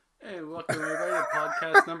Hey, welcome everybody to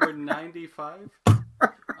podcast number 95.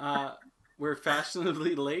 We're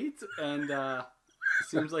fashionably late, and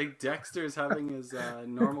seems like Dexter's having his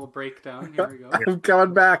normal breakdown. Here we go. I'm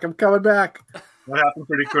coming back. That happened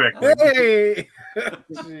pretty quick. Hey!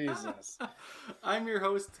 Jesus. I'm your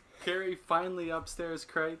host, Carrie, finally upstairs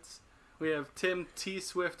Kreitz. We have Tim T.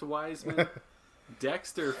 Swift Wiseman,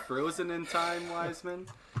 Dexter Frozen in Time Wiseman,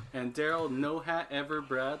 and Daryl No Hat Ever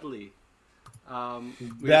Bradley.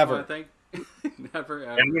 Never. Never ever.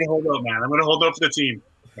 I'm going to hold up, man. I'm going to hold up for the team.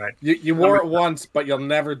 Right. You wore it once, but you'll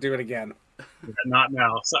never do it again. Not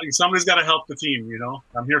now. Somebody's got to help the team, you know?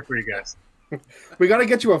 I'm here for you guys. We got to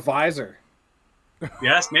get you a visor.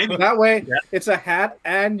 Yes, maybe. That way, Yeah. It's a hat,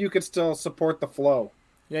 and you can still support the flow.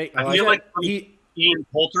 Yeah, I feel like Ian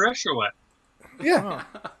Poulterish or what? Yeah.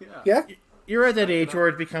 Oh, Yeah. You're at that age where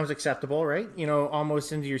it becomes acceptable, right? You know,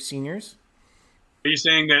 almost into your seniors. Are you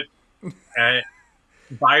saying that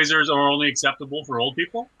visors are only acceptable for old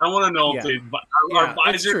people? I want to know if are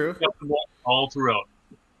visors acceptable all throughout?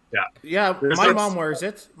 Yeah. Yeah, my mom wears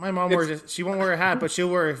it. Wears it. She won't wear a hat, but she'll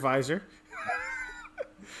wear a visor.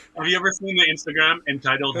 Have you ever seen the Instagram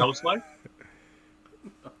entitled Housewife?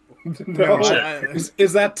 No.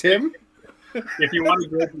 Is that Tim? If you want to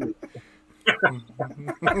go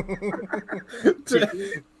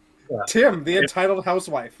to Tim, the entitled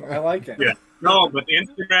housewife. I like it. Yeah. No, but the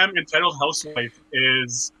Instagram entitled Housewife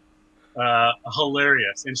is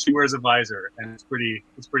hilarious, and she wears a visor, and it's pretty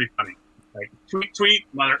funny. Like tweet,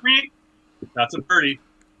 mother, that's a birdie.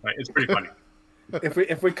 Right, it's pretty funny.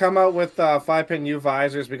 If we come out with 5-pin U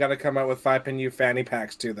visors, we got to come out with 5-pin U fanny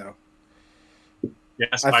packs too, though.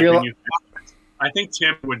 Yes, I think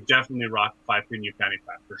Tim would definitely rock 5-pin U fanny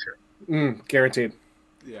pack for sure. Guaranteed.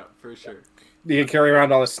 Yeah, for sure. You can carry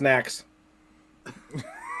around all the snacks.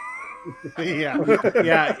 Yeah.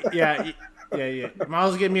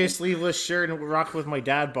 Miles give me a sleeveless shirt and rock with my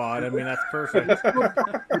dad bod. I mean, that's perfect.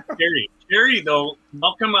 Jerry, though,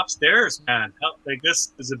 I'll come upstairs, man. Like,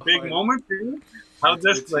 this is a big moment for you. How's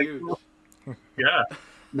this? It's like, huge. Yeah.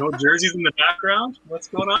 No jerseys in the background? What's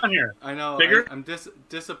going on here? I know. Bigger? I'm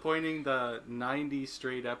disappointing the 90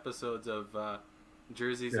 straight episodes of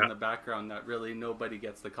jerseys in the background that really nobody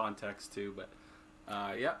gets the context to. But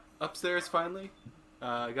upstairs finally.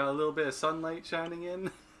 Got a little bit of sunlight shining in.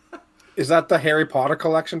 Is that the Harry Potter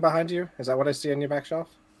collection behind you? Is that what I see on your back shelf?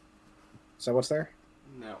 Is that what's there?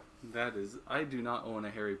 No, that is. I do not own a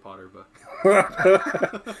Harry Potter book.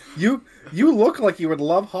 You look like you would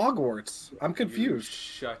love Hogwarts. I'm confused.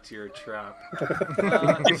 Shut your trap.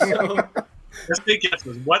 Let's take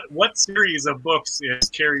guesses. What series of books is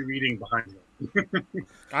Carrie reading behind you?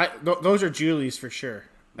 Those are Julie's for sure.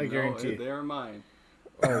 I guarantee. They are mine.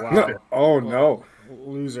 Oh wow. No. Oh no.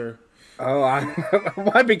 Loser. Oh,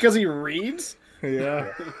 why? Because he reads?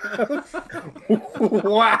 Yeah.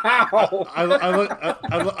 Wow.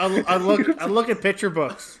 I look at picture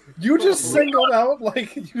books. You just singled out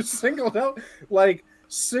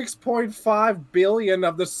 6.5 billion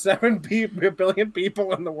of the 7 billion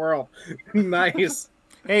people in the world. Nice.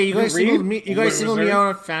 Hey, you guys singled me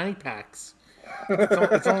out on fanny packs.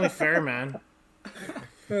 It's only fair, man.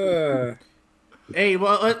 Hey,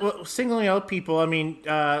 well, singling out people. I mean,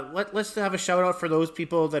 let's have a shout out for those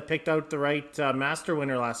people that picked out the right Master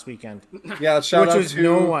winner last weekend. Yeah, shout out to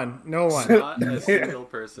no one. Not a single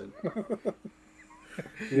person.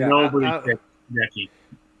 Yeah. Nobody picked Becky.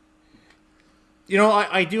 You know,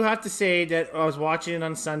 I do have to say that I was watching it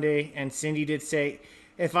on Sunday, and Cindy did say,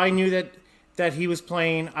 if I knew that he was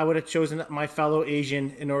playing, I would have chosen my fellow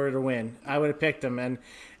Asian in order to win. I would have picked him, and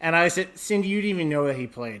I said, Cindy, you didn't even know that he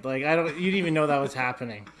played. Like, you didn't even know that was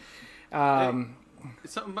happening.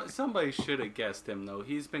 Somebody should have guessed him though.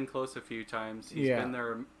 He's been close a few times. He's been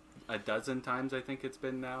there a dozen times. I think it's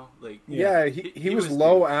been now. Like, he was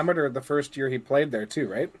low amateur the first year he played there too,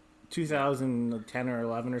 right? 2010 or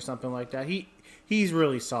 11 or something like that. He's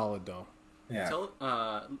really solid though. Yeah.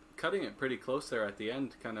 Cutting it pretty close there at the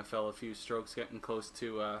end. Kind of fell a few strokes, getting close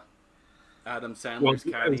to Adam Sandler's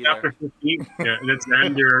caddy after there. 15. Yeah, and it's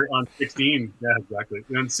Xander on 16. Yeah, exactly.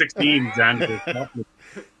 On 16, Xander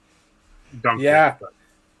dunked Yeah. it,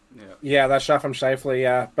 Yeah, that shot from Scheifele,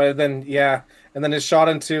 yeah. But then and then his shot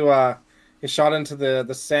into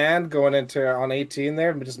the sand going into on 18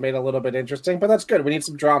 there and just made it a little bit interesting. But that's good. We need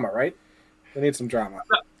some drama, right? We need some drama.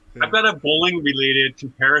 I've got a bowling related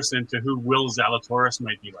comparison to who Will Zalatoris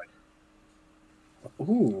might be like.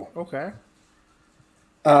 Ooh. Okay.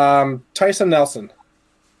 Tyson Nelson.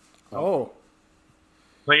 Oh.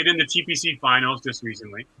 Played in the TPC finals just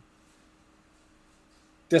recently.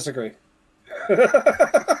 Disagree.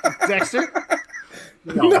 Dexter?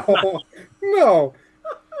 No.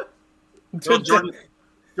 Little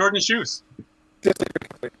Jordan shoes.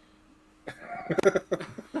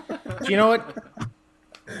 You know what?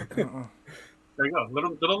 There you go.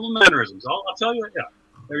 Little mannerisms. I'll tell you. Yeah.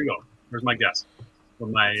 There you go. There's my guess. For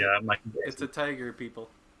my It's a tiger, people.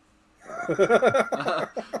 Is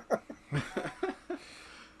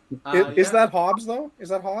that Hobbs though? Is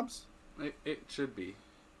that Hobbs? It should be.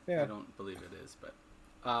 Yeah. I don't believe it is, but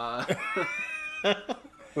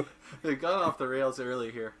they got off the rails early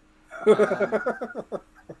here.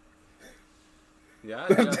 Yeah,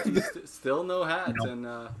 still no hat, and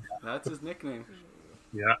that's his nickname.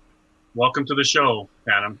 Yeah. Welcome to the show,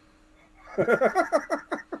 Phantom.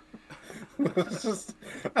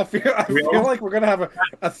 I feel like we're gonna have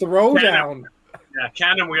a throwdown. Yeah,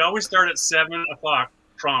 Cannon. We always start at 7:00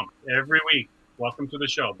 prompt every week. Welcome to the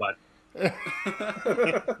show, bud.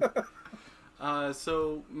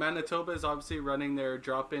 So Manitoba is obviously running their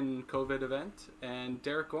drop-in COVID event, and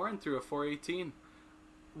Derek Oren threw a 418.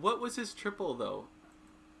 What was his triple though?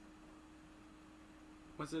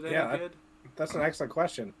 Was it any good? That's an excellent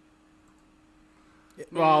question.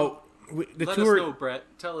 Well, the Let tour. us know, Brett.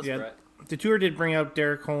 Tell us, Brett. The tour did bring out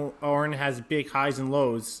Derek Oren has big highs and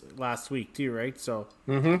lows last week too, right? So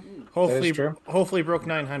hopefully broke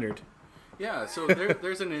 900. Yeah, so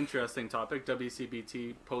there's an interesting topic.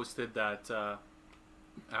 WCBT posted that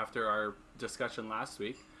after our discussion last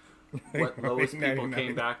week, what lowest people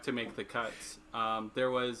came back to make the cuts.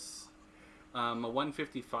 There was a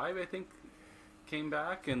 155, I think, came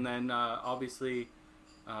back, and then obviously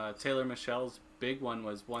Taylor Michelle's big one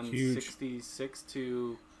was 166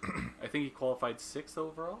 to, I think he qualified 6th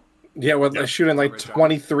overall. Yeah, they're shooting like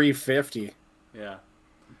 2350. Yeah.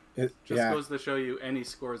 Goes to show you any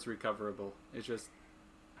score is recoverable. It's just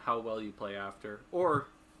how well you play after, or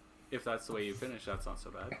if that's the way you finish, that's not so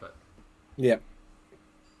bad. But yeah,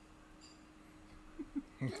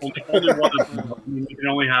 only one. You can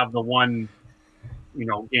only have the one,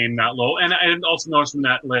 game that low. And I also noticed from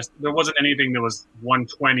that list there wasn't anything that was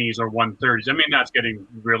 120s or 130s. I mean, that's getting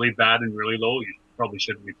really bad and really low. You probably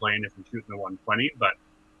shouldn't be playing if you're shooting a 120, but.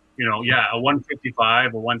 A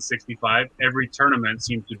 155, a 165, every tournament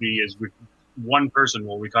seems to be one person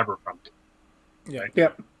will recover from it. Yeah. Right?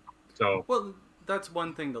 Yep. So. Well, that's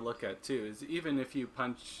one thing to look at too. Is even if you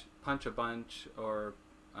punch a bunch or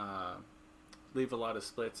leave a lot of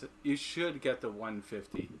splits, you should get the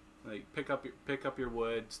 150. Like pick up your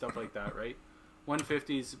wood, stuff like that, right?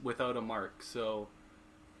 150's without a mark, so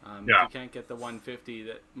if you can't get the 150,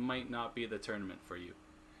 that might not be the tournament for you.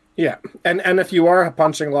 Yeah, and if you are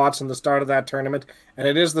punching lots in the start of that tournament, and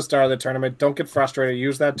it is the start of the tournament, don't get frustrated.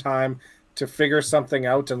 Use that time to figure something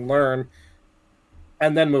out and learn,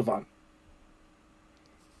 and then move on.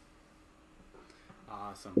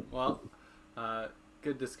 Awesome. Well,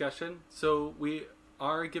 good discussion. So we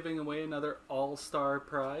are giving away another All-Star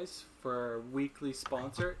prize for our weekly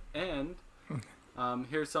sponsor, and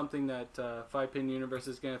here's something that 5-Pin Universe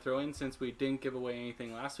is going to throw in since we didn't give away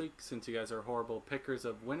anything last week, since you guys are horrible pickers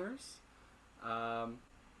of winners.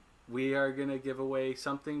 We are going to give away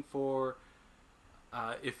something for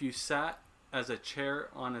if you sat as a chair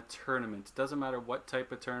on a tournament. Doesn't matter what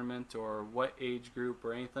type of tournament or what age group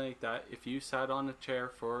or anything like that. If you sat on a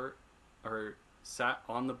chair or sat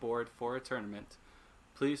on the board for a tournament,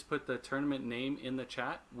 please put the tournament name in the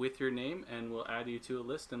chat with your name, and we'll add you to a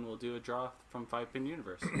list, and we'll do a draw from 5-Pin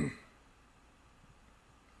Universe.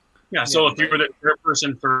 Yeah, so if you were the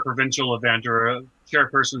chairperson for a provincial event or a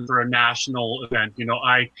chairperson for a national event,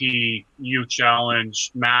 IP, U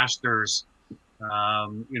Challenge, Masters,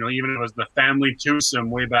 even if it was the family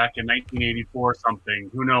twosome way back in 1984 or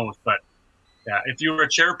something, who knows? But yeah, if you were a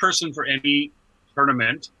chairperson for any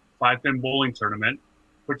tournament, 5-Pin bowling tournament,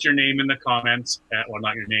 put your name in the comments.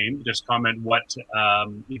 Not your name, just comment what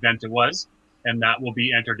event it was, and that will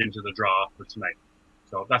be entered into the draw for tonight.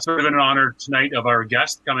 So that's sort of an honor tonight of our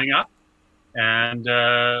guest coming up, and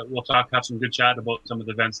we'll have some good chat about some of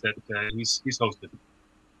the events that he's hosted.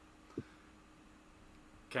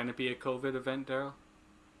 Can it be a COVID event, Daryl?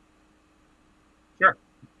 Sure.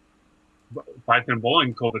 5-Pin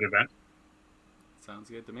bowling COVID event. Sounds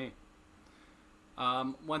good to me.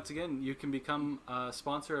 Once again, you can become a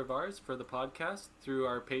sponsor of ours for the podcast through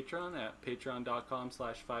our Patreon at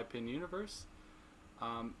patreon.com/5pinuniverse.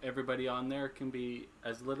 Everybody on there can be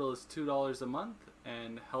as little as $2 a month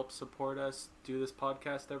and help support us do this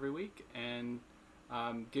podcast every week, and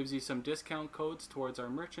gives you some discount codes towards our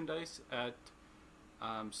merchandise at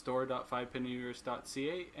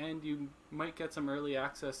store.5pinuniverse.ca, and you might get some early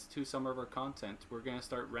access to some of our content. We're going to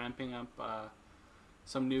start ramping up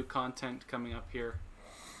some new content coming up here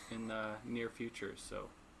in the near future. So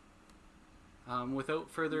Without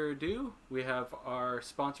further ado, we have our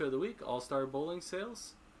sponsor of the week, All Star Bowling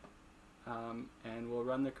Sales. And we'll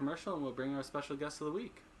run the commercial and we'll bring our special guest of the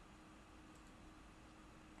week.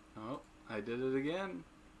 Oh, I did it again.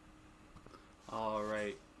 All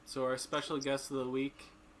right. So our special guest of the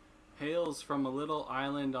week hails from a little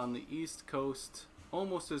island on the east coast,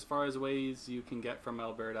 almost as far away as you can get from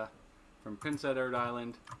Alberta, from Prince Edward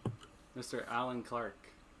Island, Mr. Alan Clark.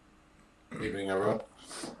 Good evening, everyone.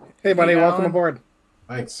 Hey, buddy, Hey, welcome Alan. aboard.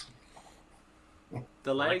 Thanks.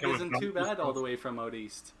 The lag like isn't too bad all the way from out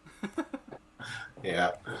east.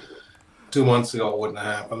 Yeah. 2 months ago, it wouldn't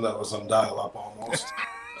have happened. That was on dial-up almost.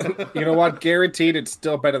 You know what? Guaranteed, it's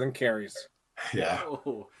still better than Carrie's. Yeah.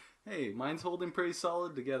 Oh, hey, mine's holding pretty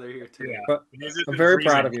solid together here too. Yeah. But It isn't I'm very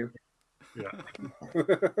freezing. proud of you. Yeah.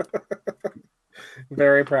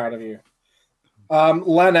 Very proud of you.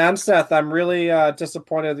 Len and Seth, I'm really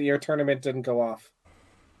disappointed that your tournament didn't go off.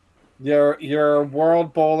 Your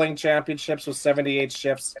World Bowling Championships with 78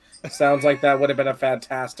 shifts sounds like that would have been a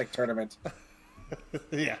fantastic tournament.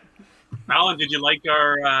 Yeah. Alan, did you like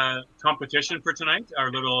our competition for tonight?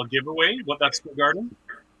 Our little giveaway? What that's regarding?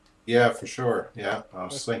 Yeah, for sure. Yeah. I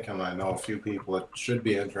was thinking I know a few people that should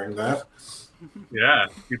be entering that. Yeah, a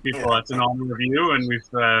few people. It's an honor of you, and we've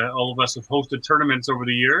all of us have hosted tournaments over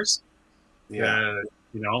the years. Yeah.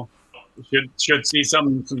 You know, should see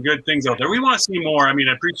some good things out there. We want to see more. I mean,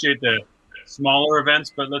 I appreciate the smaller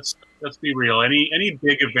events, but let's be real. Any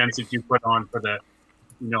big events that you put on for the,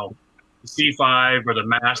 the C5 or the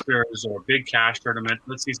Masters or big cash tournament,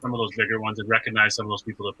 let's see some of those bigger ones and recognize some of those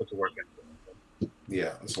people that put the work in.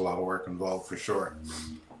 Yeah. There's a lot of work involved for sure.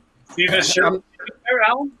 See this shirt there,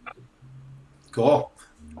 Alan? Cool.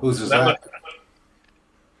 Whose is that?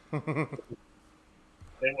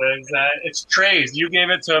 It was it's Trey's. You gave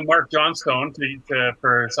it to Mark Johnstone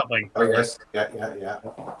for something. Oh, yes. Yeah.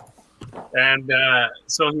 And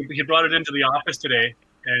so he brought it into the office today,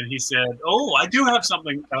 and he said, "Oh, I do have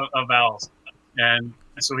something of Al's." And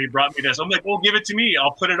so he brought me this. I'm like, "Oh, give it to me.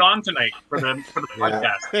 I'll put it on tonight for the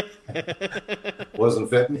Yeah. podcast." Wasn't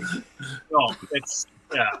fitting. No, it's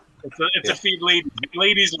a feed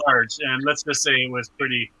ladies large, and let's just say it was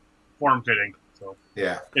pretty form fitting. So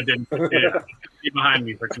Yeah. it didn't be behind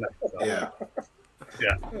me for tonight. So. Yeah.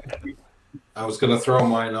 Yeah. I was going to throw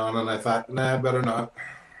mine on, and I thought, nah, better not.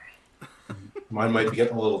 Mine might be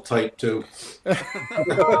getting a little tight, too.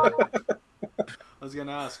 I was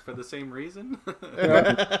gonna ask for the same reason.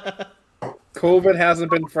 COVID hasn't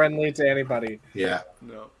been friendly to anybody. Yeah.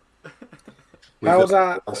 No. We've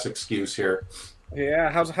got less excuse here. Yeah,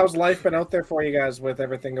 how's life been out there for you guys with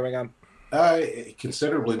everything going on?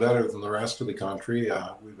 Considerably better than the rest of the country.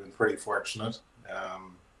 We've been pretty fortunate.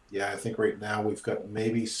 I think right now we've got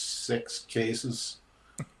maybe 6 cases.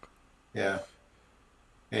 Yeah.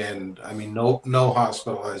 And I mean, no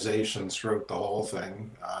hospitalizations throughout the whole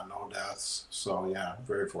thing, no deaths. So yeah,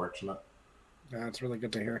 very fortunate. Yeah, it's really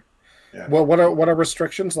good to hear. Yeah. Well, what are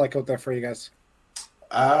restrictions like out there for you guys?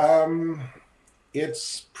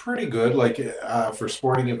 It's pretty good. Like for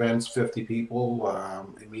sporting events, 50 people,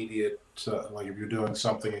 immediate. Like if you're doing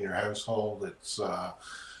something in your household, it's I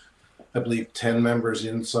believe 10 members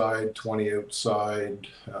inside, 20 outside.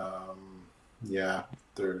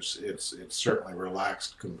 It's certainly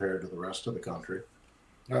relaxed compared to the rest of the country.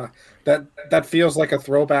 That feels like a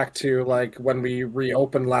throwback to like when we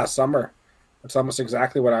reopened last summer. It's almost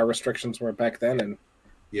exactly what our restrictions were back then. And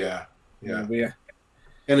yeah. And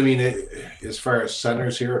And I mean, as far as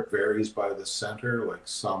centers here, it varies by the center. Like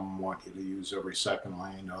some want you to use every second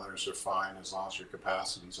lane, others are fine as long as your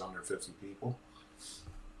capacity is under 50 people.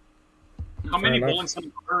 How many bowling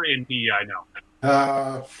centers are in PEI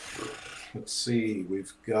now? Let's see.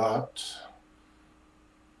 We've got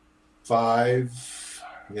 5.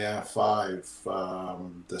 Yeah, 5.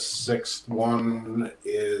 The 6th one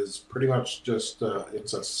is pretty much just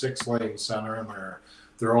it's a 6-lane center, and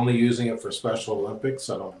they're only using it for Special Olympics.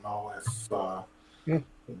 I don't know if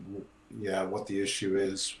what the issue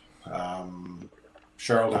is.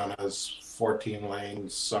 Charlottetown has 14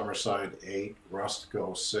 lanes, Summerside 8,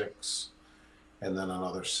 Rustico 6, and then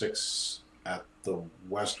another 6 at the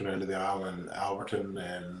western end of the island, Alberton,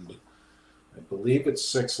 and I believe it's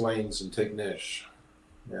 6 lanes in Tignish.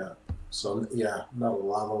 Yeah. So yeah, not a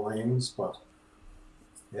lot of lanes, but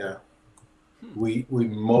yeah. We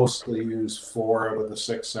mostly use 4 out of the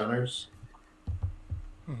 6 centers.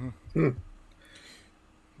 Mm-hmm.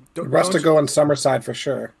 Rustico and Summerside for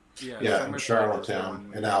sure. Yeah, and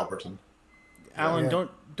Charlottetown and Alberton. Alan,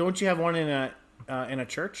 don't you have one in a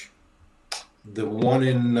church? The one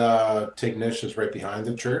in Tignish is right behind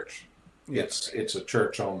the church. Yes. It's a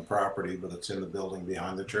church-owned property, but it's in the building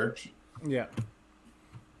behind the church. Yeah.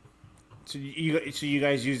 So you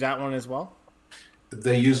guys use that one as well?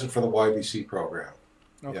 They use it for the YBC program.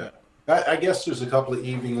 Okay. Yeah. I guess there's a couple of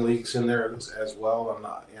evening leagues in there as well,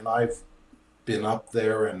 and I've been up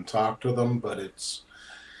there and talked to them, but it's,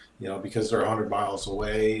 because they're 100 miles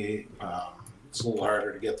away, it's a little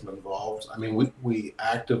harder to get them involved. I mean, we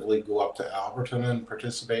actively go up to Alberton and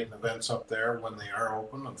participate in events up there when they are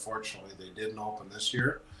open. Unfortunately, they didn't open this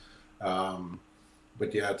year.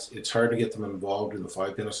 But yeah, it's hard to get them involved in the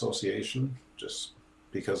 5-pin association just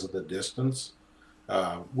because of the distance.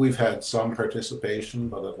 We've had some participation,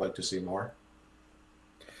 but I'd like to see more.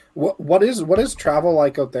 What is travel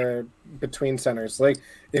like out there between centers? Like,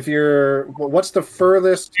 what's the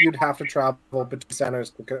furthest you'd have to travel between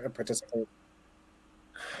centers to participate?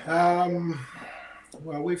 Well,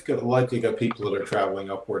 we've likely got people that are traveling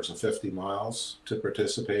upwards of 50 miles to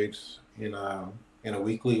participate in a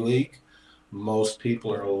weekly league. Most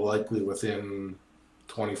people are likely within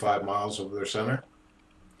 25 miles of their center.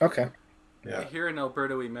 Okay. Yeah. Here in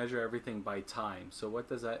Alberta, we measure everything by time. So what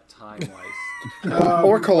does that time-wise?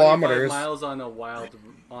 Or kilometers. Miles on a say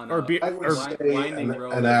winding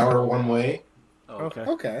road. an hour one way. Oh,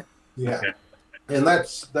 Okay. Yeah. Okay. And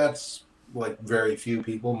that's like very few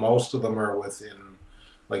people. Most of them are within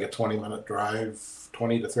like a 20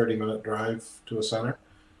 to 30 minute drive to a center.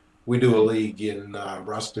 We do a league in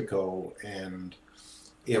Rustico, and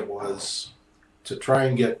it was to try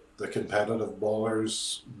and get the competitive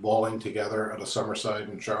bowlers bowling together at a Summerside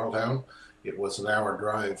in Charlottetown. It was an hour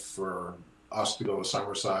drive for us to go to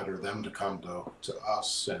Summerside or them to come to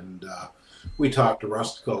us. And we talked to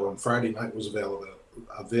Rustico, and Friday night was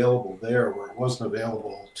available there, where it wasn't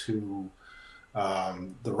available to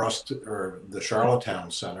the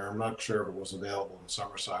Charlottetown Center. I'm not sure if it was available in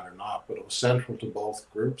Summerside or not, but it was central to both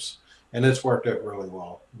groups, and it's worked out really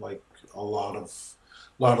well. Like a lot of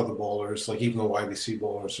the bowlers, like even the YBC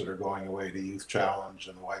bowlers that are going away to Youth Challenge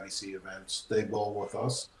and YBC events, they bowl with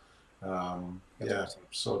us. Yeah,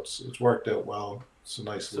 so it's worked out well. It's a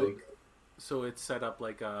nice league. So it's set up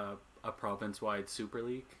like a province-wide super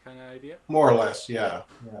league kind of idea? More or less, yeah.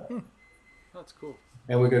 That's cool.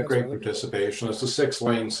 And we got great really participation. It's a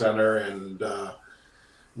 6-lane center, and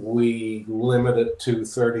we limit it to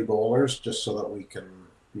 30 bowlers just so that we can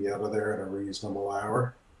be out of there in a reasonable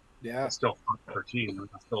hour. Yeah. That's still 13.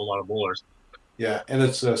 That's still a lot of bowlers. Yeah, and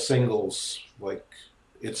it's a singles, like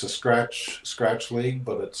it's a scratch league,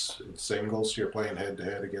 but it's singles. So you're playing head to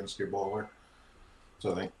head against your bowler.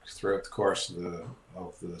 So I think throughout the course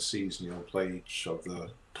of the season, you'll play each of the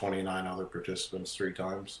 29 other participants 3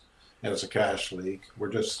 times. And it's a cash league.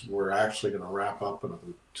 We're actually going to wrap up in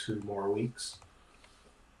about 2 more weeks.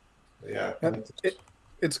 Yeah.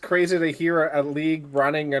 It's crazy to hear a league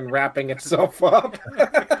running and wrapping itself up.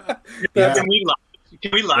 Yeah. Can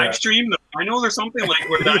we live stream the finals or something like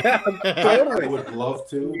we're not? I would love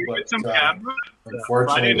to, but some camera.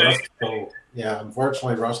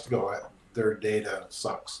 unfortunately, Rustico, their data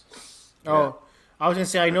sucks. Oh, I was gonna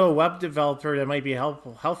say I know a web developer that might be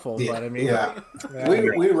helpful, but I mean,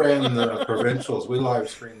 we ran the provincials. We live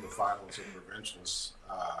streamed the finals of provincials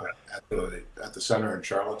at the center in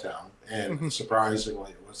Charlottetown, and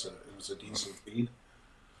surprisingly, it was a decent feed.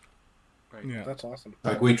 Right. Yeah. That's awesome.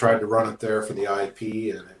 Like we tried to run it there for the IP,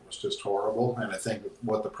 and it was just horrible. And I think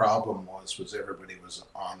what the problem was everybody was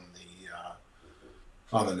on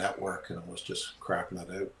the network, and it was just crapping it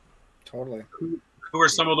out. Totally. Who are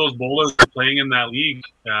some of those bowlers playing in that league,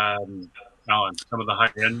 Alan? Some of the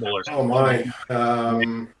high-end bowlers. Oh my!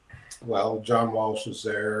 Well, John Walsh is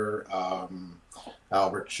there.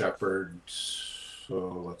 Albert Shepard.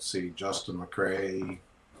 So let's see, Justin McRae,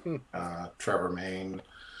 Trevor Main.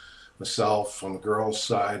 Myself on the girls'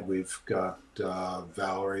 side, we've got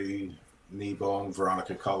Valerie Kneebone,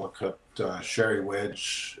 Veronica Cullicutt, Sherry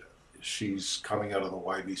Wedge. She's coming out of the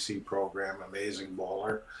YBC program, amazing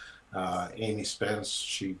bowler. Amy Spence,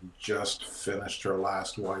 she just finished her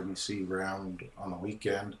last YBC round on the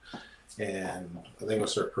weekend, and I think it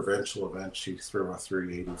was her provincial event. She threw a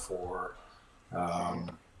 384.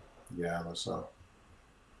 Yeah, it was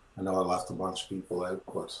I know I left a bunch of people out,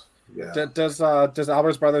 but yeah. Does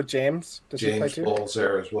Albert's brother James? Does he play James too? Bowles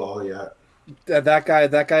there as well. Yeah. That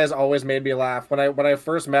guy has always made me laugh. When I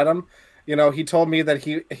first met him, he told me that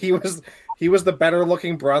he was the better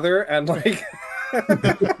looking brother, and like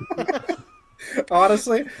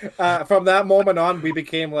honestly, from that moment on, we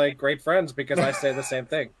became like great friends because I say the same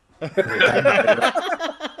thing.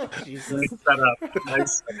 Jesus.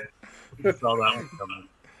 Nice. I saw that one coming.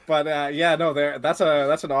 But that's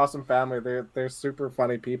an awesome family. They're super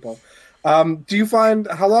funny people. Do you find,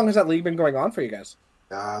 how long has that league been going on for you guys?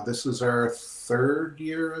 This is our third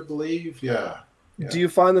year, I believe. Yeah. Do you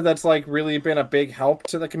find that that's like really been a big help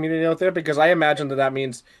to the community out there? Because I imagine that that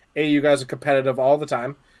means A, you guys are competitive all the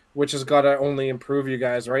time, which has got to only improve you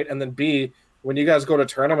guys, right? And then B, when you guys go to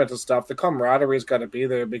tournaments and stuff, the camaraderie's got to be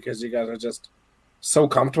there because you guys are just so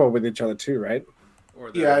comfortable with each other too, right?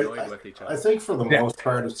 Or they're annoyed with each other. I think for the most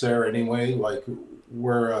part it's there anyway. Like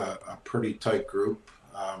we're a pretty tight group.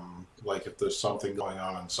 Like if there's something going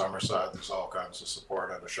on in Summerside, there's all kinds of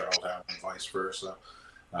support out of Charlottetown and vice versa.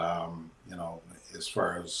 You know, as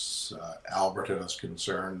far as Alberton is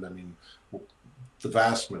concerned, I mean, the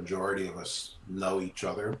vast majority of us know each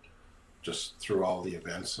other just through all the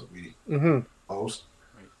events that we host.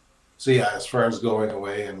 Right. So yeah, as far as going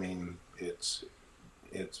away, I mean, it's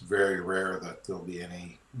very rare that there'll be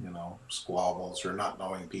any, you know, squabbles or not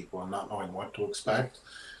knowing people and not knowing what to expect.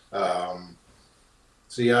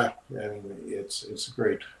 So yeah, I mean, it's a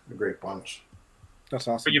great bunch. That's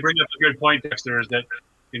awesome. But you bring up a good point, Dexter, is that,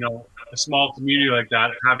 you know, a small community like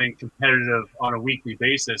that, having competitive on a weekly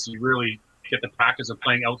basis, you really get the practice of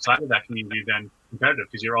playing outside of that community than competitive,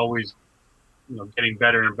 because you're always, you know, getting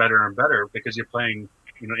better and better and better because you're playing,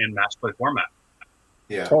 you know, in match play format.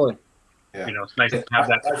 Yeah, totally. Yeah. You know, it's nice to have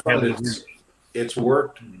that. I find it's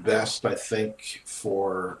worked best, I think,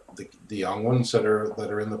 for the young ones that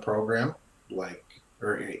are in the program, like,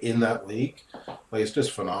 or in that league. Like, it's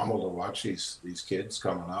just phenomenal to watch these kids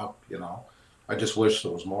coming up, you know. I just wish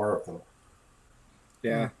there was more of them.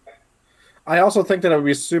 Yeah. I also think that it would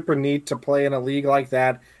be super neat to play in a league like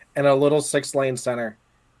that in a little 6-lane center.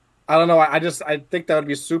 I don't know. I think that would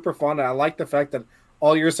be super fun. I like the fact that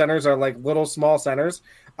all your centers are like little small centers.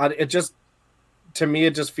 It just, to me,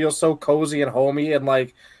 it just feels so cozy and homey, and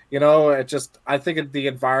like, you know, I think the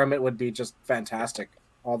environment would be just fantastic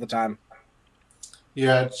all the time.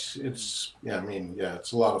 Yeah, it's yeah. I mean, yeah,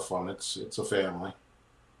 it's a lot of fun. It's a family.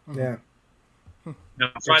 Yeah.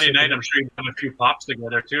 Now, Friday night, I'm sure you've done a few pops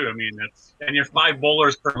together too. I mean, and you're 5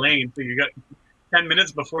 bowlers per lane, so you got 10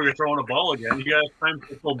 minutes before you're throwing a ball again. You got time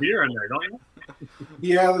to fill beer in there, don't you?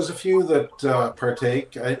 Yeah, there's a few that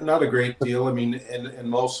partake. Not a great deal. I mean, and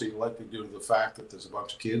mostly likely due to the fact that there's a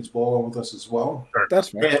bunch of kids bowling with us as well. Sure.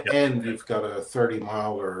 That's right. And you've got a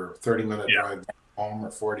 30-mile or 30-minute drive back home, or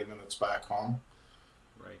 40 minutes back home.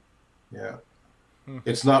 Right. Yeah.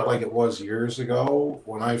 It's not like it was years ago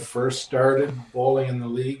when I first started bowling in the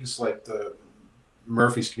leagues. Like the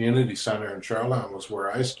Murphy's Community Center in Charlottetown was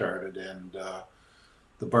where I started, and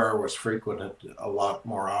the bar was frequented a lot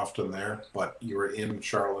more often there. But you were in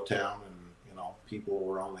Charlottetown, and you know, people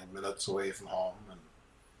were only minutes away from home. And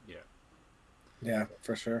yeah,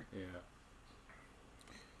 for sure. Yeah.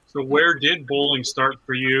 So where did bowling start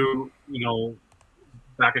for you? You know,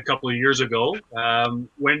 back a couple of years ago.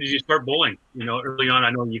 When did you start bowling? You know, early on,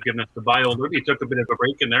 I know you've given us the bio. You took a bit of a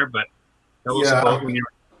break in there, but tell us about when you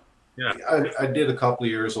were. Yeah. I did a couple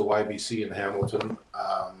of years of YBC in Hamilton,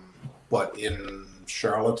 but in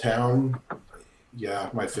Charlottetown, yeah,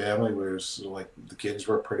 my family was like, the kids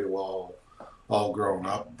were pretty well all grown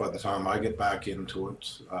up by the time I get back into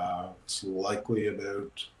it. It's likely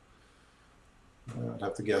about, I'd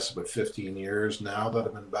have to guess, about 15 years now that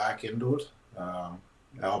I've been back into it.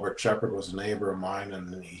 Albert Shepard was a neighbor of mine,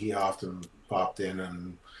 and he often popped in,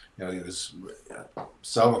 and you know, he was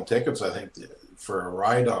selling tickets, I think, for a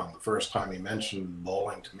ride on the first time he mentioned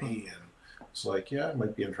bowling to me, and it's like, yeah, I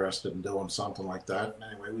might be interested in doing something like that. And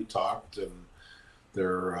anyway, we talked, and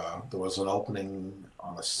there was an opening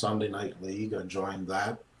on a Sunday night league. I joined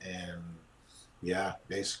that, and yeah,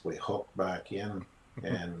 basically hooked back in,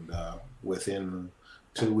 and within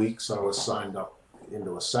 2 weeks I was signed up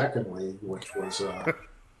into a second league, which was a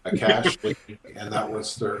cash league, and that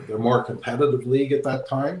was their more competitive league at that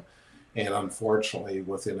time. And unfortunately,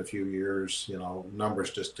 within a few years, you know,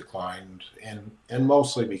 numbers just declined, and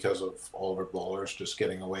mostly because of older bowlers just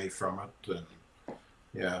getting away from it, and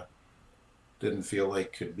yeah, didn't feel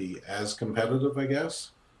like could be as competitive, I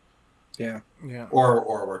guess. Yeah.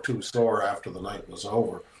 Or were too sore after the night was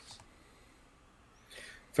over.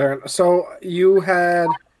 Fair enough. So you had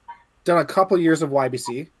done a couple years of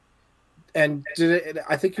YBC, and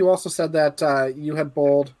I think you also said that you had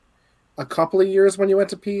bowled a couple of years when you went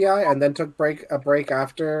to PEI, and then took a break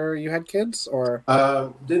after you had kids, or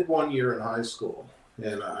did 1 year in high school,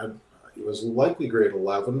 and it was likely grade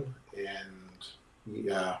 11, and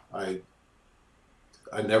yeah, I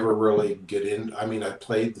never really get in. I mean, I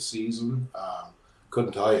played the season.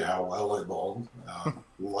 Couldn't tell you how well I bowled.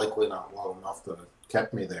 Likely not well enough that it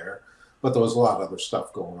kept me there. But there was a lot of other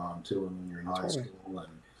stuff going on too when you're in high school,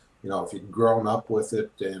 and you know, if you'd grown up with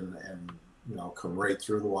it and you know, come right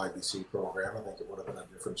through the YBC program, I think it would have been a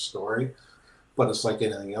different story. but it's like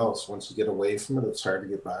anything else. Once you get away from it, it's hard to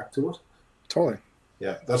get back to it. Totally.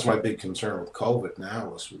 Yeah, that's my big concern with COVID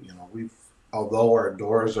now is, although our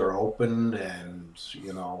doors are open and,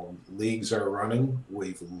 leagues are running,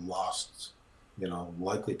 we've lost,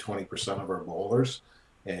 likely 20% of our bowlers.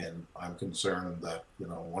 And I'm concerned that,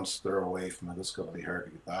 once they're away from it, it's going to be hard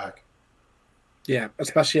to get back. Yeah,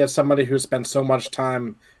 especially as somebody who spent so much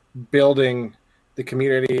time building the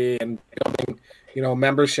community and building,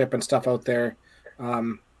 membership and stuff out there.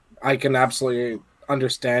 I can absolutely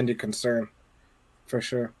understand your concern for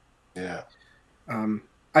sure. Yeah.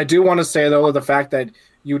 I do want to say, though, the fact that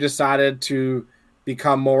you decided to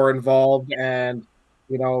become more involved and,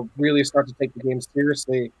 really start to take the game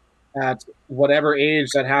seriously at whatever age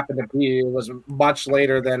that happened to be. It was much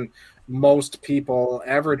later than most people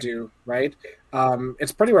ever do, right?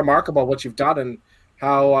 It's pretty remarkable what you've done and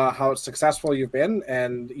how successful you've been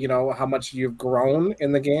and, how much you've grown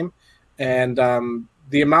in the game and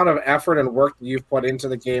the amount of effort and work that you've put into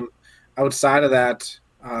the game outside of that,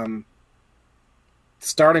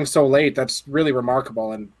 starting so late, that's really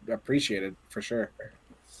remarkable and appreciated for sure.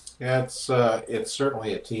 Yeah, it's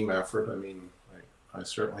certainly a team effort. I mean, I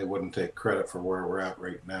certainly wouldn't take credit for where we're at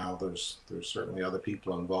right now. There's certainly other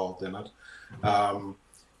people involved in it.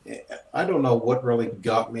 I don't know what really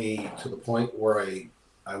got me to the point where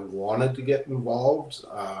I wanted to get involved.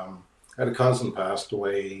 I had a cousin passed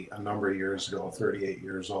away a number of years ago, 38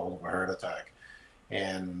 years old, of a heart attack.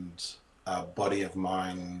 And a buddy of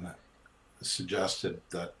mine suggested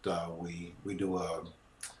that we do a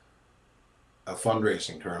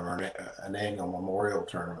fundraising tournament, an annual memorial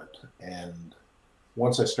tournament. And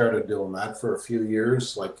once I started doing that for a few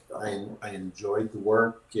years, like I enjoyed the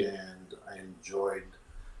work and I enjoyed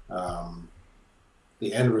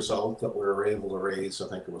the end result that we were able to raise. I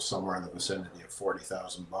think it was somewhere in the vicinity of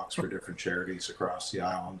 $40,000 for different charities across the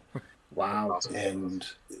island. Wow. And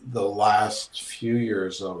the last few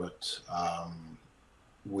years of it,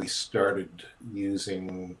 we started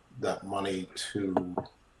using that money to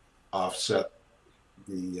offset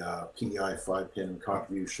the PEI 5-pin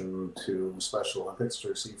contribution to Special Olympics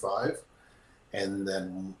through C5. And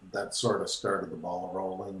then that sort of started the ball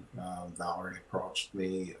rolling. Valerie approached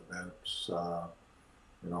me about,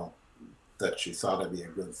 that she thought I'd be a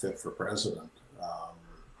good fit for president.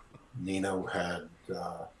 Nina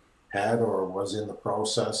had or was in the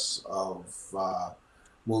process of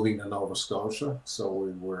moving to Nova Scotia, so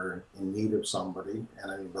we were in need of somebody.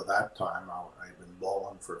 And I mean, by that time, I'd been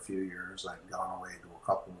bowling for a few years. I'd gone away to a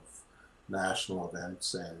couple of national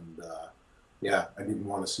events, and I didn't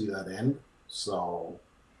want to see that end. So,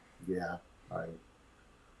 I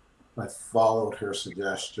followed her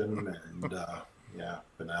suggestion, and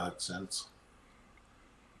been at it since.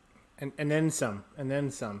 And then some,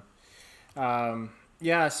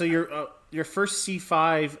 so your first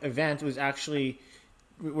C5 event was actually,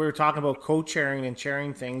 we were talking about co-chairing and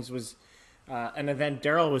chairing things, was an event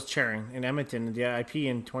Daryl was chairing in Edmonton, the IP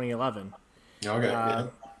in 2011. Okay.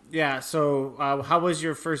 So how was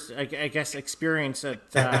your first, I guess, experience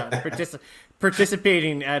at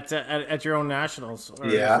participating at your own nationals? Or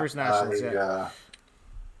first nationals?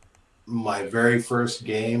 My very first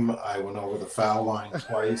game, I went over the foul line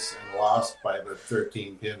twice and lost by about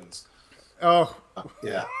 13 pins. Oh.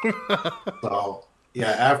 Yeah. So,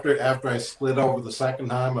 after I slid over the second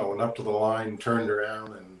time, I went up to the line, turned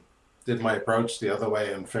around, and did my approach the other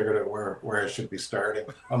way and figured out where I should be starting.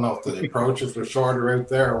 I don't know if the approaches were shorter out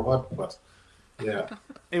there or what, but yeah.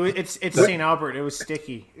 It's St. Albert. It was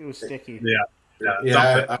sticky.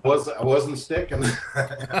 Yeah, I wasn't sticking. It's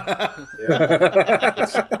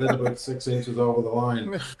about 6 inches over the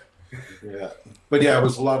line. Yeah, but it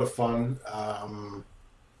was a lot of fun. And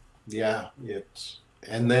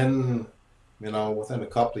then, within a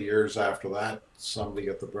couple of years after that, somebody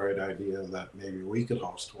got the bright idea that maybe we could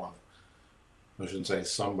host one. I shouldn't say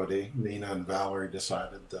somebody. Nina and Valerie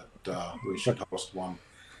decided that we should host one.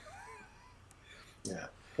 Yeah.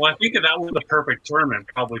 Well, I think that was the perfect tournament,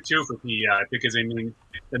 probably too, for PEI, because I mean,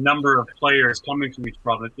 the number of players coming from each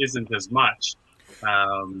province isn't as much,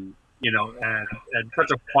 and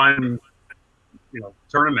such a fun,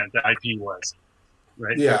 tournament that IP was,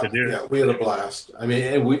 right? Yeah, we had a blast. I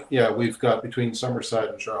mean, we've got between Summerside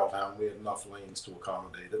and Charlottetown, we had enough lanes to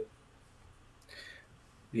accommodate it.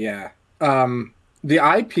 Yeah.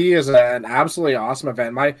 The IP is an absolutely awesome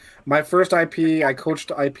event. My first IP, I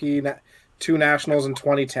coached IP 2 nationals in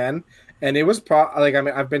 2010, and it was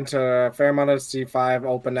I've been to a fair amount of C5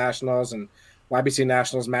 Open Nationals and YBC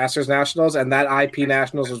Nationals, Masters Nationals, and that IP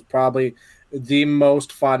Nationals was probably the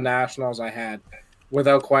most fun nationals I had,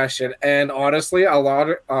 without question. And honestly, a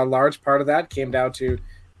large part of that came down to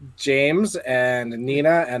James and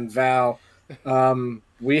Nina and Val.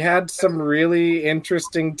 We had some really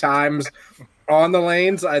interesting times on the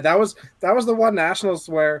lanes. That was the one nationals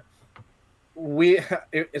where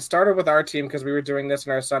it started with our team because we were doing this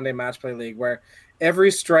in our Sunday match play league where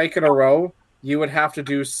every strike in a row you would have to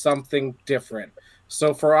do something different.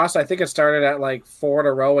 So for us, I think it started at like 4 in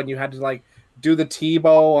a row and you had to like do the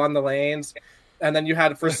T-bow on the lanes. And then you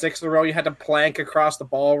had for 6 in a row, you had to plank across the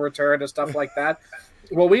ball return and stuff like that.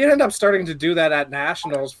 Well, we ended up starting to do that at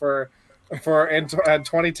nationals for in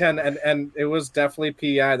 2010, and it was definitely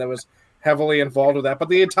PEI that was heavily involved with that. But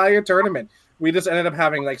the entire tournament, we just ended up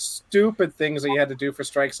having like stupid things that you had to do for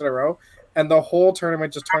strikes in a row, and the whole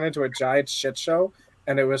tournament just turned into a giant shit show,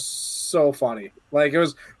 and it was so funny. Like, it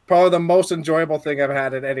was probably the most enjoyable thing I've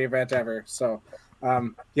had at any event ever. So,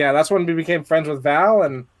 yeah, that's when we became friends with Val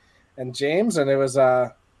and James, and it was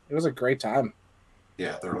a great time.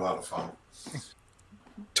 Yeah, they're a lot of fun.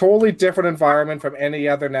 Totally different environment from any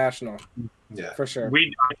other national. Yeah, for sure.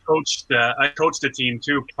 I coached a team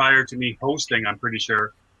too prior to me hosting, I'm pretty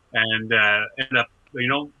sure, and ended up,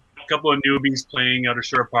 a couple of newbies playing out of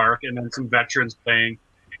Shore Park, and then some veterans playing,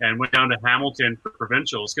 and went down to Hamilton for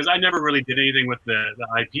provincials because I never really did anything with the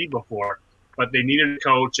IP before, but they needed a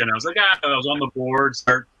coach, and I was like, I was on the board,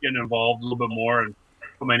 start getting involved a little bit more, and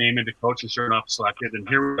put my name into coach, and sure enough, selected, and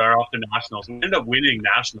here we are off to nationals. We ended up winning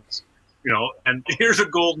nationals. And here's a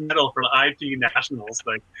gold medal for the IP nationals,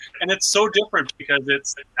 and it's so different because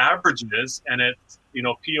it's averages and it's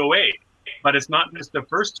POA, but it's not just the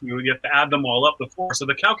first two. You have to add them all up before. So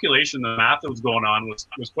the calculation, the math that was going on was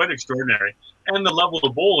quite extraordinary. And the level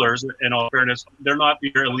of bowlers, in all fairness, they're not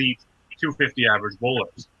your elite 250 average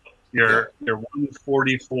bowlers. They're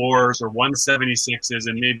 144s or 176s,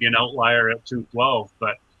 and maybe an outlier at 212,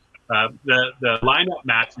 but. The lineup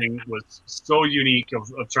matching was so unique of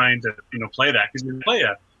trying to play that because you play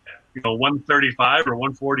a 135 or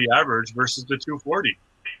 140 average versus the 240.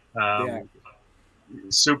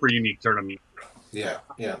 Super unique tournament. Yeah,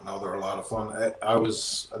 no, they're a lot of fun. I'm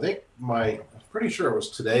pretty sure it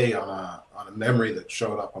was today on a memory that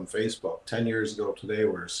showed up on Facebook 10 years ago. Today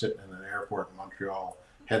we were sitting in an airport in Montreal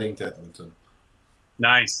heading to Edmonton.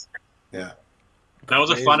 Nice. Yeah. That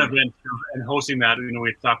was a fun event, and hosting that,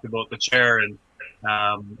 we talked about the chair and,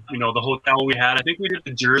 the hotel we had. I think we did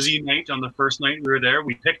the Jersey night on the first night we were there.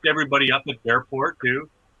 We picked everybody up at the airport too.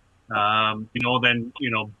 Then,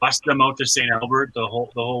 bust them out to St. Albert the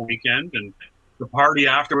whole weekend. And the party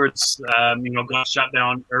afterwards, got shut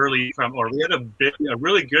down early we had a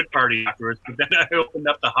really good party afterwards, but then I opened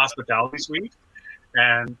up the hospitality suite.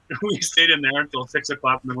 And we stayed in there until 6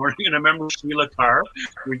 o'clock in the morning. And I remember Sheila Carr,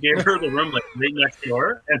 we gave her the room right next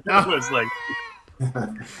door. And it was like,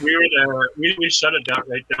 we were there. We shut it down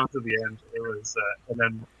right down to the end. It was, and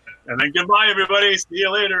then goodbye, everybody. See you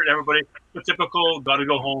later. And everybody, the typical, got to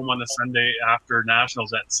go home on the Sunday after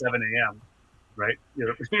nationals at 7 a.m. Right?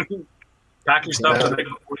 Pack your stuff.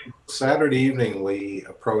 Saturday evening, we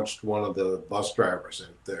approached one of the bus drivers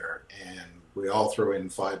out there, and we all threw in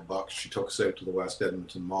 $5. She took us out to the West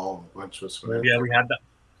Edmonton Mall, and a bunch of us went. Yeah, we had that.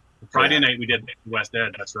 Friday night we did West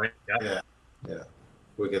Ed. That's right. Yeah.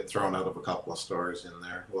 We get thrown out of a couple of stores in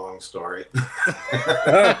there. Long story.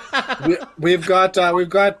 we've got 2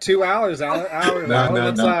 hours.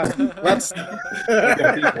 Let's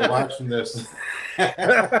got people watching this.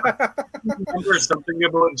 I remember something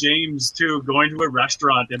about James too, going to a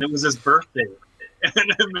restaurant, and it was his birthday. And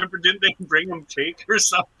I remember, didn't they bring him cake or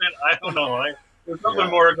something? I don't know. There's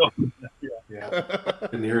nothing more going. Yeah.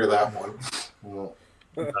 Didn't hear that one. Well,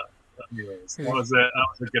 anyways, that was a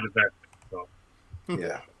good event. So.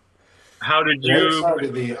 Yeah. How did you? Outside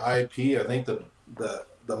of the IP, I think the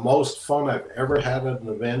most fun I've ever had at an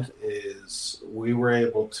event is we were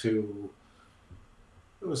able to.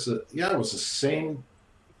 It was the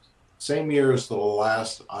same year as the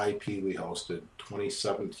last IP we hosted,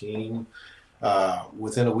 2017.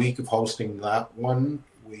 Within a week of hosting that one,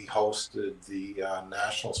 we hosted the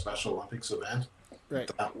National Special Olympics event. Right.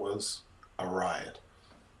 That was a riot.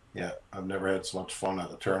 Yeah, I've never had so much fun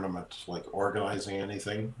at a tournament, like organizing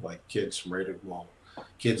anything, like kids and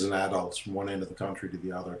adults from one end of the country to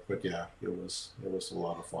the other. But yeah, it was a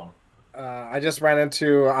lot of fun. I just ran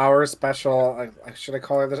into our special, should I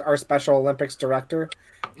call her our Special Olympics director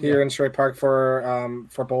here in Shore Park for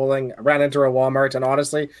bowling. I ran into her at Walmart, and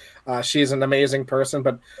honestly, she's an amazing person.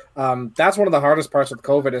 But that's one of the hardest parts with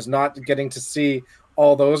COVID is not getting to see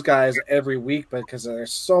all those guys every week because they're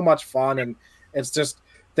so much fun, and it's just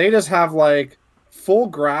they just have like full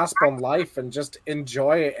grasp on life and just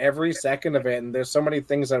enjoy every second of it. And there's so many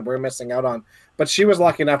things that we're missing out on. But she was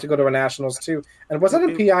lucky enough to go to a nationals too. And was that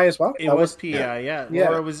in PI as well? It was PI, yeah.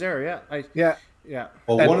 Laura was there, yeah. Yeah.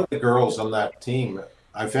 Well, one of the girls on that team,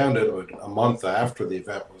 I found out a month after the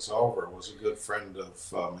event was over, was a good friend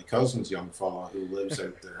of my cousin's young fellow who lives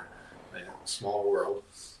out there. Man, small world.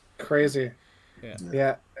 Crazy.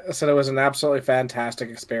 Yeah. So it was an absolutely fantastic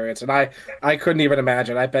experience. And I couldn't even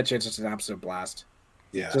imagine. I bet you it's just an absolute blast.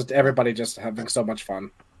 Yeah. Just everybody just having so much fun.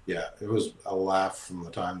 Yeah. It was a laugh from the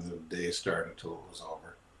time the day started till it was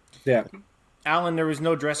over. Yeah. Alan, there was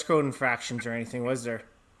no dress code infractions or anything, was there?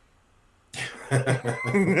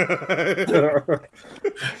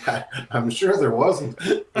 I'm sure there wasn't.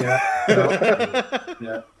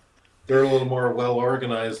 Yeah. They're a little more well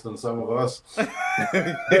organized than some of us.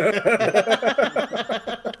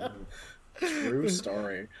 True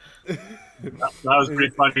story. That was pretty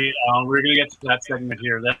funny. We're going to get to that segment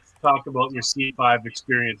here. Let's talk about your C5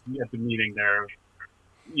 experience at the meeting there.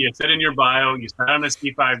 You said in your bio, you sat on a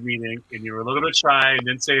C5 meeting and you were a little bit shy and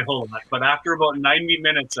didn't say a whole lot. But after about 90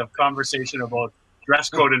 minutes of conversation about dress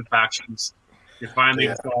code infractions, you finally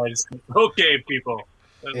realized, okay, people.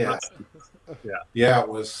 Yeah, it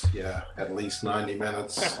was at least 90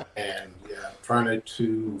 minutes, and trying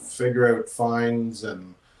to figure out fines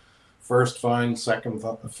and first fine, second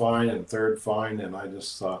fine, and third fine, and I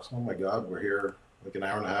just thought, oh my God, we're here like an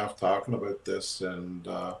hour and a half talking about this, and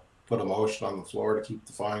put a motion on the floor to keep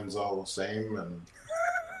the fines all the same, and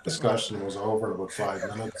discussion was over in about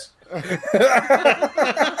 5 minutes.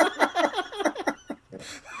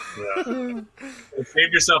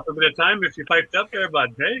 Save yourself a bit of time if you piped up there,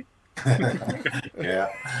 bud, hey? Yeah.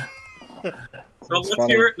 So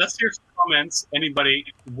let's hear some comments. Anybody,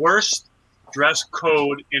 worst dress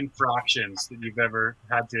code infractions that you've ever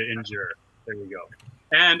had to endure? There we go.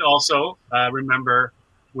 And also, remember,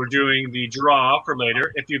 we're doing the draw for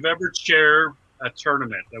later. If you've ever chaired a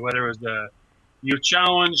tournament, whether it was the Youth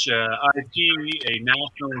Challenge, IP, a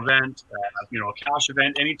national event, a cash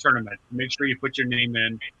event, any tournament, make sure you put your name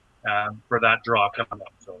in for that draw coming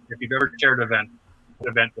up. So if you've ever chaired an event, what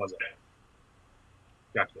event was it?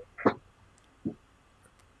 Gotcha.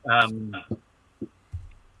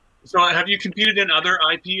 So have you competed in other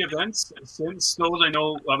IP events since those? I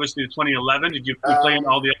know, obviously, 2011. Did you play in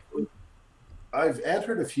all the others? I've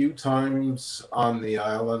entered a few times on the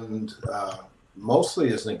island,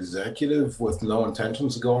 mostly as an executive with no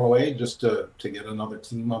intentions of going away, just to get another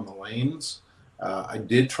team on the lanes. I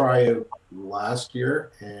did try it last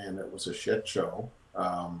year, and it was a shit show.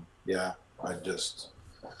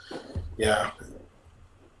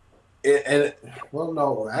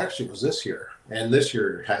 Actually, it was this year, and this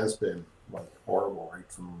year has been like horrible right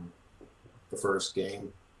from the first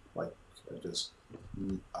game. Like,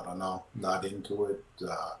 I don't know, not into it.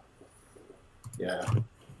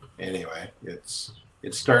 Anyway, it's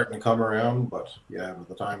starting to come around, but by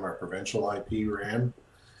the time our provincial IP ran,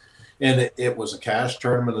 and it was a cash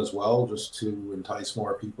tournament as well, just to entice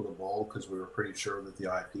more people to bowl, because we were pretty sure that the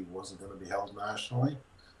IP wasn't going to be held nationally.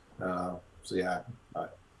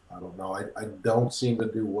 I don't know. I don't seem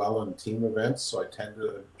to do well in team events, so I tend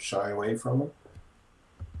to shy away from them.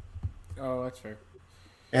 Oh, that's fair.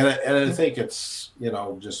 And I think it's,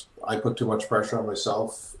 just I put too much pressure on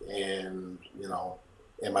myself, and,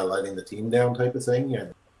 am I letting the team down type of thing?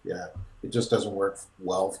 And it just doesn't work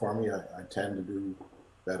well for me. I tend to do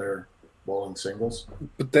better bowling singles.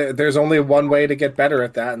 But there's only one way to get better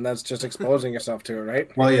at that, and that's just exposing yourself to it,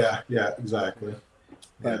 right? Well, yeah, exactly.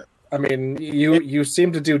 But, I mean, you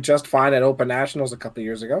seem to do just fine at Open Nationals a couple of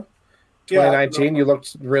years ago. 2019, you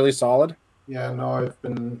looked really solid. Yeah, no,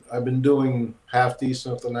 I've been doing half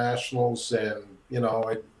decent at the Nationals, and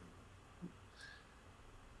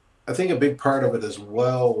I think a big part of it as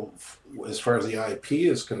well, as far as the IP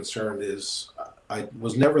is concerned, is I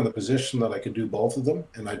was never in the position that I could do both of them,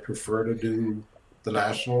 and I'd prefer to do the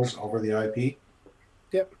Nationals over the IP.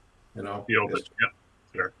 Yep.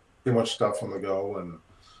 Sure. Too much stuff on the go, and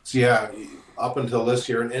so up until this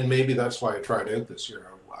year, and maybe that's why I tried out this year.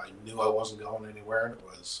 I knew I wasn't going anywhere, and it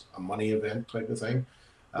was a money event type of thing.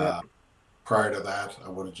 Prior to that, I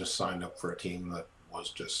would have just signed up for a team that was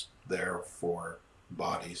just there for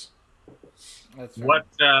bodies. That's right. What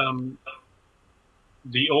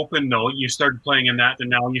the Open, though, you started playing in that, and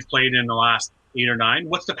now you've played in the last 8 or 9.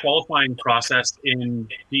 What's the qualifying process in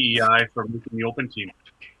PEI for making the Open team?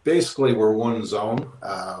 Basically, we're one zone.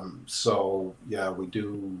 We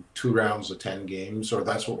do 2 rounds of 10 games, or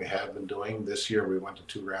that's what we have been doing. This year, we went to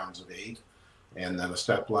 2 rounds of 8, and then a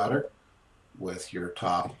step ladder with your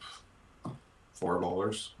top 4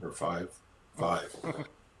 bowlers, or five.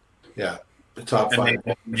 The top and five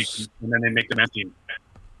they bowlers. and then they make the men's team.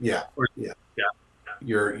 Yeah, Or- yeah. yeah.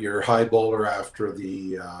 Your high bowler after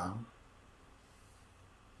the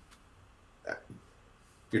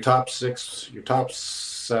your top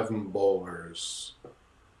seven bowlers.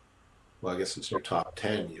 Well, I guess it's your top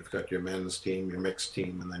 10. You've got your men's team, your mixed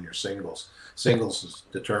team, and then your singles. Singles is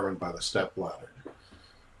determined by the step ladder,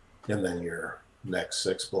 and then your next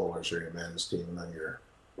six bowlers are your men's team, and then your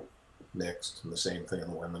mixed, and the same thing on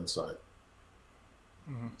the women's side.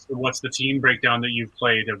 So what's the team breakdown that you've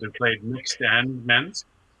played? Have they played mixed and men's?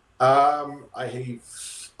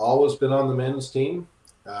 I've always been on the men's team.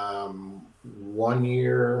 1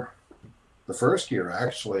 year, the first year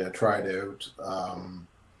actually, I tried out.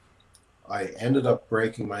 I ended up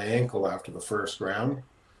breaking my ankle after the first round,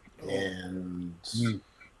 and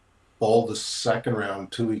bowled the second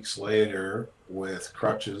round 2 weeks later with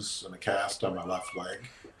crutches and a cast on my left leg.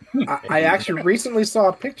 I actually recently saw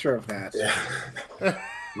a picture of that. Yeah.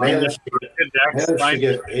 Managed to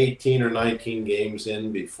get 18 or 19 games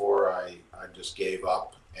in before I just gave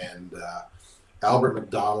up. And Albert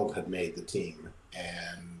McDonald had made the team.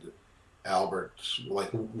 And Albert, like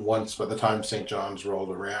once by the time St. John's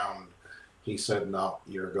rolled around, he said, "No,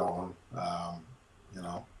 you're going.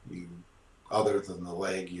 You other than the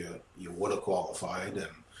leg, you would have qualified." And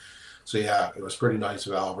so, yeah, it was pretty nice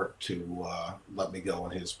of Albert to let me go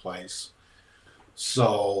in his place.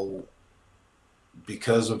 So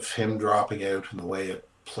because of him dropping out and the way it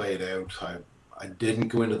played out, I didn't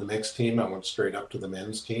go into the mixed team. I went straight up to the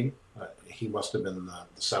men's team. He must have been the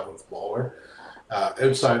seventh bowler.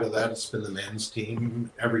 Outside of that, it's been the men's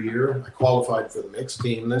team every year. I qualified for the mixed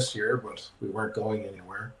team this year, but we weren't going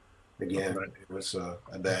anywhere. Again, it was a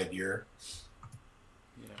bad year.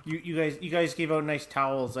 You guys gave out nice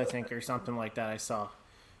towels, I think, or something like that. I saw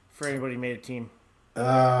for anybody who made a team.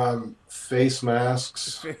 Face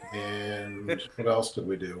masks, and what else did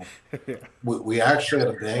we do? We actually had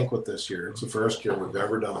a banquet this year. It's the first year we've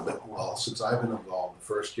ever done it. Well, since I've been involved, the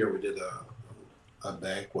first year we did a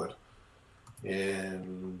banquet,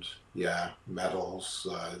 and yeah, medals.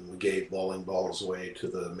 We gave bowling balls away to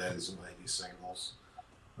the men's and ladies singles.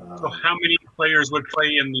 So how many players would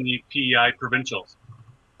play in the PEI provincials?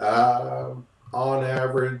 On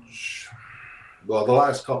average, well, the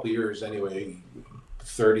last couple of years anyway,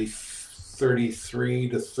 33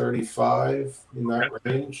 to 35 in that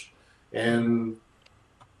range, and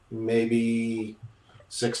maybe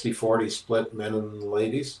 60-40 split men and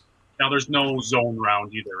ladies. Now there's no zone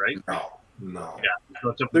round either, right? No. Yeah, so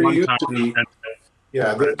it's a There used one-time to be. event.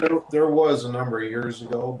 Yeah, there was a number of years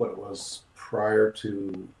ago, but it was prior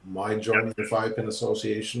to my joining the Five Pin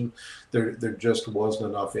Association. There just wasn't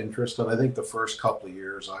enough interest, and I think the first couple of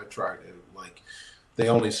years I tried it, like they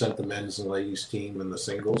only sent the men's and ladies team and the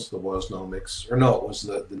singles. There was no mix, or no, it was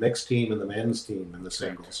the mixed team and the men's team and the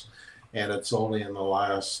singles. And it's only in the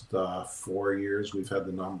last 4 years we've had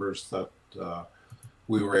the numbers that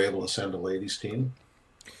we were able to send a ladies team.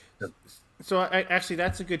 So actually,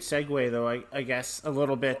 that's a good segue, though. I guess a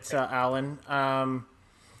little bit, Alan.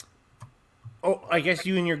 I guess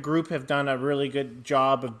you and your group have done a really good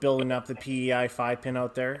job of building up the PEI 5-pin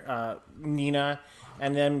out there, Nina,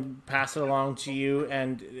 and then pass it along to you,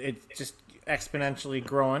 and it's just exponentially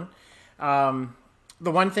growing. The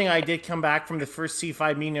one thing I did come back from the first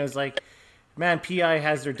C5 meeting, I was like, man, PEI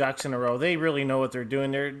has their ducks in a row. They really know what they're doing.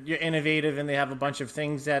 They're innovative, and they have a bunch of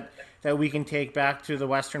things that we can take back to the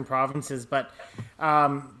Western provinces. But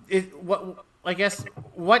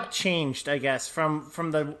what changed, I guess,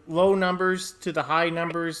 from the low numbers to the high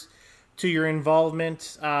numbers to your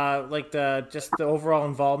involvement, the overall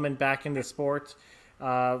involvement back in the sport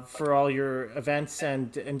for all your events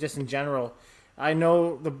and just in general. I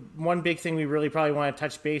know the one big thing we really probably want to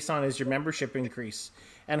touch base on is your membership increase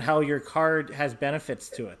and how your card has benefits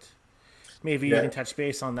to it. Maybe you can touch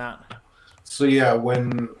base on that. So yeah,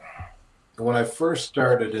 when I first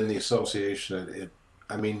started in the association, it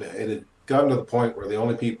had gotten to the point where the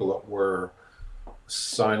only people that were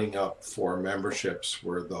signing up for memberships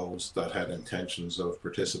were those that had intentions of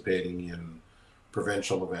participating in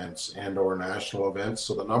provincial events and or national events.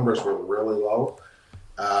 So the numbers were really low.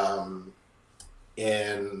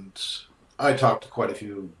 And I talked to quite a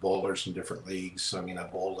few bowlers in different leagues. I mean, I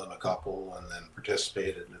bowled in a couple and then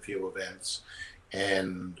participated in a few events.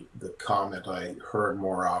 And the comment I heard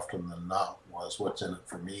more often than not was, "What's in it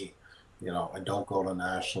for me? I don't go to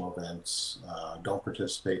national events, don't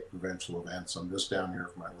participate in provincial events. I'm just down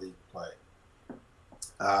here for my league play."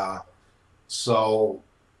 So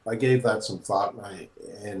I gave that some thought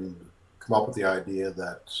and come up with the idea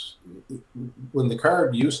that when the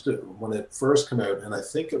card when it first came out, and I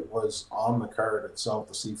think it was on the card itself,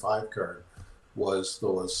 the C5 card, was there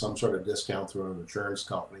was some sort of discount through an insurance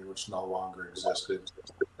company which no longer existed,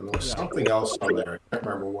 and there was something else on there. I can't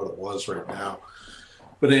remember what it was right now.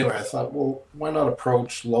 But anyway, I thought, well, why not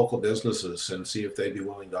approach local businesses and see if they'd be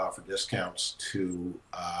willing to offer discounts to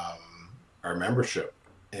our membership?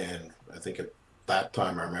 And I think at that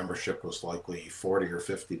time our membership was likely 40 or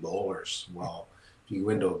 50 bowlers. Well, if you go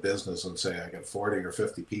into a business and say, I got 40 or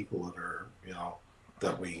 50 people that are,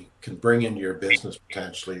 that we can bring into your business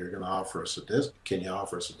potentially, you're going to offer us can you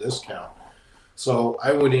offer us a discount? So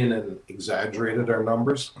I went in and exaggerated our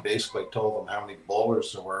numbers, basically told them how many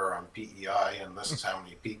bowlers there were on PEI, and this is how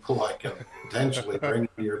many people I can potentially bring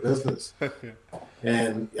into your business.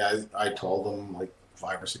 And I told them like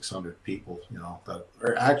 500 or 600 people,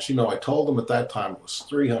 I told them at that time it was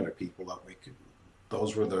 300 people that we could,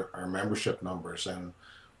 those were our membership numbers, and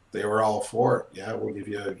they were all for it. Yeah, we'll give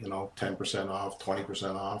you, 10% off,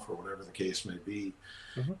 20% off, or whatever the case may be.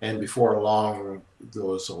 Mm-hmm. And before long, there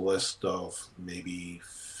was a list of maybe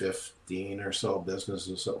 15 or so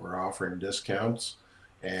businesses that were offering discounts.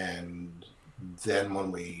 And then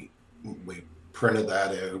when we printed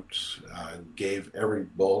that out, gave every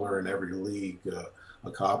bowler in every league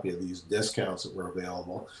a copy of these discounts that were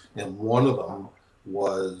available. And one of them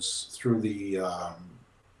was through the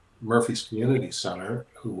Murphy's Community Center,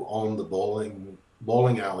 who owned the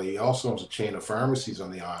bowling alley. He also owns a chain of pharmacies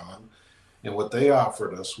on the island. And what they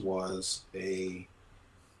offered us was the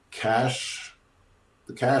cash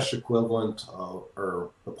equivalent of, or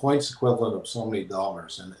the points equivalent of so many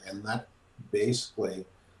dollars. And that basically,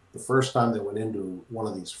 the first time they went into one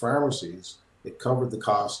of these pharmacies, it covered the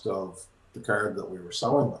cost of the card that we were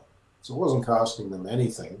selling them. So it wasn't costing them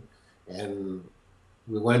anything. And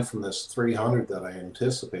we went from this 300 that I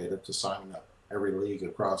anticipated to signing up every league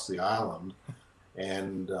across the island.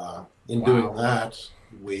 And in doing that,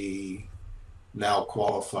 we now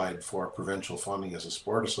qualified for provincial funding as a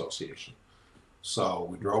sport association. So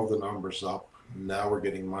we drove the numbers up. Now we're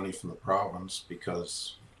getting money from the province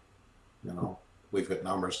because, we've got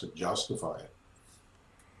numbers to justify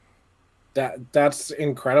it. That's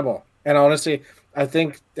incredible. And honestly, I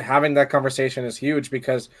think having that conversation is huge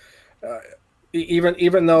because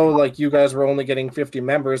even though like you guys were only getting 50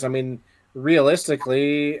 members, I mean,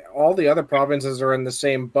 realistically, all the other provinces are in the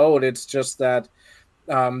same boat. It's just that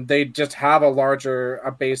they just have a larger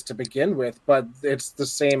base to begin with, but it's the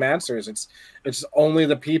same answers. It's only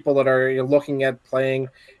the people that are looking at playing,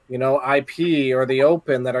 IP or the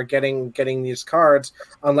Open that are getting these cards,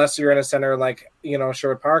 unless you're in a center like,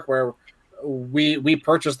 Sherwood Park, where we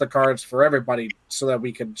purchased the cards for everybody so that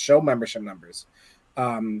we could show membership numbers.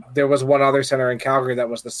 There was one other center in Calgary that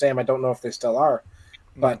was the same. I don't know if they still are,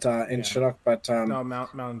 but in Chinook, but no,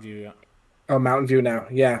 Mountain View, yeah. Oh, Mountain View now,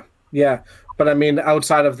 yeah. But I mean,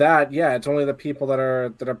 outside of that, it's only the people that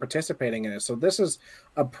are participating in it. So this is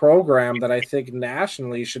a program that I think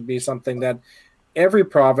nationally should be something that every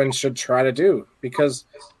province should try to do, because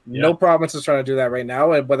no province is trying to do that right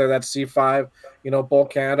now. And whether that's C5, Bowl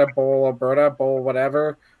Canada, Bowl Alberta, Bowl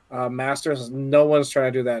whatever, Masters, no one's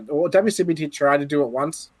trying to do that. Well, WCBT tried to do it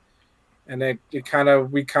once, and we kind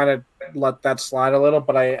of let that slide a little.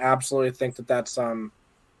 But I absolutely think that's a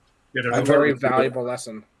very valuable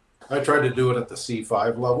lesson. I tried to do it at the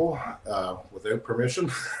C5 level without permission.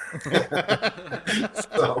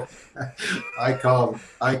 So I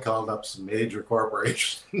called up some major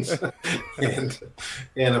corporations and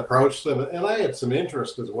approached them, and I had some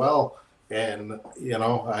interest as well. And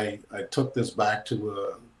I took this back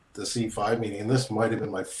to the C5 meeting. This might have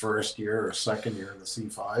been my first year or second year in the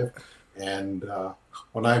C5. And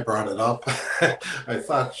when I brought it up, I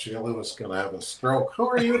thought Sheila was going to have a stroke. Who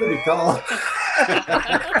are you to be calling?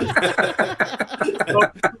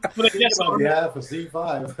 But I guess for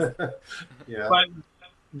C5. Yeah. But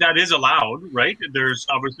that is allowed, right? There's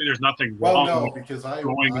nothing wrong. Well, no, because I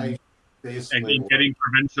basically and getting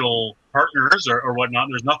provincial partners or whatnot.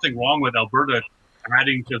 There's nothing wrong with Alberta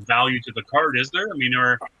adding to value to the card, is there? I mean,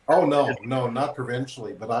 no, not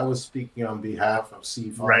provincially, but I was speaking on behalf of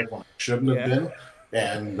C5 when I shouldn't have been,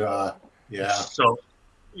 and So,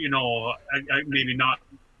 I maybe not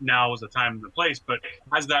now is the time and the place, but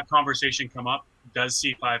has that conversation come up? Does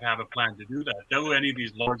C5 have a plan to do that? Do any of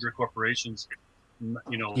these larger corporations,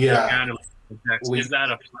 Canada, is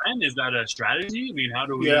that a plan? Is that a strategy? I mean, how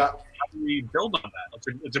do we build on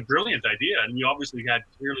that? It's a brilliant idea, and you obviously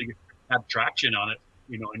clearly had traction on it,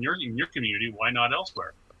 in your community. Why not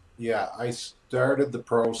elsewhere? Yeah, I started the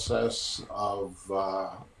process of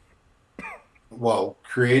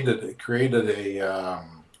created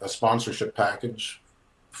a sponsorship package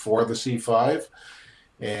for the C5,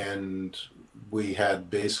 and we had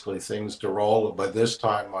basically things to roll. By this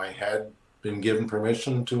time, I had been given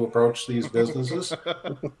permission to approach these businesses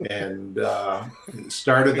and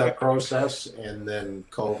started that process, and then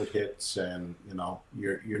COVID hits, and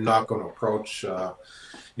you're not going to approach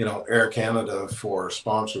Air Canada for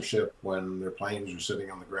sponsorship when their planes are sitting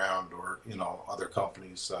on the ground, or other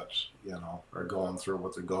companies that are going through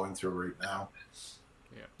what they're going through right now.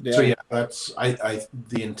 Yeah. So that's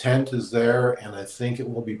the intent is there, and I think it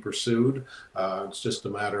will be pursued. It's just a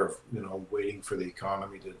matter of waiting for the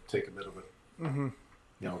economy to take a bit of a turn.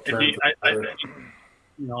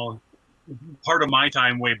 Part of my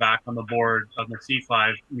time way back on the board of the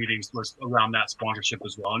C5 meetings was around that sponsorship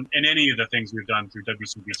as well, and any of the things we've done through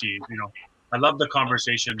WCBC. I love the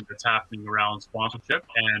conversation that's happening around sponsorship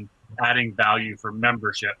and adding value for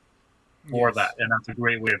membership for that, and that's a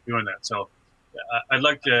great way of doing that. So I'd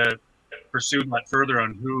like to pursue that further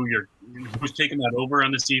on who's taking that over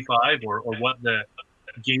on the C5, or what the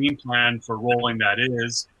game plan for rolling that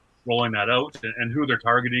out, and who they're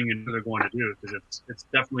targeting and who they're going to do, because it's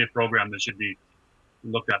definitely a program that should be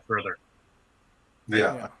looked at further.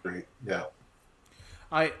 Yeah. Great. Yeah.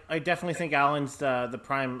 I definitely think Alan's the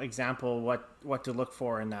prime example what to look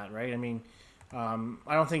for in that, right? I mean, I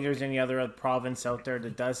don't think there's any other province out there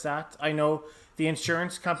that does that. I know the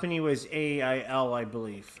insurance company was AIL, I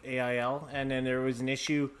believe, and then there was an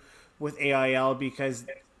issue with AIL because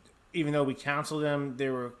even though we canceled them, they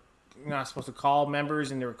were not supposed to call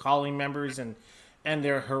members, and they were calling members, and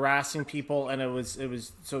they're harassing people, and it was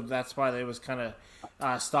so that's why it was kind of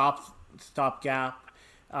stopgap.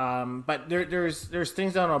 But there's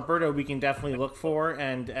things out in Alberta we can definitely look for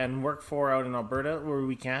and work for out in Alberta where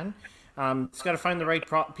we can. It's got to find the right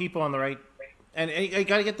people on the right, and you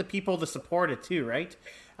got to get the people to support it too, right?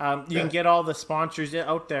 You can get all the sponsors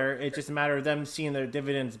out there. It's just a matter of them seeing their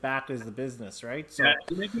dividends back as the business, right? So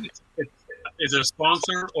is it a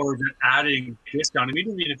sponsor, or is it adding discount? I mean,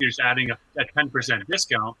 even if you're just adding a 10%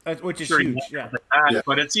 discount, which is huge,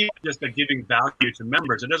 but it's even just a giving value to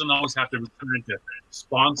members. It doesn't always have to return into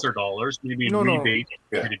sponsor dollars. Maybe rebate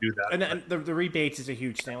to do that. And the rebates is a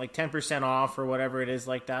huge thing, like 10% off or whatever it is,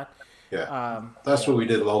 like that. Yeah, that's what we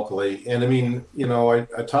did locally. And I mean, I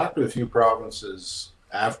talked to a few provinces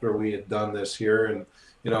after we had done this here, and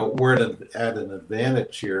we're at an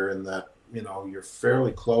advantage here in that you're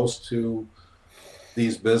fairly close to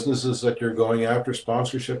these businesses that you're going after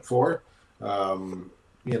sponsorship for.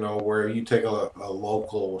 Where you take a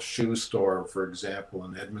local shoe store, for example,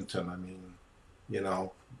 in Edmonton. I mean,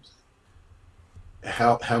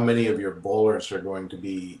 how many of your bowlers are going to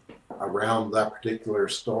be around that particular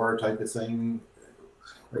store type of thing?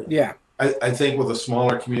 Yeah. I think with a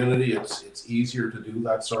smaller community, it's easier to do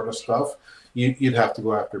that sort of stuff. You'd have to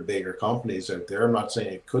go after bigger companies out there. I'm not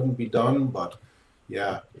saying it couldn't be done, but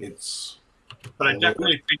it's. But I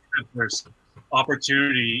definitely think that there's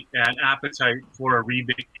opportunity and appetite for a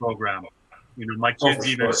rebate program. My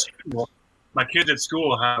kids my kids at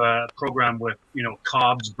school have a program with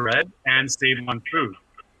Cobb's bread and Save on Food,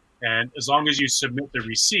 and as long as you submit the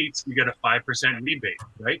receipts, you get a 5% rebate,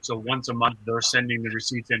 right? So once a month, they're sending the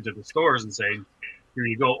receipts into the stores and saying, "Here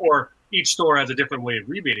you go." Or each store has a different way of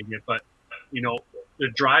rebating it, but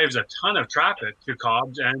it drives a ton of traffic to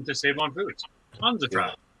Cobb's and to Save on Foods. Tons of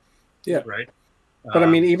traffic. Yeah. Right. But I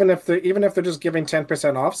mean, even if they're just giving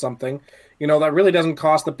 10% off something, that really doesn't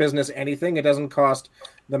cost the business anything. It doesn't cost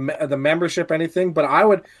the membership anything. But I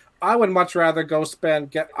would much rather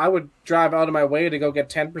I would drive out of my way to go get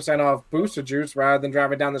 10% off Booster Juice rather than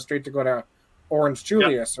driving down the street to go to Orange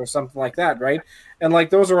Julius or something like that, right? And like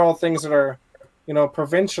those are all things that are,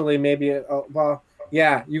 provincially maybe.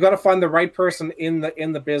 You got to find the right person in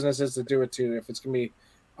the businesses to do it too. If it's gonna be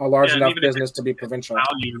a large enough business to be provincial.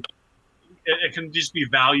 Value, it can just be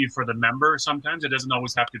value for the member. Sometimes it doesn't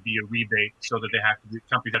always have to be a rebate, so that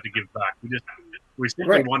companies have to give back. We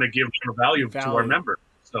simply want to give more value to our members.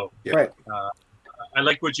 So I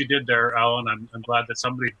like what you did there, Alan. I'm glad that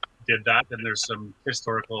somebody did that, and there's some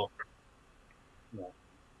historical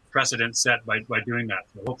precedent set by doing that.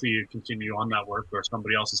 So hopefully you continue on that work, or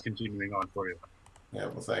somebody else is continuing on for you. Yeah,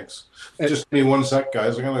 well, thanks. Just give me 1 sec,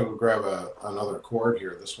 guys. I'm going to go grab another cord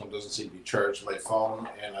here. This one doesn't seem to be charged my phone,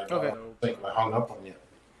 and I don't think I hung up on you.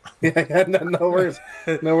 Yeah, no worries.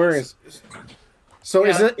 No worries. So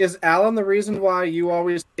is Alan the reason why you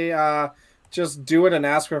always say just do it and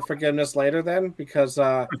ask for forgiveness later then? Because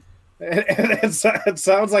it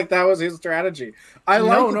sounds like that was his strategy. As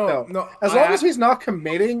long as he's not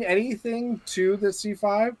committing anything to the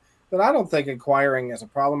C5, then I don't think inquiring is a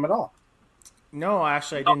problem at all. No,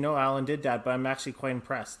 actually, I didn't know Alan did that, but I'm actually quite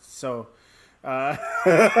impressed. So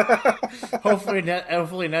hopefully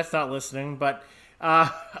Net's not listening. But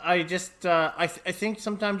I think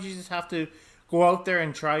sometimes you just have to go out there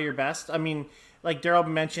and try your best. I mean, like Daryl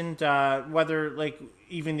mentioned, whether like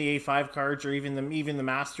even the A5 cards or even the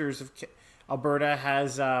Masters of Alberta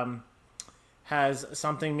has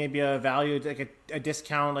something, maybe a value, like a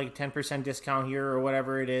discount, like a 10% discount here or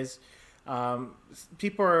whatever it is.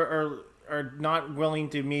 People are not willing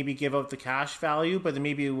to maybe give out the cash value, but they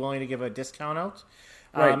may be willing to give a discount out,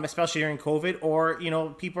 right. Especially during COVID. Or,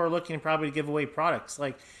 people are looking probably to give away products.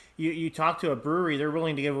 Like you talk to a brewery, they're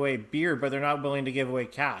willing to give away beer, but they're not willing to give away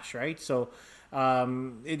cash, right? So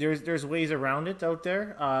there's ways around it out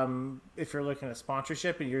there. If you're looking at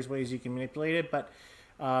sponsorship, and there's ways you can manipulate it. But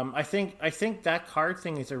I think that card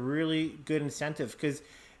thing is a really good incentive, because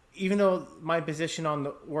even though my position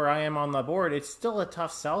where I am on the board, it's still a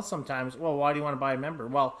tough sell sometimes. Well, why do you want to buy a member?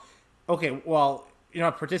 Well, okay, well, you're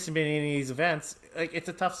not participating in these events. Like, it's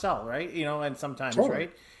a tough sell, right? And sometimes, totally.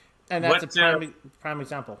 Right? And that's a prime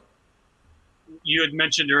example. You had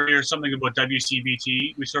mentioned earlier something about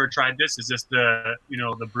WCBT. We sort of tried this. Is this the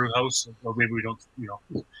brew house? Or maybe we don't,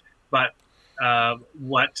 But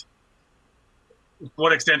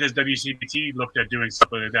what extent has WCBT looked at doing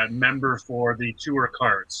something like that? Member for the tour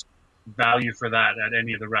cards, value for that at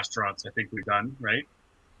any of the restaurants I think we've done, right?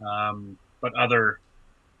 But other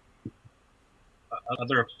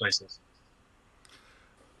places.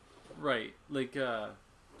 Right. Like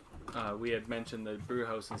we had mentioned the brew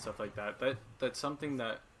house and stuff like that. That's something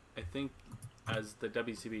that I think as the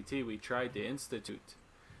WCBT we tried to institute.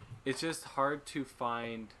 It's just hard to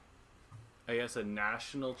find, I guess, a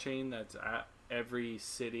national chain that's at every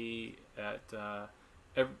city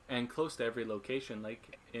and close to every location.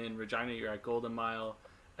 Like in Regina, you're at Golden Mile.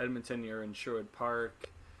 Edmonton, you're in Sherwood Park.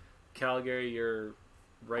 Calgary, you're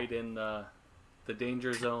right in the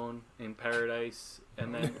danger zone in Paradise.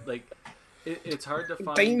 And then it's hard to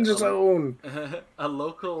find danger zone a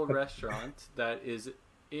local restaurant that is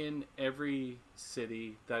in every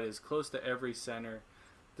city, that is close to every center.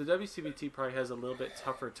 The WCBT probably has a little bit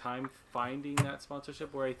tougher time finding that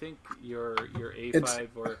sponsorship, where I think your A5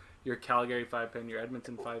 or your Calgary 5-pin, your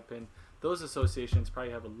Edmonton 5-pin, those associations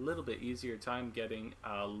probably have a little bit easier time getting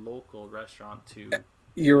a local restaurant to.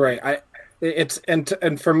 You're right.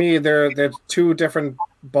 And for me, they're two different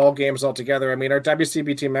ball games altogether. I mean, our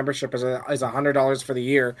WCBT membership is $100 for the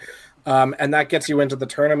year, and that gets you into the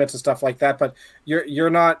tournaments and stuff like that. But you're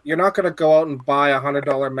not going to go out and buy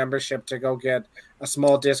 $100 membership to go get a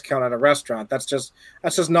small discount at a restaurant. That's just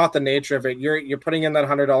not the nature of it. You're putting in that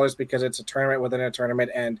 $100 because it's a tournament within a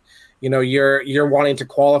tournament, and you're wanting to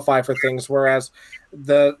qualify for things. Whereas a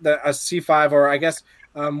C5, or I guess.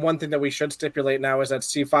 One thing that we should stipulate now is that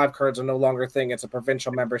C5 cards are no longer a thing. It's a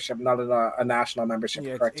provincial membership, not a national membership.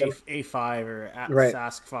 Yeah, correct? A5 or right.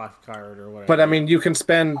 Sask5 card or whatever. But I mean, you can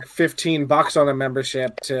spend $15 on a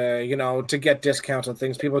membership to get discounts and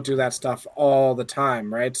things. People do that stuff all the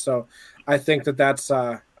time, right? So I think that's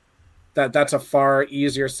a far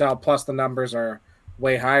easier sell. Plus, the numbers are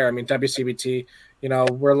way higher. I mean, WCBT.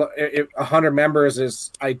 100 members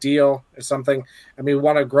is ideal. Is something. I mean, we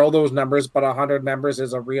want to grow those numbers, but 100 members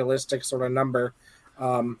is a realistic sort of number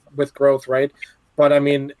with growth, right? But I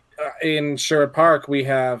mean, in Sherwood Park, we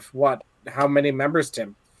have how many members,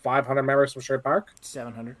 Tim? 500 members from Sherwood Park.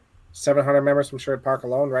 700. 700 members from Sherwood Park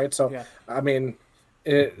alone, right? So, yeah. I mean,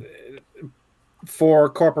 for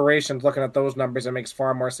corporations looking at those numbers, it makes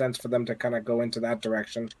far more sense for them to kind of go into that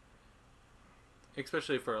direction.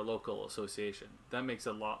 Especially for a local association, that makes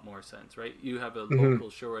a lot more sense, right? You have a local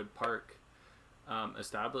Sherwood Park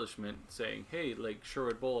establishment saying, hey, like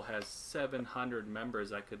Sherwood Bowl has 700 members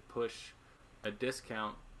that could push a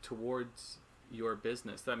discount towards your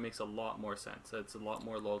business. That makes a lot more sense. That's a lot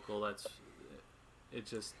more local. It's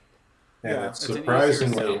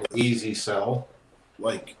surprisingly easy sell.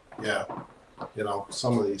 Like,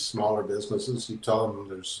 some of these smaller businesses, you tell them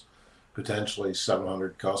there's potentially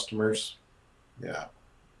 700 customers. Yeah.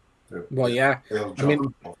 Well, yeah. I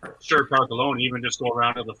mean, Sherwood Park alone, even just go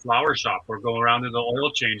around to the flower shop or go around to the oil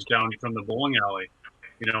change down from the bowling alley.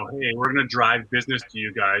 Hey, we're going to drive business to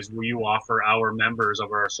you guys. Will you offer our members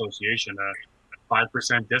of our association a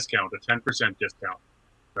 5% discount, a 10% discount,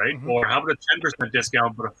 right? Mm-hmm. Or how about a 10%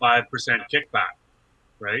 discount but a 5% kickback,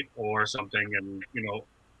 right? Or something. And,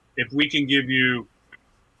 if we can give you,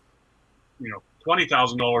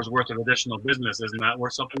 $20,000 worth of additional business, isn't that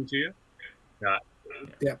worth something to you? Yeah.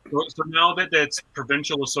 So now that it's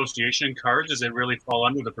provincial association cards, does it really fall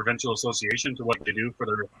under the provincial association to what they do for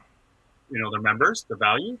their, their members, the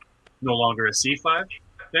value? No longer a C5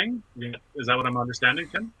 thing? Is that what I'm understanding,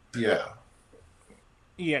 Tim? Yeah.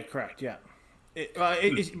 Yeah, correct. Yeah.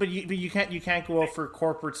 But you can't go out for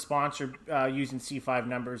corporate sponsor using C5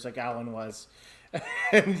 numbers like Alan was,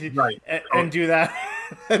 and do that.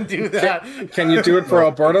 And do that. Can you do it for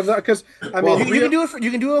Alberta? Because I mean,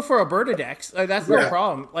 you can do it for Alberta decks. That's no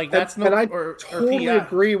problem. Like that's and I totally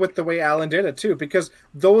agree with the way Alan did it too, because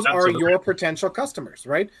those are your potential customers,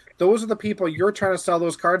 right? Those are the people you're trying to sell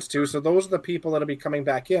those cards to. So those are the people that'll be coming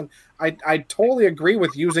back in. I totally agree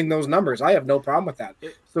with using those numbers. I have no problem with that.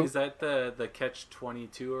 Is that the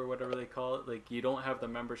catch-22 or whatever they call it? Like you don't have the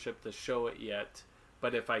membership to show it yet.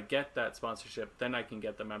 But if I get that sponsorship, then I can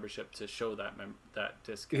get the membership to show that that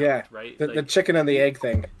discount. Yeah, right. The chicken and the egg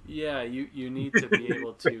thing. Yeah, you need to be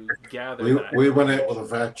able to gather that. We went in with a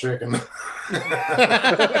fat chicken.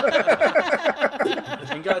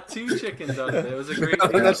 And got 2 chickens out of it. It was a great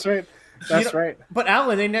deal. That's right. That's right. But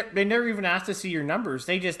Alan, they never even asked to see your numbers.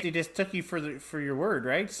 They just took you for your word,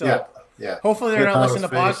 right? So yeah. Hopefully they're not listening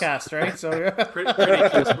to podcasts, right? So pretty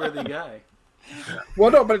trustworthy guy.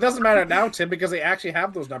 Well, no, but it doesn't matter now, Tim, because they actually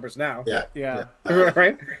have those numbers now. Yeah.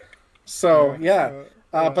 Right? So,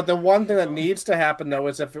 but the one thing that needs to happen, though,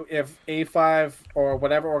 is if A5 or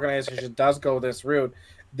whatever organization does go this route,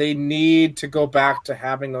 they need to go back to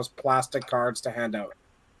having those plastic cards to hand out.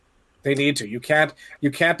 They need to. You can't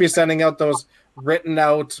be sending out those written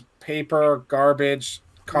out paper garbage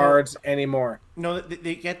cards anymore. No,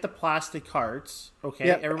 they get the plastic cards, okay?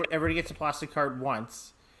 Yep. Everybody gets a plastic card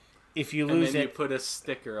once. If you and lose then it, you put a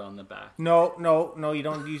sticker on the back. No, you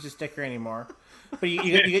don't use a sticker anymore. But you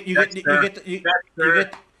get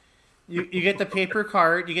the paper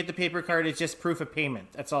card. You get the paper card. It's just proof of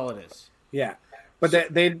payment. That's all it is. Yeah,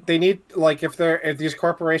 but they need, like, if these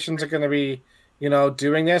corporations are going to be,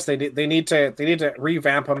 doing this, they need to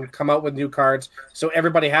revamp them, come out with new cards so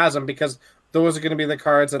everybody has them, because those are going to be the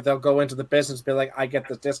cards that they'll go into the business and be like, I get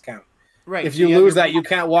this discount. Right. If you lose that, you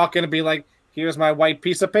can't walk in and be like, here's my white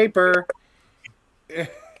piece of paper.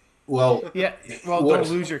 Well, don't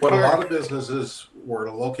lose your card. What a lot of businesses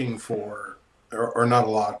were looking for, or not a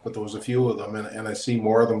lot, but there was a few of them, and I see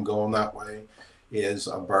more of them going that way, is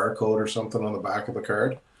a barcode or something on the back of the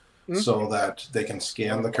card, so that they can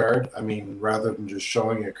scan the card. I mean, rather than just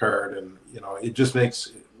showing a card, and it just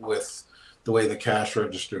makes, with the way the cash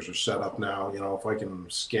registers are set up now, if I can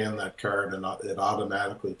scan that card and it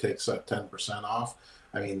automatically takes that 10% off.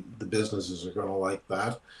 I mean, the businesses are going to like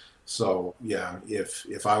that. So, yeah,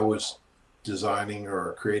 if I was designing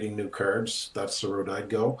or creating new cards, that's the route I'd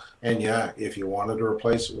go. And, yeah, if you wanted to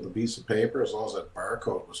replace it with a piece of paper, as long as that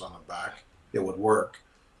barcode was on the back, it would work,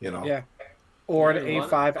 Yeah. Or an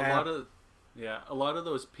A5 app. A lot of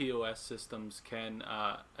those POS systems can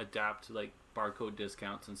adapt, like, barcode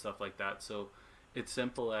discounts and stuff like that. So it's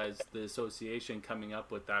simple as the association coming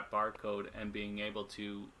up with that barcode and being able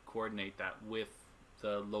to coordinate that with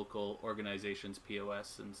the local organization's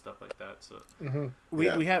POS and stuff like that. So we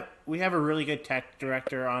have a really good tech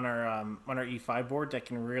director on our E5 board that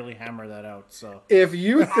can really hammer that out. So if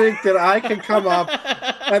you think that I can come up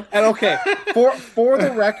and okay, for the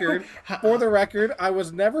record, I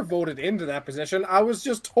was never voted into that position. I was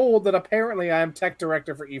just told that apparently I am tech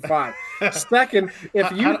director for E5. Second,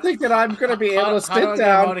 if you think that I'm going to be able to sit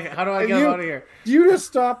down, how do I get out of here? You just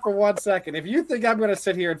stop for 1 second. If you think I'm going to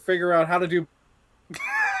sit here and figure out how to do.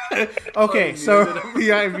 Okay, so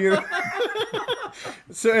I muted.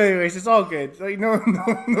 So, anyways, it's all good. Like no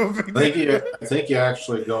big deal. I think you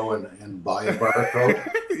actually go and buy a barcode.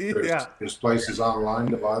 There's places online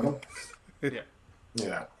to buy them.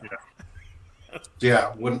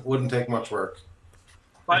 Yeah. Wouldn't take much work.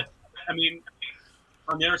 But I mean,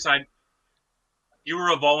 on the other side, you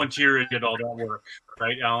were a volunteer and did all that work,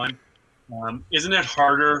 right, Alan? Isn't it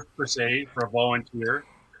harder, per se, for a volunteer?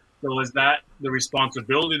 So is that the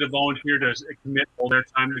responsibility of the volunteer to commit all their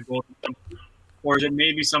time to go to something? Or is it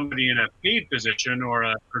maybe somebody in a paid position or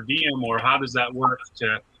a per diem, or how does that work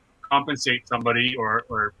to compensate somebody or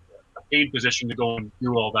a paid position to go and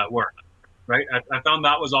do all that work, right? I found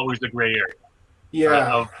that was always the gray area.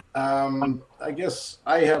 Yeah, I guess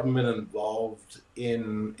I haven't been involved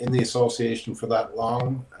in the association for that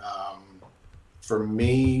long. For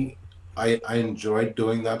me, I enjoyed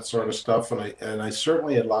doing that sort of stuff, and I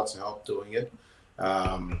certainly had lots of help doing it.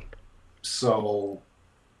 So,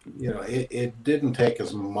 it didn't take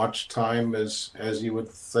as much time as you would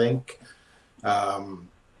think. A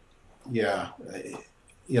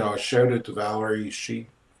shout out to Valerie. She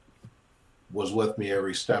was with me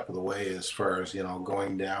every step of the way as far as,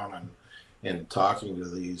 going down and talking to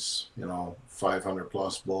these, 500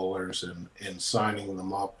 plus bowlers and signing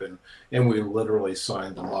them up. And we literally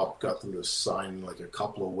signed them up, got them to sign like a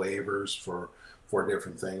couple of waivers for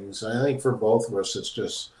different things. And I think for both of us, it's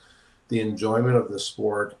just the enjoyment of the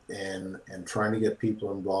sport and trying to get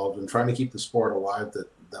people involved and trying to keep the sport alive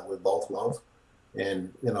that we both love.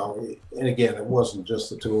 And, and again, it wasn't just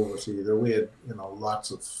the two of us either. We had,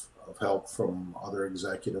 lots of help from other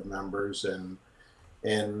executive members and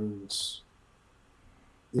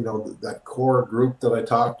that core group that I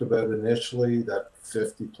talked about initially, that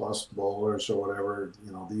 50 plus bowlers or whatever,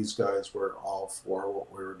 these guys were all for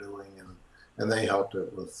what we were doing and they helped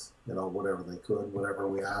it with, whatever they could, whatever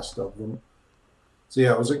we asked of them. So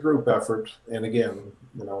yeah, it was a group effort. And again,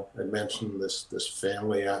 I mentioned this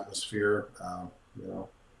family atmosphere,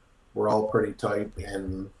 we're all pretty tight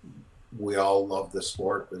and we all love the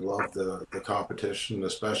sport. We love the competition,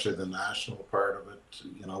 especially the national part of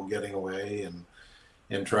it, getting away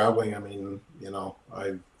and traveling. I mean,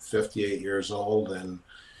 I'm 58 years old and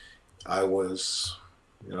I was,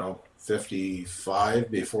 55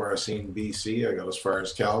 before I seen BC. I got as far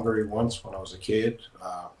as Calgary once when I was a kid.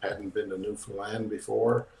 Hadn't been to Newfoundland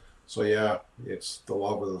before. So yeah, it's the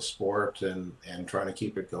love of the sport and trying to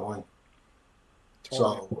keep it going.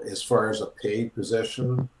 Totally. So as far as a paid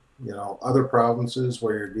position, other provinces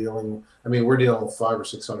where we're dealing with 500 or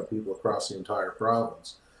 600 people across the entire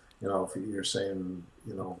province. If you're saying,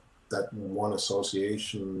 that one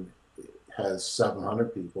association has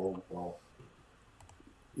 700 people, well,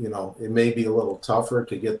 it may be a little tougher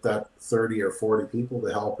to get that 30 or 40 people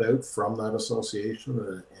to help out from that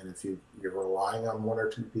association. And if you're relying on one or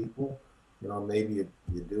two people, maybe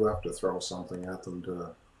you do have to throw something at them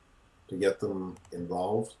to get them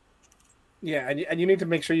involved. Yeah, and you need to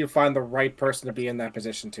make sure you find the right person to be in that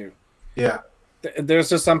position too. Yeah. There's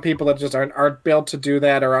just some people that just aren't built to do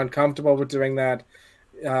that or uncomfortable with doing that.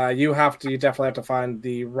 You definitely have to find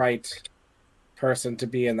the right person to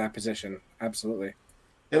be in that position. Absolutely.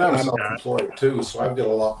 And I'm self-employed too, so I've got a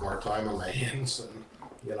lot more time on my hands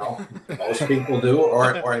than most people do,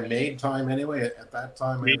 or I made time anyway. At that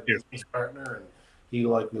time, I had a business partner, and he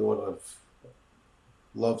likely would have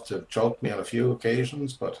loved to choke me on a few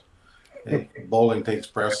occasions, but hey, bowling takes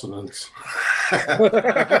precedence.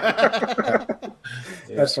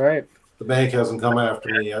 That's right. The bank hasn't come after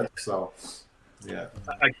me yet, so yeah.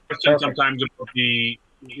 I question sometimes about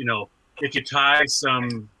if you tie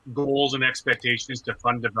some goals and expectations to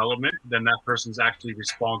fund development, then that person's actually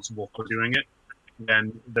responsible for doing it.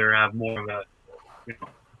 Then they have more of a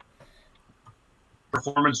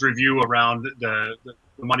performance review around the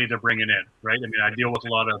money they're bringing in, right? I mean, I deal with a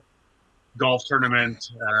lot of golf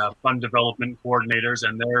tournament fund development coordinators,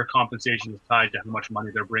 and their compensation is tied to how much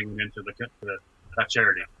money they're bringing into that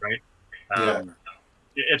charity, right?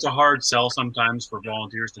 It's a hard sell sometimes for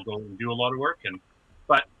volunteers to go and do a lot of work,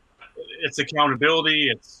 but it's accountability,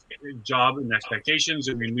 it's job and expectations.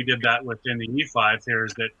 I mean, we did that within the E5 here,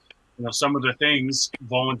 is that some of the things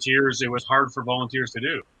volunteers, it was hard for volunteers to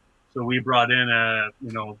do. So we brought in a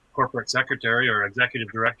corporate secretary or executive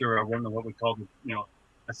director, or I don't know what we called them,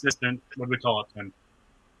 assistant, what do we call it then?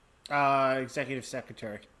 Executive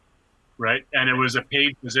secretary. Right. And it was a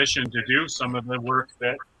paid position to do some of the work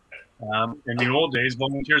that in the old days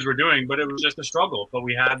volunteers were doing, but it was just a struggle. But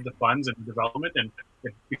we had the funds and development, and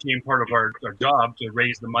it became part of our job to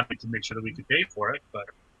raise the money to make sure that we could pay for it. But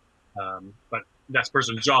that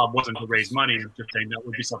person's job wasn't to raise money, it was just saying that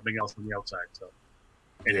would be something else on the outside. So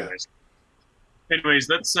anyways,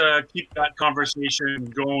 let's keep that conversation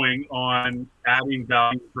going on adding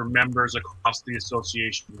value for members across the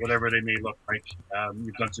association, whatever they may look like.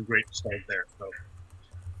 You've done some great stuff there. So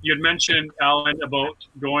you had mentioned, Alan, about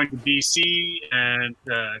going to BC and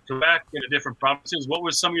Quebec and the different provinces. What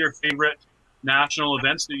was some of your favorite national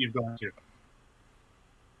events that you've gone to?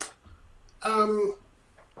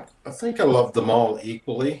 I think I love them all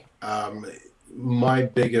equally. My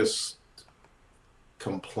biggest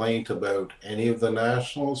complaint about any of the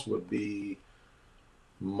nationals would be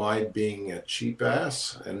my being a cheap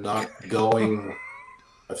ass and not going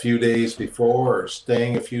a few days before or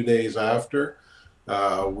staying a few days after.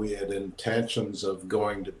 We had intentions of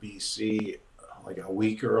going to BC like a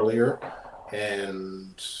week earlier,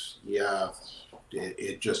 and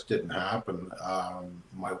it just didn't happen.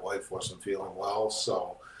 My wife wasn't feeling well,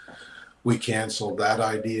 so we canceled that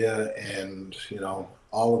idea. And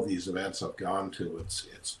all of these events I've gone to,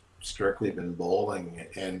 it's strictly been bowling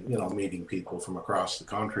and meeting people from across the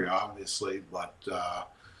country, obviously. But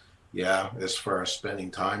as far as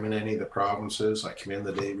spending time in any of the provinces, I came in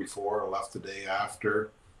the day before, left the day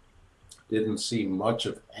after. Didn't see much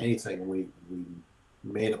of anything. We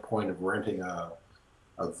made a point of renting a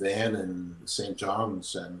van in St.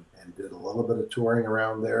 John's and did a little bit of touring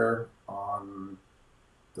around there on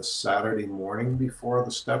the Saturday morning before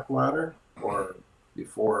the stepladder, or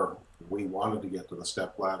before we wanted to get to the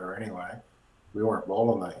step ladder anyway. We weren't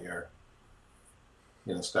bowling that year.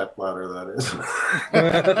 In a step ladder, that is.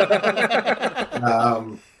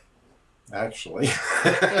 Actually.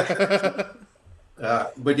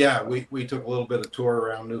 But yeah, we took a little bit of tour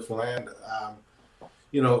around Newfoundland.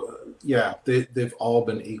 They've all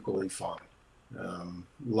been equally fun. A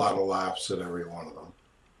lot of laughs at every one of them.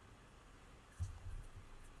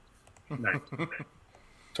 Nice.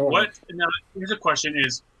 Totally. Now, here's a question: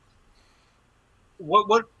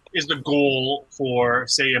 what is the goal for,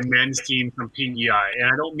 say, a men's team from PEI?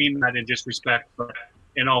 And I don't mean that in disrespect, but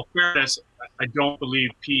in all fairness, I don't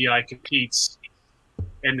believe PEI competes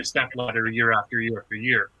in the step ladder year after year after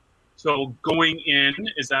year. So going in,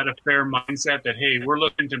 is that a fair mindset that, hey, we're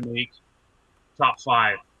looking to make top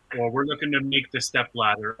 5, or we're looking to make the step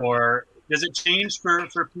ladder? Or does it change for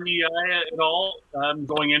PEI at all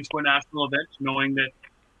going into a national event, knowing that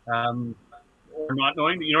or not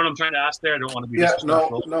knowing? You know what I'm trying to ask there? I don't want to be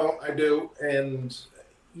disrespectful. No, I do. And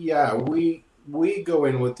yeah, we go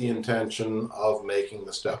in with the intention of making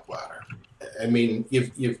the step ladder. I mean,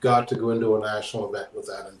 you've got to go into a national event with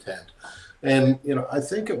that intent. And, I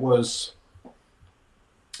think it was,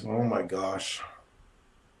 oh my gosh, I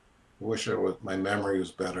wish my memory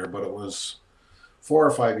was better, but it was 4 or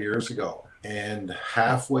 5 years ago. And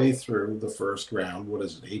halfway through the first round, what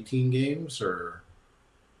is it, 18 games or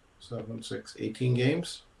 18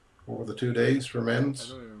 games over the 2 days for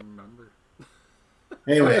men's? I don't even remember.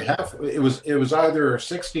 Anyway, it was either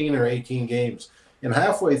 16 or 18 games. And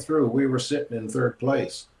halfway through, we were sitting in 3rd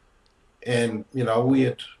place. And,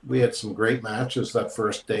 we had some great matches that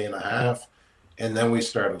first day and a half. And then we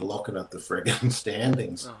started looking at the friggin'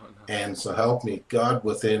 standings. Oh, no. And so help me God,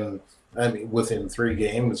 within 3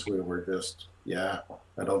 games, we were just, I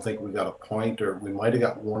don't think we got a point, or we might have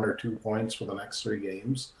got 1 or 2 points for the next 3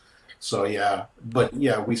 games. So,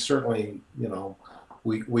 we certainly,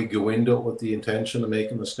 we go into it with the intention of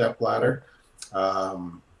making the step ladder.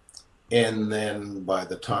 And then by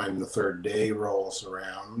the time the 3rd day rolls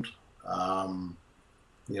around,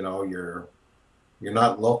 you're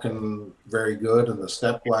not looking very good, and the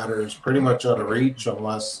step ladder is pretty much out of reach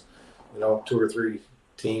unless 2 or 3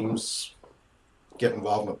 teams get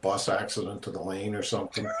involved in a bus accident to the lane or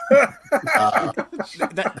something. But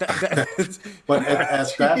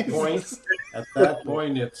at that point,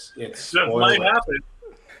 it's spoiler. Might happen.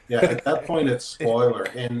 Yeah, at that point it's spoiler,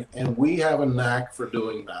 and we have a knack for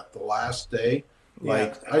doing that. The last day,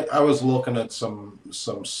 I was looking at some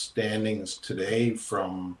standings today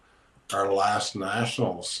from our last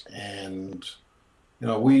nationals, and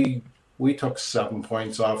we took 7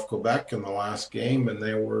 points off Quebec in the last game, and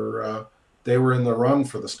they were in the run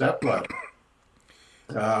for the step ladder.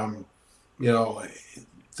 I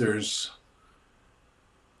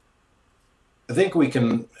think we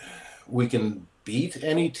can beat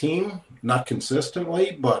any team, not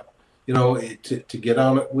consistently, but to get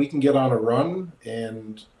on it, we can get on a run,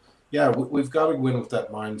 and we've got to win with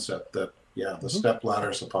that mindset that the step ladder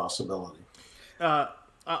is a possibility.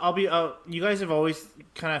 You guys have always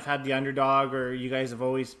kind of had the underdog, or you guys have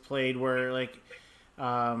always played where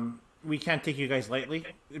we can't take you guys lightly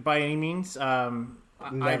by any means.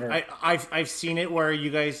 Never. I've seen it where you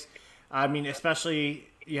guys, especially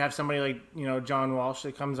you have somebody like John Walsh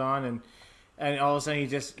that comes on and all of a sudden he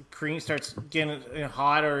just starts getting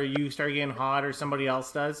hot, or you start getting hot, or somebody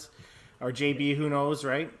else does, or JB, who knows,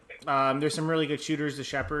 right? There's some really good shooters, the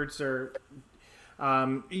Shepherds, or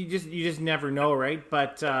you just never know, right?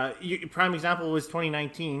 But prime example was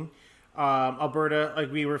 2019, Alberta.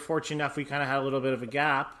 We were fortunate enough, we kind of had a little bit of a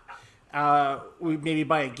gap. We maybe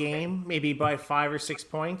by a game, maybe by 5 or 6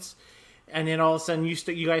 points. And then all of a sudden,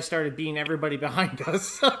 you guys started beating everybody behind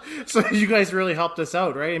us. So you guys really helped us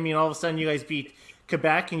out, right? All of a sudden, you guys beat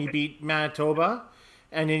Quebec and you beat Manitoba,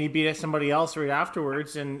 and then you beat somebody else right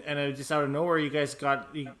afterwards. And just out of nowhere, you guys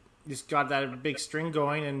got that big string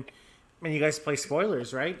going, and you guys play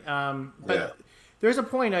spoilers, right? But there's a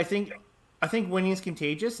point. I think winning is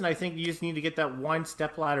contagious, and I think you just need to get that one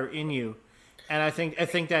step ladder in you. And I think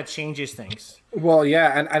that changes things. Well,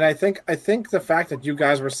 yeah, and I think the fact that you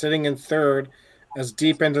guys were sitting in 3rd, as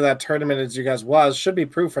deep into that tournament as you guys was, should be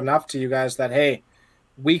proof enough to you guys that, hey,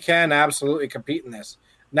 we can absolutely compete in this.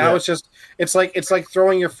 Now it's like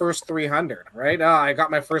throwing your first 300, right? Oh, I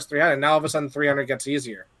got my first 300. Now all of a sudden 300 gets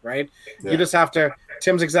easier, right? Yeah. You just have to.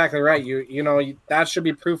 Tim's exactly right. You that should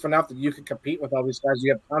be proof enough that you can compete with all these guys.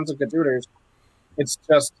 You have tons of good shooters. It's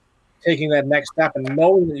just taking that next step and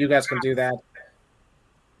knowing that you guys can do that.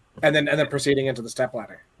 And then proceeding into the step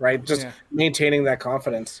ladder, right? Just maintaining that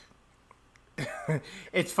confidence.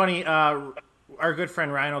 It's funny. Our good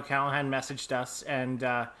friend Ryan O'Callahan messaged us, and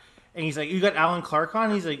And he's like, "You got Alan Clark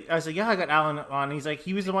on?" He's like, "I was like, yeah, I got Alan on." He's like,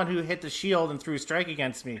 "He was the one who hit the Shield and threw a strike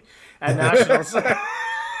against me at Nationals."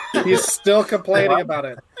 He's still complaining about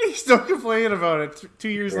it. He's still complaining about it 2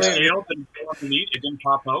 years later. Shield and it didn't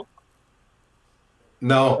pop out.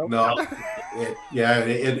 No.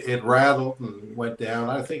 It rattled and went down.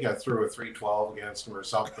 I think I threw a 312 against him or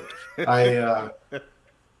something. I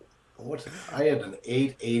had an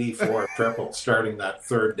 884 triple starting that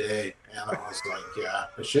third day, and I was like, yeah,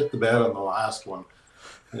 I shit the bed on the last one.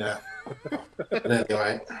 Yeah. But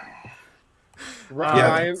anyway.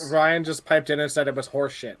 Ryan just piped in and said it was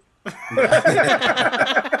horse shit. We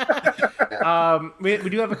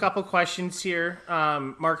do have a couple questions here.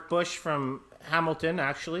 Mark Bush from Hamilton,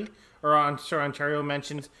 actually, Ontario,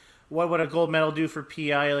 mentions, what would a gold medal do for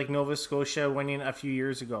PI like Nova Scotia winning a few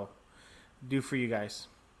years ago do for you guys?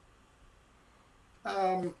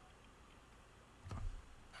 I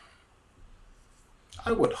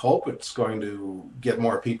would hope it's going to get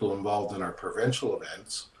more people involved in our provincial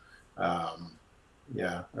events. A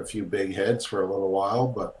few big heads for a little while,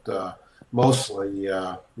 but mostly,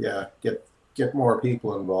 get more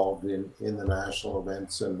people involved in the national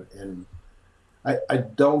events, and I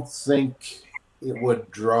don't think it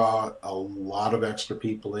would draw a lot of extra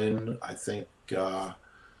people in. I think those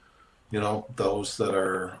that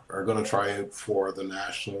are going to try out for the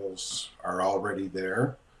nationals are already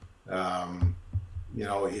there.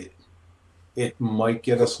 It might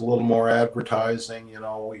get us a little more advertising.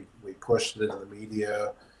 We pushed it in the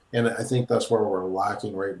media, and I think that's where we're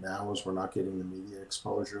lacking right now, is we're not getting the media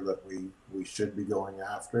exposure that we should be going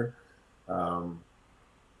after.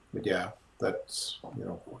 But yeah, that's I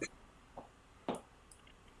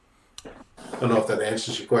don't know if that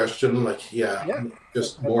answers your question.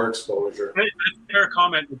 Just more exposure. That's a fair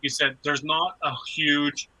comment. Like you said, there's not a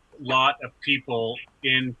huge lot of people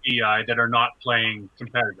in PI that are not playing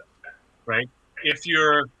competitive, right? If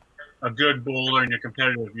you're a good bowler and you're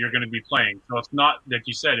competitive, you're going to be playing. So it's not, like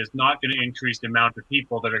you said, it's not going to increase the amount of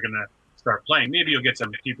people that are going to start playing. Maybe you'll get some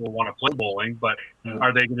people who want to play bowling, but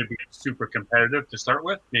are they going to be super competitive to start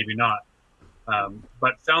with? Maybe not.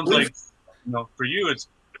 But sounds like, for you, it's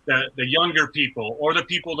the younger people or the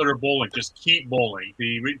people that are bowling, just keep bowling.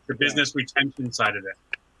 The business retention side of it.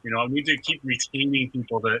 You need to keep retaining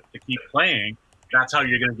people to keep playing. That's how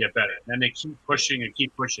you're going to get better. And they keep pushing and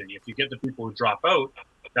keep pushing. If you get the people who drop out,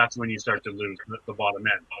 that's when you start to lose the bottom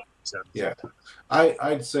end. So. Yeah.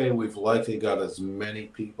 I'd say we've likely got as many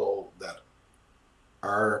people that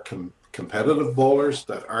are competitive bowlers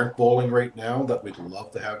that aren't bowling right now that we'd love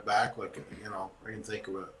to have back. I can think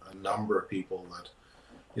of a number of people that,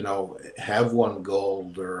 have won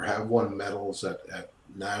gold or have won medals at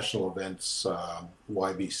national events,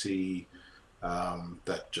 YBC,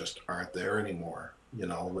 that just aren't there anymore,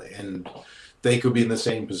 and they could be in the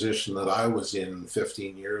same position that I was in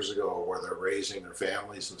 15 years ago, where they're raising their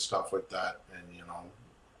families and stuff like that. And,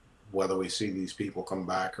 whether we see these people come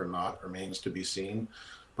back or not remains to be seen.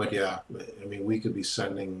 But yeah, we could be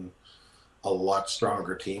sending a lot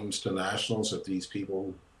stronger teams to nationals if these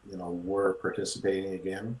people, were participating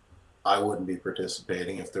again. I wouldn't be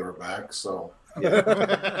participating if they were back. So,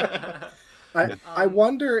 yeah. I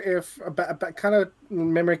wonder if, kind of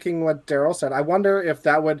mimicking what Daryl said, I wonder if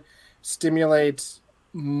that would stimulate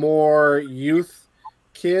more youth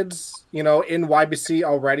kids, in YBC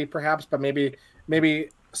already, perhaps, but maybe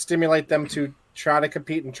stimulate them to try to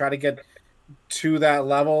compete and try to get to that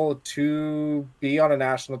level to be on a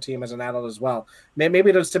national team as an adult as well. Maybe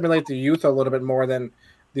it'll stimulate the youth a little bit more than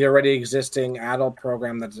the already existing adult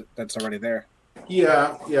program that's already there.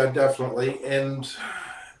 Yeah, definitely. And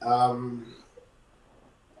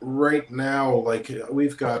right now,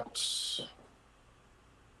 we've got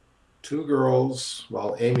two girls.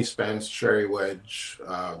 Well, Amy Spence, Sherry Wedge.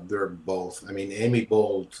 They're both. Amy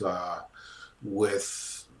bowled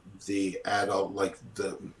with the adult,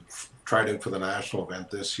 tried out for the national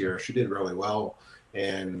event this year. She did really well.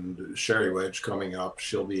 And Sherry Wedge coming up,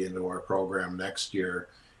 she'll be into our program next year.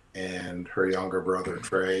 And her younger brother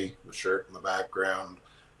Trey, the shirt in the background.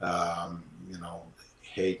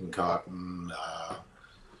 Hayden Cotton.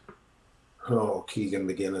 Keegan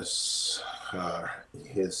McGinnis,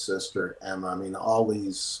 his sister Emma. All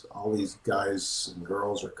these guys and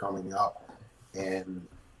girls are coming up, and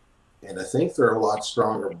I think they're a lot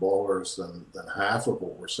stronger bowlers than half of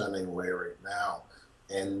what we're sending away right now.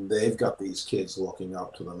 And they've got these kids looking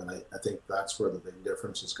up to them, and I think that's where the big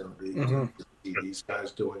difference is going to be. To see these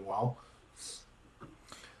guys doing well.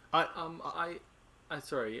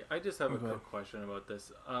 Sorry, I just have a quick question about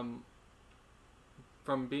this.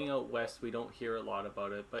 From being out west, we don't hear a lot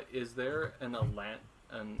about it, but is there an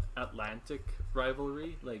an Atlantic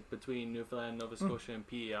rivalry, like between Newfoundland, Nova Scotia, and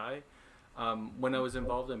PEI. When I was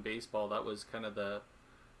involved in baseball, that was kind of the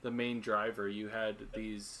main driver. You had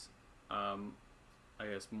these, I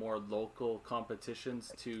guess, more local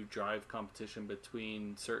competitions to drive competition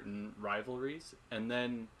between certain rivalries, and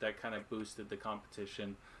then that kind of boosted the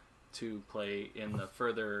competition to play in the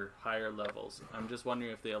further higher levels. I'm just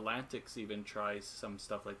wondering if the Atlantics even tries some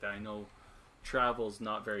stuff like that. I know travel's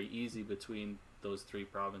not very easy between those three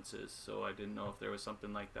provinces, so I didn't know if there was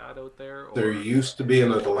something like that out there. Or... There used to be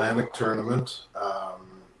an Atlantic tournament,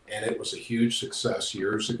 and it was a huge success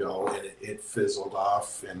years ago, and it fizzled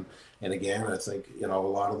off. And again, I think, a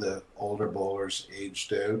lot of the older bowlers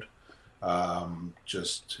aged out.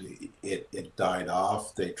 Just it died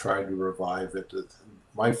off. They tried to revive it.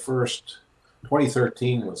 My first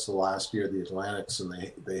 2013 was the last year of the Atlantics,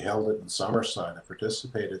 and they held it in Summerside. I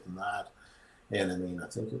participated in that, and I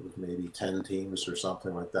think it was maybe 10 teams or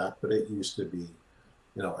something like that. But it used to be,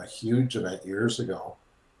 a huge event years ago.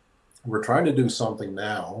 We're trying to do something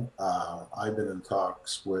now. I've been in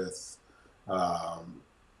talks with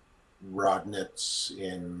Rodnitz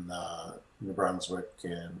in New Brunswick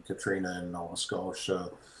and Katrina in Nova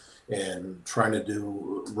Scotia, and trying to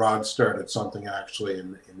do. Rod started something actually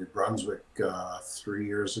in New Brunswick 3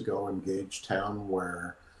 years ago in Gagetown,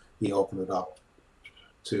 where he opened it up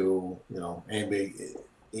to anybody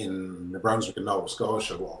in New Brunswick and Nova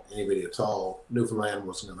Scotia. Well, anybody at all. Newfoundland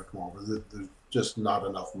wasn't going to come over. There's just not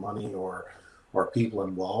enough money or people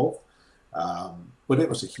involved. But it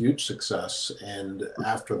was a huge success. And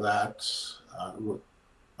after that,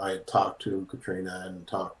 I had talked to Katrina and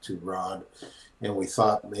talked to Rod, and we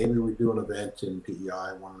thought maybe we'd do an event in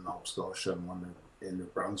PEI, one in Nova Scotia and one in New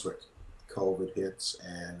Brunswick. COVID hits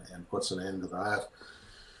and puts an end to that.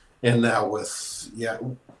 And now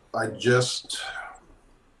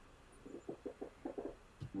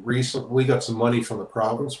recently we got some money from the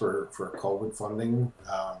province for COVID funding.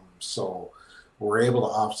 So we're able to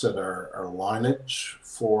offset our lineage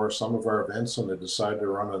for some of our events, and they decided to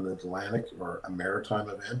run an Atlantic or a maritime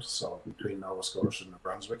event, so between Nova Scotia and New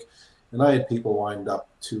Brunswick. And I had people lined up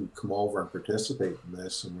to come over and participate in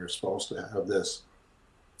this, and we were supposed to have this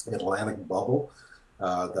Atlantic bubble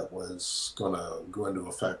that was going to go into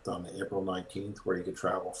effect on April 19th, where you could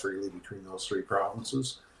travel freely between those three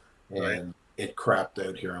provinces. And right. It crapped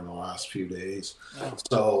out here in the last few days. Oh.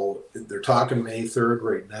 So they're talking May 3rd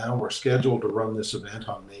right now. We're scheduled to run this event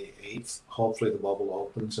on May 8th. Hopefully the bubble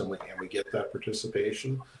opens and we get that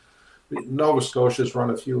participation. Nova Scotia's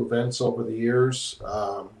run a few events over the years.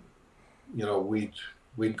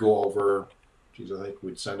 We'd go over, I think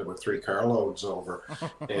we'd send about 3 carloads over.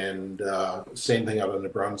 And same thing out of New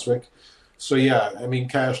Brunswick. So yeah,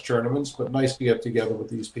 cash tournaments, but nice to get together with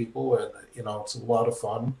these people, and it's a lot of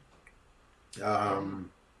fun.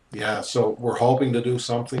 So we're hoping to do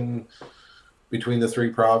something between the three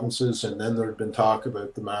provinces, and then there'd been talk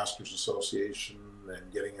about the Masters Association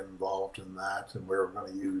and getting involved in that, and we're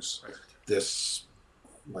going to use this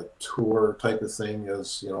like tour type of thing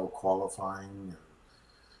as qualifying.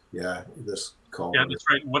 This call. Yeah, that's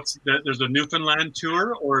right. There's a Newfoundland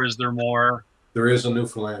tour, or is there more? There is a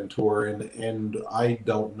Newfoundland tour, and I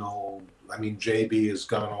don't know. JB has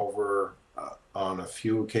gone over on a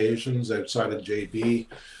few occasions outside of JB.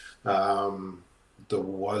 There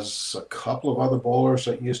was a couple of other bowlers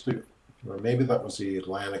that used to, or maybe that was the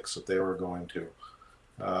Atlantics that they were going to.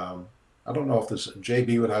 I don't know if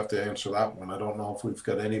JB would have to answer that one. I don't know if we've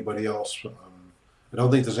got anybody else. I don't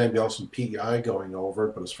think there's anybody else in PEI going over,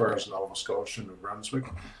 but as far as Nova Scotia and New Brunswick,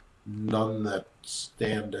 none that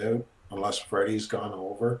stand out unless Freddie's gone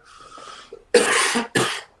over.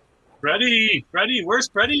 Freddie, where's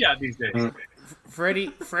Freddie at these days?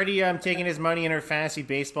 Freddie, taking his money in her fantasy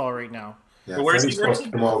baseball right now. Yeah, so where's Freddie's supposed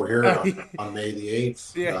to come over here on May the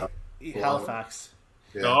 8th. Yeah, Halifax.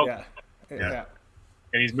 Yeah.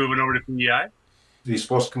 And he's moving over to PEI? He's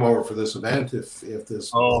supposed to come over for this event if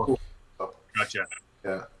this... Oh, gotcha.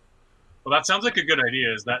 Yeah. Well, that sounds like a good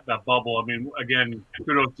idea, is that bubble. Again,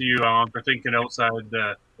 kudos to you for thinking outside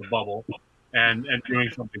the bubble and doing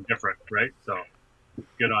something different, right? So,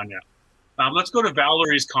 good on you. Let's go to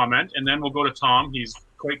Valerie's comment, and then we'll go to Tom. He's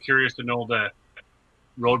quite curious to know the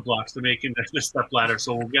roadblocks to making the step ladder,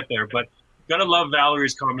 so we'll get there. But gotta love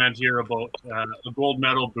Valerie's comment here about a gold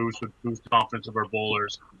medal boost would boost confidence of our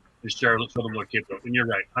bowlers and show them what capable. And you're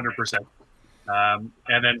right, 100%.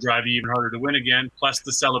 And then drive you even harder to win again. Plus,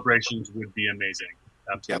 the celebrations would be amazing.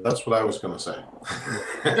 Absolutely. Yeah, that's what I was going to say.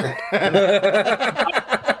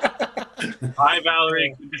 Hi,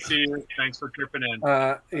 Valerie. Good to see you. Thanks for tripping in.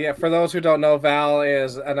 For those who don't know, Val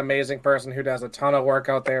is an amazing person who does a ton of work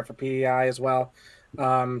out there for PEI as well.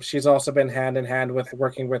 She's also been hand in hand with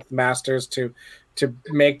working with Masters to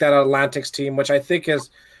make that Atlantics team, which I think is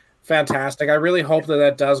fantastic. I really hope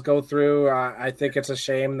that does go through. I think it's a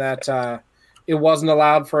shame that it wasn't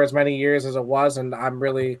allowed for as many years as it was, and I'm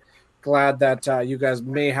really glad that you guys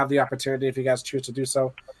may have the opportunity if you guys choose to do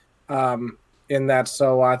so in that.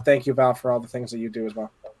 So thank you, Val, for all the things that you do as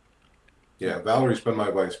well. Yeah, Valerie's been my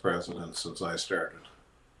vice president since I started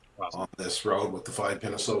on this road with the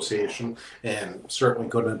 5-Pin Association, and certainly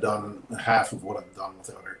couldn't have done half of what I've done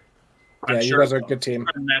without her. Yeah, you guys are a good team.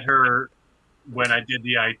 I met her when I did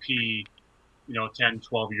the IP, 10,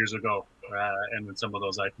 12 years ago, and then some of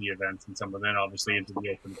those IP events, and some of them obviously into the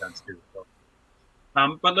open events too. So.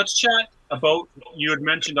 But let's chat about, you had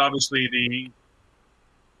mentioned obviously the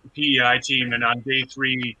PEI team, and on day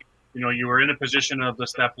 3, you were in a position of the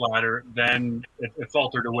step ladder, then it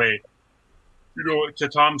faltered away. To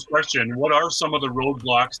Tom's question, what are some of the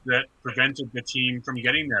roadblocks that prevented the team from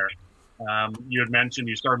getting there? You had mentioned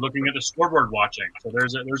you started looking at the scoreboard watching, so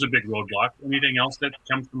there's a big roadblock. Anything else that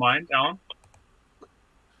comes to mind, Alan?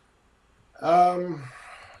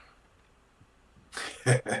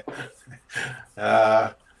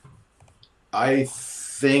 I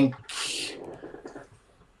think,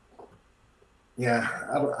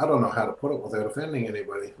 I don't know how to put it without offending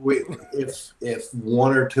anybody. If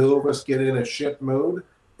one or two of us get in a shit mood,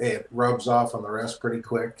 it rubs off on the rest pretty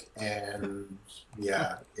quick, and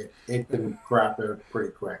it can crap out pretty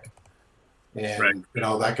quick. And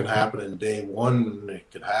that can happen in day 1. It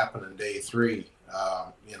could happen in day 3.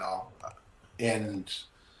 And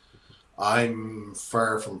I'm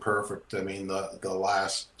far from perfect. I mean, the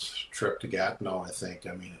last trip to Gatineau,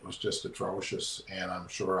 it was just atrocious, and I'm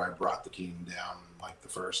sure I brought the team down like the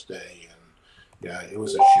first day, and it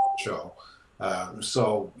was a shit show.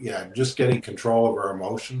 Just getting control of our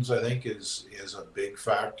emotions, I think, is a big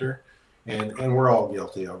factor, and we're all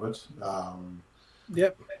guilty of it.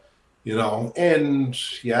 Yep. Get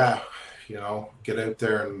out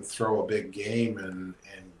there and throw a big game and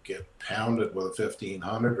get pounded with a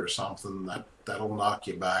 1500 or something, that'll knock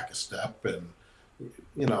you back a step. And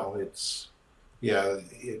there's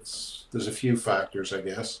a few factors, I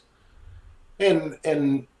guess, and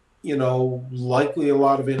likely a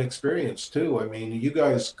lot of inexperience too. I mean, you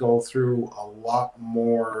guys go through a lot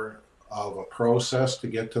more of a process to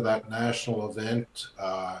get to that national event.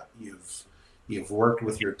 You've worked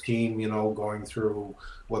with your team, going through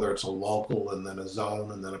whether it's a local and then a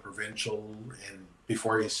zone and then a provincial, and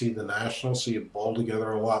before you see the national, so you bowl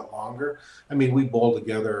together a lot longer. I mean, we bowl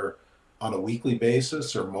together on a weekly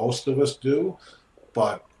basis, or most of us do,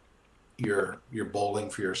 but you're bowling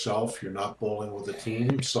for yourself. You're not bowling with a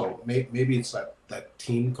team. So maybe it's that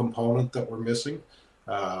team component that we're missing,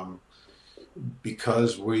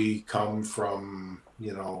 because we come from,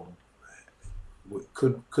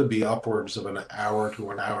 could be upwards of an hour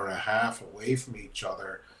to an hour and a half away from each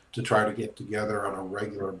other to try to get together on a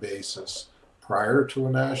regular basis prior to a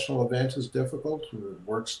national event is difficult, with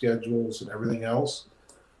work schedules and everything else.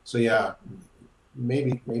 So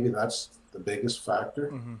maybe that's the biggest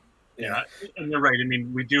factor. Mm-hmm. Yeah, and you're right. I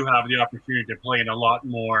mean, we do have the opportunity to play in a lot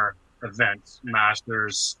more events,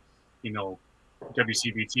 Masters,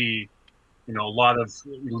 WCBT, a lot of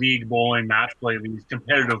league bowling, match play leagues,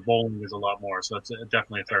 competitive bowling is a lot more. So it's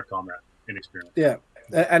definitely a fair comment in experience. Yeah,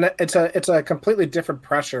 and it's a completely different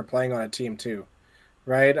pressure playing on a team too,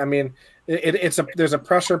 right? I mean, there's a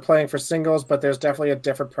pressure playing for singles, but there's definitely a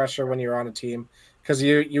different pressure when you're on a team, because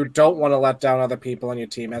you don't want to let down other people on your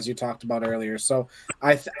team, as you talked about earlier. So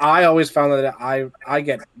I always found that I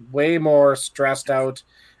get way more stressed out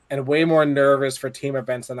and way more nervous for team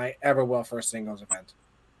events than I ever will for a singles event.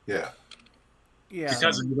 Yeah. Yeah.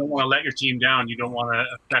 Because you don't want to let your team down. You don't want to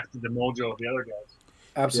affect the mojo of the other guys.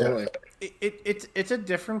 Absolutely. Yeah. It's a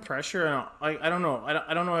different pressure. I don't know.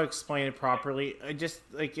 I don't know how to explain it properly. I just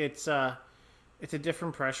it's a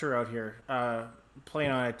different pressure out here.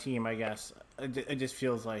 Playing on a team, I guess. It just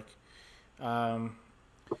feels like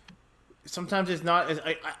sometimes it's not as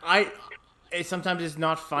sometimes it's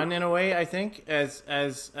not fun in a way, I think, as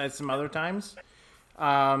some other times.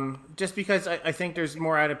 Just because I think there's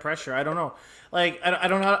more added pressure. I don't know. Like I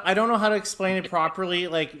don't know how to explain it properly,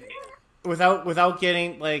 like without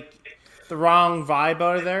getting like the wrong vibe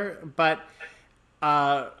out of there. But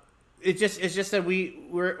it's just that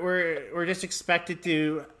we're just expected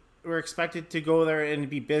to. We're expected to go there and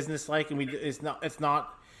be businesslike, and we're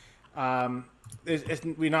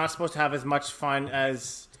not supposed to have as much fun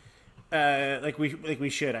as like we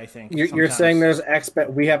should. I think you're saying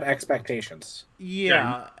we have expectations.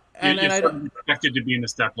 Yeah, and I don't expected to be in the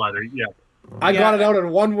step ladder. Yeah, I got it out in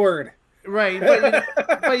one word. Right,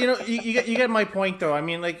 but you get my point though. I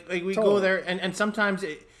mean, like we go there, and sometimes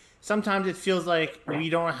it feels like we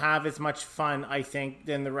don't have as much fun, I think,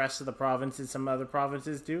 than the rest of the provinces. Some other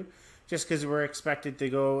provinces do, just because we're expected to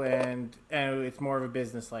go and it's more of a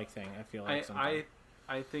business like thing. I feel like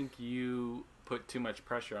I think you put too much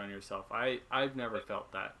pressure on yourself. I've never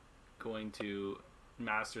felt that going to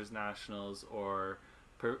Masters Nationals or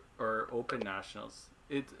Open Nationals.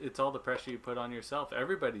 It's all the pressure you put on yourself.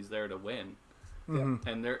 Everybody's there to win,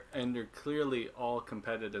 and they're clearly all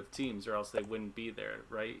competitive teams, or else they wouldn't be there,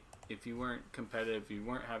 right? If you weren't competitive, you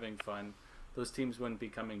weren't having fun, those teams wouldn't be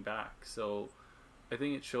coming back. So I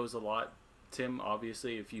think it shows a lot. Tim,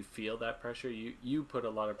 obviously, if you feel that pressure, you put a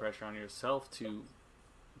lot of pressure on yourself to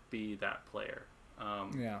be that player.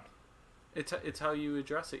 It's how you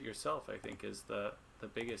address it yourself, I think, is the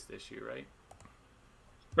biggest issue, right?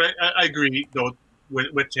 But I agree, though,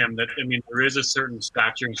 with Tim, that, I mean, there is a certain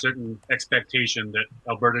stature and certain expectation that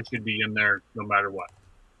Alberta should be in there no matter what,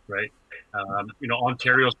 right?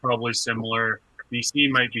 Ontario's probably similar. BC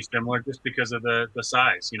might be similar just because of the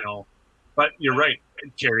size, But you're right,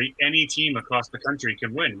 Kerry. Any team across the country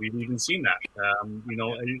can win. We've even seen that.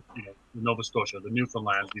 Nova Scotia, the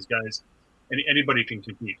Newfoundlands, these guys, anybody can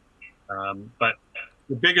compete. But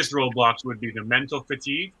the biggest roadblocks would be the mental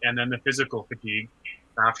fatigue and then the physical fatigue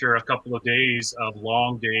after a couple of days of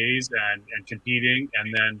long days and competing,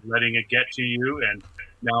 and then letting it get to you. And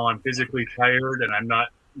now I'm physically tired, and I'm not,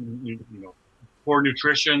 poor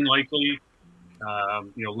nutrition likely.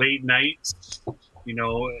 Late nights.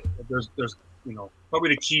 There's probably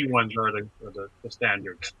the key ones are the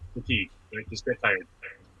standards. Fatigue, right? Just get tired.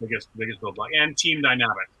 Biggest roadblock. And team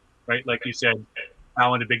dynamic, right? Like you said,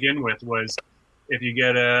 Alan, to begin with, was if you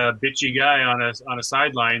get a bitchy guy on a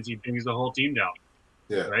sidelines, he brings the whole team down.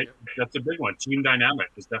 Yeah. Right? That's a big one. Team dynamic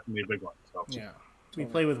is definitely a big one. So. Yeah. We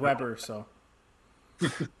play with Weber, so.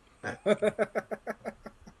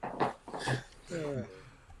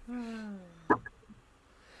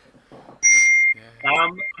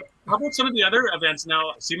 How about some of the other events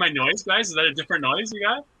now? See my noise, guys? Is that a different noise you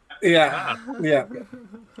got? Yeah. You're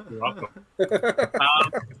welcome.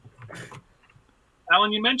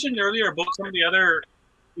 Alan, you mentioned earlier about some of the other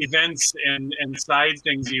events and side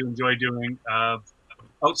things you enjoy doing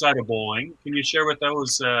outside of bowling. Can you share what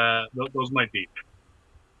those might be?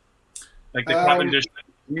 Like the Cavendish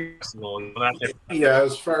Festival. Yeah,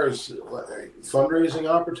 as far as fundraising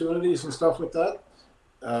opportunities and stuff like that.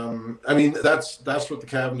 I mean, that's what the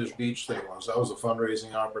Cavendish Beach thing was. That was a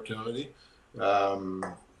fundraising opportunity.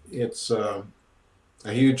 It's a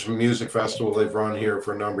huge music festival they've run here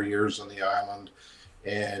for a number of years on the island.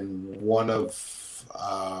 And one of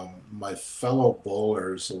my fellow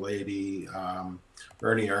bowlers, a lady,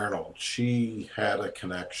 Ernie Arnold, she had a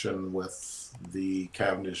connection with the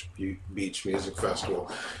Cavendish Beach Music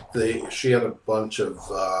Festival. She had a bunch of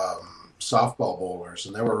softball bowlers,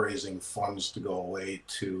 and they were raising funds to go away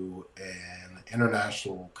to an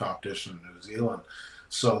international competition in New Zealand.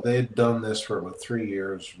 So they had done this for about 3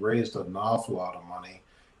 years, raised an awful lot of money,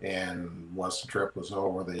 and once the trip was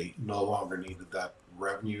over, they no longer needed that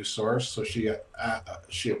revenue source. So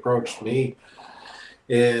she approached me,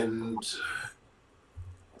 and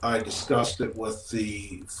I discussed it with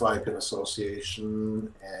the Five Pin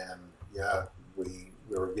Association, and we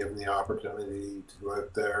were given the opportunity to go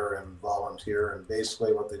out there and volunteer. And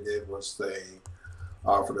basically what they did was they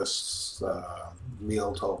offered us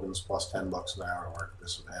meal tokens plus $10 an hour to work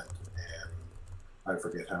this event. And I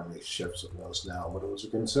forget how many shifts it was now, but it was a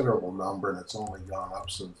considerable number, and it's only gone up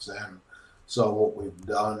since then. So what we've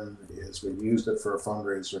done is we've used it for a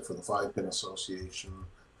fundraiser for the Five Pin Association.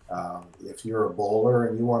 If you're a bowler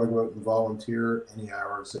and you want to go out and volunteer, any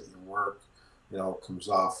hours that you work, comes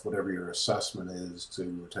off whatever your assessment is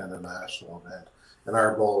to attend a national event. And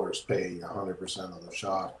our bowlers pay 100% of the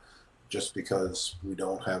shot, just because we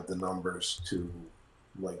don't have the numbers to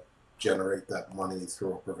generate that money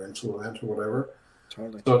through a provincial event or whatever.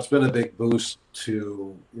 Totally. So it's been a big boost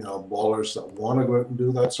to bowlers that want to go out and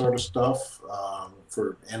do that sort of stuff.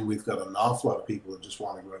 And we've got an awful lot of people that just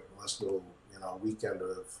want to go out and listen to a weekend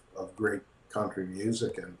of great country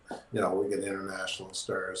music, and we get international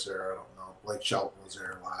stars there. I don't know, Blake Shelton was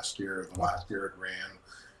there last year. The last year it ran.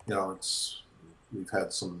 We've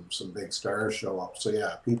had some big stars show up. So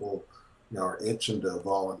yeah, people are itching to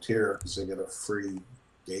volunteer because they get a free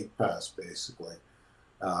gate pass basically.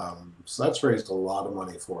 So that's raised a lot of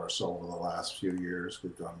money for us over the last few years.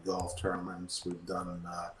 We've done golf tournaments. We've done,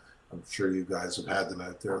 I'm sure you guys have had them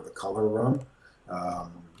out there, the Color Run.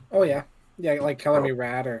 Oh yeah. Yeah, like Color Me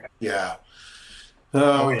Rad or... Yeah.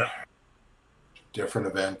 Different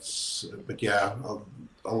events. But yeah,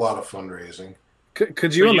 a lot of fundraising.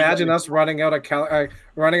 Could you imagine us running a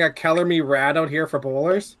Keller Me Rad out here for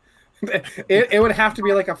bowlers? It would have to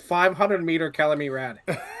be like a 500-meter Keller Me Rad.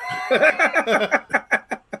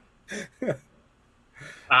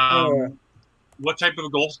 What type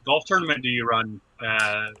of golf tournament do you run,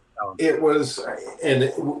 Alan? It was,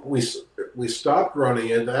 and we stopped running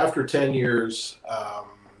it after 10 years.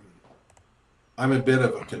 I'm a bit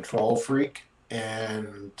of a control freak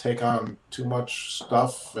and take on too much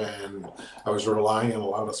stuff, and I was relying on a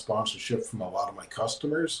lot of sponsorship from a lot of my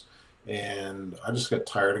customers, and I just got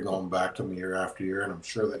tired of going back to them year after year, and I'm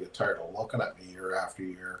sure they get tired of looking at me year after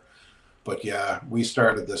year. But yeah, we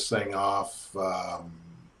started this thing off. I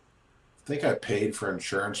think I paid for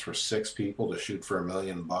insurance for 6 people to shoot for $1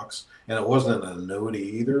 million, and it wasn't an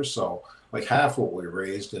annuity either. So like half what we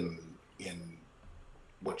raised in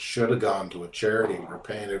what should have gone to a charity, we're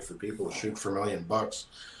paying it for people to shoot for $1 million.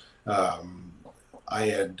 I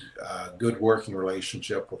had a good working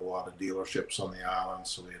relationship with a lot of dealerships on the island,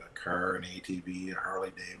 so we had a car, an ATV, a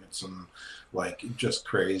Harley Davidson, like just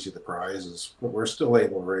crazy the prizes. But we're still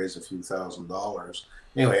able to raise a few $1,000s.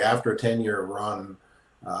 Anyway, after a 10-year run,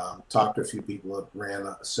 talked to a few people that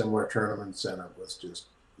ran similar tournaments, and it was just,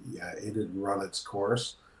 yeah, it had run its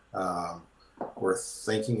course. We're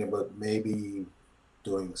thinking about maybe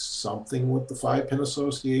doing something with the 5-Pin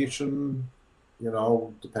Association. You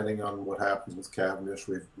know, depending on what happens with Cavendish,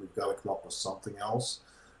 we've got to come up with something else.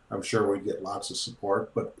 I'm sure we'd get lots of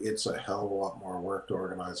support, but it's a hell of a lot more work to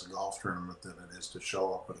organize a golf tournament than it is to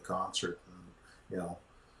show up at a concert and, you know,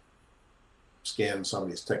 scan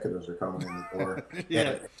somebody's ticket as they're coming in the door.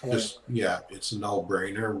 It's a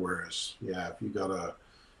no-brainer. Whereas, if you got to,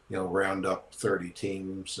 you know, round up 30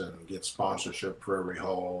 teams and get sponsorship for every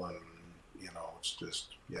hole, and you know, it's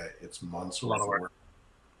just it's months worth of work.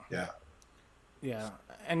 Yeah,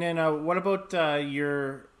 and then what about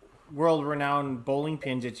your world-renowned bowling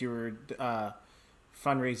pins that you were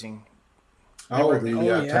fundraising?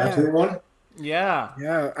 Tattoo one?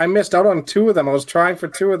 Yeah, I missed out on 2 of them. I was trying for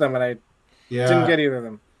 2 of them, and I didn't get either of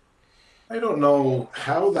them. I don't know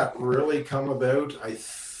how that really come about. I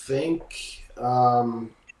think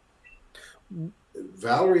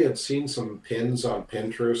Valerie had seen some pins on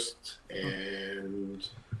Pinterest, and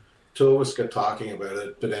 2 of us got talking about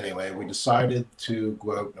it. But anyway, we decided to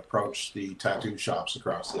go out and approach the tattoo shops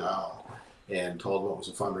across the island and told them it was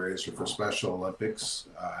a fundraiser for Special Olympics.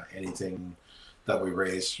 Anything that we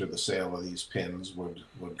raised through the sale of these pins would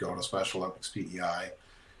go to Special Olympics PEI.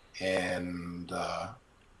 And I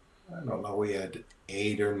don't know, we had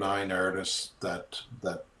 8 or 9 artists that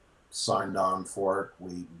signed on for it.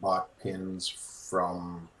 We bought pins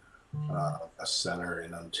from a center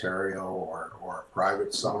in Ontario or a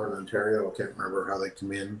private seller in Ontario. I can't remember how they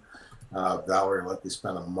come in. Valerie let me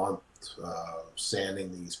spend a month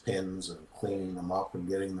sanding these pins and cleaning them up and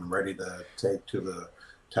getting them ready to take to the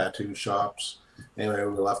tattoo shops. Anyway,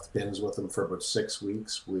 we left the pins with them for about 6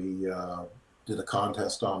 weeks. We did a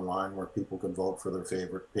contest online where people could vote for their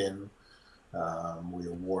favorite pin. We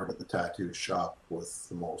awarded the tattoo shop with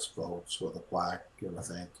the most votes with a plaque and a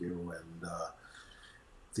thank you. And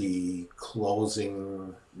the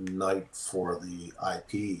closing night for the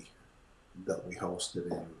IP that we hosted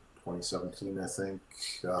in 2017, I think,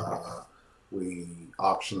 we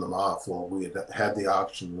auctioned them off. Well, we had the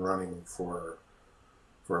auction running for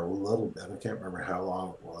a little bit. I can't remember how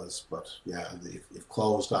long it was, but it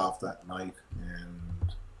closed off that night,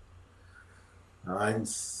 and I'm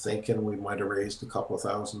thinking we might have raised a couple of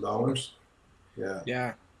 $1,000.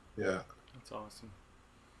 Yeah. That's awesome.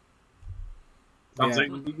 Sounds like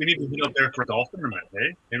we need to get out there for a golf tournament,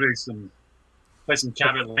 eh? Maybe play some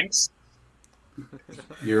Cabot Links.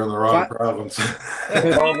 You're in the wrong province. I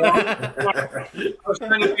was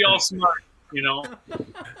trying to be all smart, you know.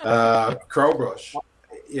 Crowbrush.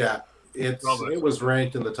 Yeah, it was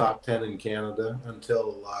ranked in the top 10 in Canada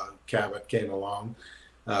until Cabot came along.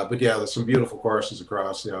 But there's some beautiful courses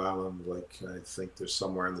across the island. Like I think there's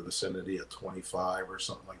somewhere in the vicinity of 25 or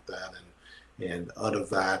something like that. And out of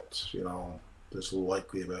that, you know, there's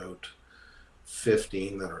likely about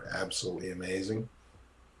 15 that are absolutely amazing.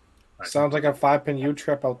 Sounds like a 5-Pin U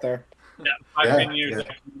trip out there. Yeah, 5-Pin U.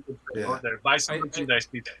 Out there. Buy some merchandise,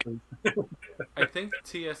 people. I think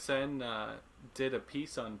TSN did a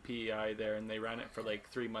piece on PEI there, and they ran it for like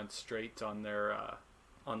 3 months straight on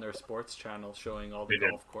their sports channel, showing all the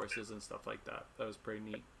golf courses and stuff like that. That was pretty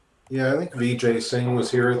neat. Yeah, I think Vijay Singh was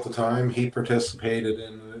here at the time. He participated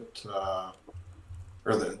in it.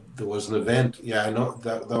 There was an event. Yeah, I know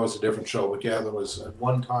that was a different show, but there was at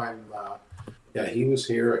one time. He was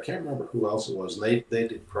here. I can't remember who else it was. They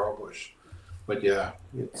did Crowbush, but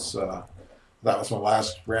it's that was my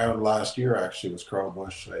last round last year. Actually, was Carl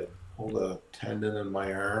Busch. I pulled a tendon in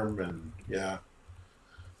my arm, and yeah,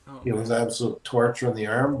 Oh, it was absolute torture in the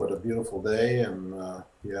arm, but a beautiful day, and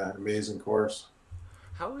yeah, amazing course.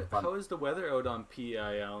 how is the weather out on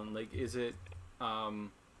PEI, Alan? Like, is it, I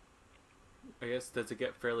guess, does it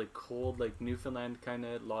get fairly cold, like Newfoundland, kind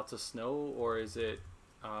of lots of snow, or is it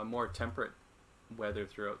more temperate weather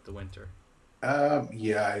throughout the winter?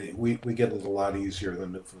 Yeah, we get it a lot easier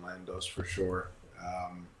than Newfoundland does for sure.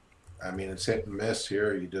 I mean, it's hit and miss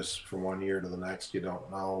here. You just from one year to the next, you don't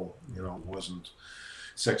know. You know, it wasn't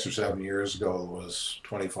 6 or 7 years ago. It was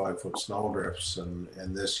 25-foot snowdrifts, and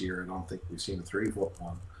this year I don't think we've seen a 3-foot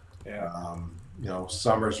one. Yeah. You know,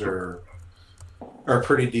 summers are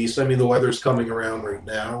pretty decent. I mean, the weather's coming around right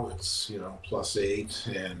now. It's +8,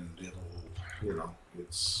 and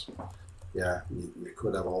it's yeah. You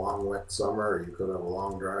could have a long wet summer, or you could have a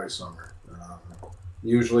long dry summer.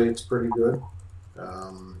 Usually, it's pretty good.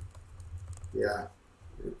 Yeah,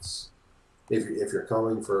 it's if you're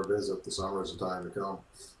coming for a visit, the summer is the time to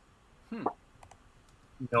come.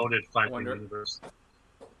 Noted, Five Wonder- Universe.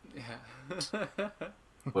 Yeah.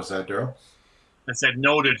 What's that, Daryl? I said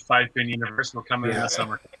noted 5-pin Universe will come in the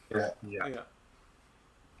summer. Yeah. Yeah.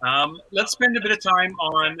 Let's spend a bit of time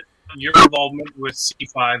on your involvement with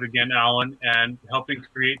C5 again, Alan, and helping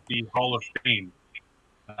create the Hall of Fame.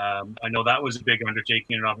 I know that was a big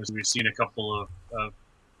undertaking, and obviously we've seen a couple of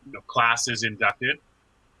classes inducted.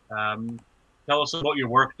 Tell us about your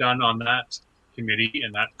work done on that committee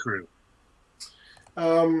and that crew.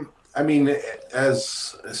 I mean,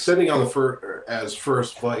 as sitting on the as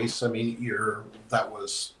first vice, I mean, that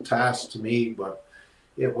was tasked to me, but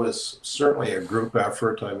it was certainly a group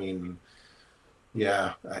effort. I mean,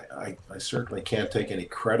 yeah, I certainly can't take any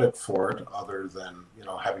credit for it, other than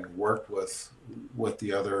having worked with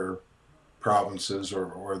the other provinces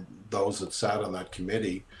or those that sat on that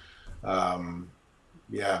committee.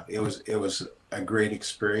 Yeah, it was a great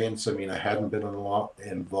experience. I mean, I hadn't been involved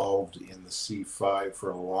in the C5 for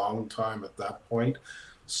a long time at that point.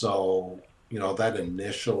 So, that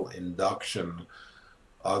initial induction,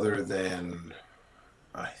 other than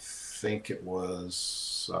I think it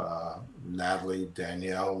was Natalie,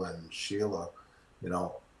 Danielle, and Sheila,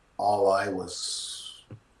 all I was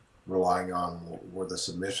relying on were the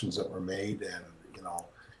submissions that were made,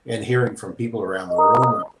 and hearing from people around the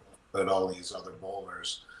room about all these other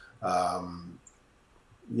bowlers.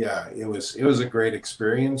 Yeah, it was a great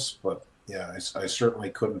experience, but yeah, I certainly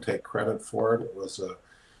couldn't take credit for it. It was a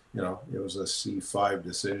C5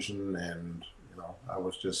 decision, and I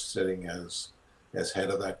was just sitting as head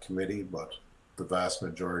of that committee, but the vast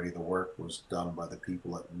majority of the work was done by the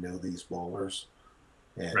people that knew these bowlers,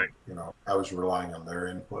 and right. I was relying on their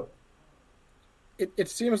input. It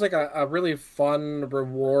seems like a really fun,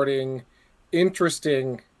 rewarding,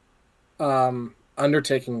 interesting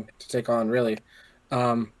undertaking to take on, really.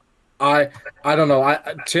 I don't know.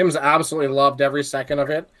 Tim's absolutely loved every second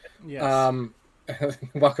of it. Yes.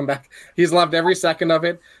 Welcome back. He's loved every second of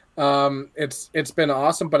it. It's been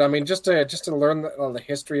awesome. But I mean, just to learn the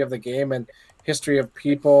history of the game and history of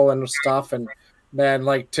people and stuff, and man,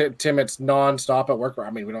 like Tim, it's nonstop at work.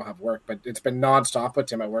 I mean, we don't have work, but it's been nonstop with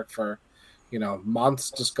Tim at work for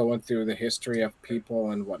months, just going through the history of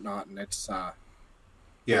people and whatnot, and it's.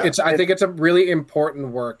 Yeah, I think it's a really important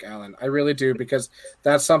work, Alan. I really do, because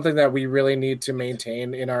that's something that we really need to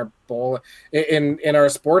maintain in our bowl, in our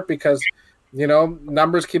sport, because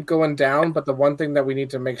numbers keep going down. But the one thing that we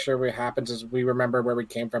need to make sure happens is we remember where we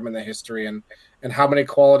came from in the history, and how many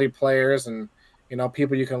quality players and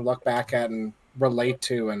people you can look back at and relate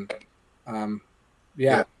to, and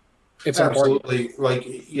yeah. It's absolutely important.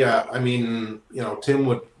 Like, yeah, I mean, Tim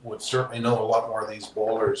would certainly know a lot more of these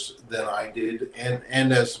bowlers than I did,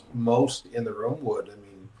 and as most in the room would. I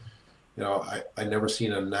mean, I never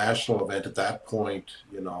seen a national event at that point.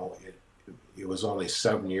 It was only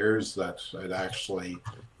 7 years that I'd actually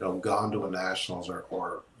gone to a nationals or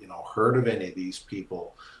heard of any of these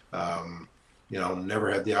people.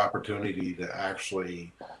 Never had the opportunity to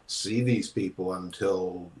actually see these people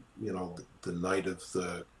until the night of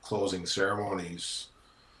the closing ceremonies.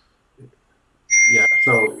 Yeah,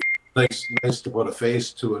 so nice to put a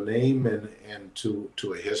face to a name and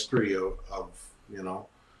to a history of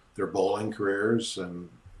their bowling careers, and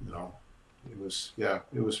it was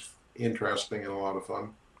interesting and a lot of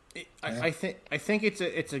fun. I think it's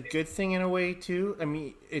a good thing in a way too. I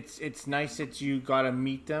mean, it's nice that you got to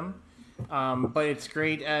meet them, but it's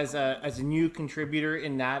great as a new contributor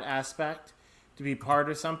in that aspect to be part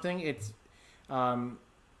of something.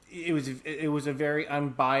 It was a very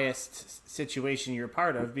unbiased situation you're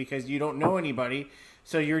part of, because you don't know anybody,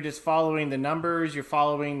 So you're just following the numbers, you're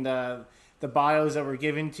following the bios that were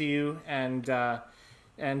given to you, and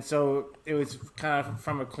so it was kind of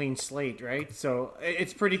from a clean slate, right? So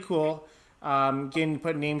it's pretty cool. Getting to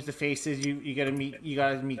put names to faces. You got to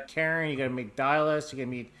meet Karen, you got to meet Dylas, you got to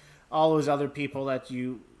meet all those other people that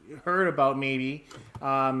you heard about maybe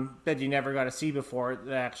that you never got to see before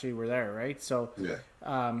that actually were there, right? So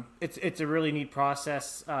it's a really neat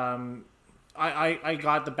process. I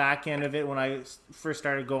got the back end of it when I first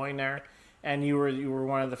started going there, and you were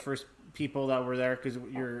one of the first people that were there because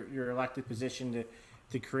your elected position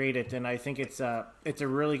to create it, and I think it's a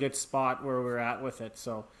really good spot where we're at with it.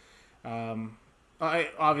 So I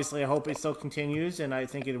hope it still continues, and I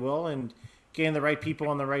think it will, and getting the right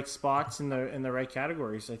people in the right spots in the right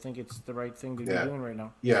categories. I think it's the right thing to be doing right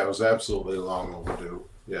now. Yeah, it was absolutely long overdue.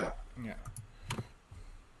 Yeah. Yeah,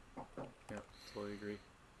 totally agree.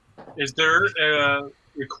 Is there a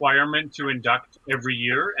requirement to induct every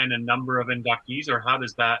year and a number of inductees, or how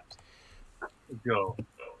does that go?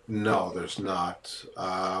 No, there's not.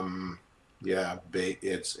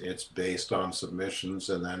 It's based on submissions,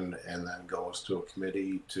 and then goes to a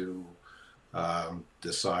committee to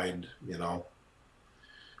decide,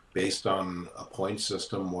 based on a point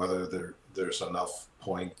system, whether there's enough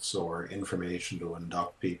points or information to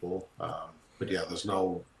induct people. But yeah, there's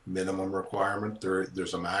no minimum requirement.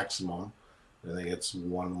 There's a maximum. I think it's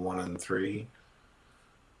 1, 1, and 3.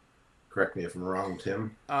 Correct me if I'm wrong,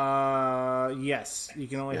 Tim. Yes, you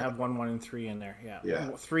can only have 1, 1, and 3 in there. Yeah. Yeah.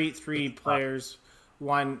 Three players,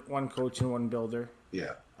 one coach, and one builder.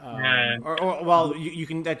 Yeah. You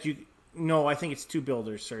can No, I think it's 2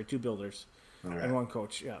 builders. Sorry, 2 builders and 1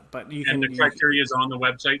 coach. Yeah, but you can. And the criteria is on the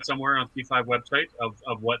website somewhere on C5 website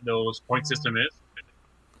of what those point system is.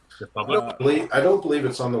 The public. I don't believe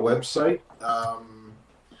it's on the website.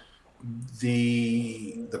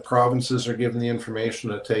 The provinces are given the information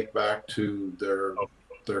to take back to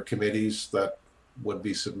their committees that would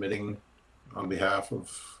be submitting on behalf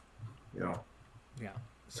of, Yeah.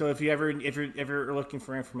 So if you're ever looking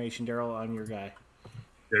for information, Daryl, I'm your guy.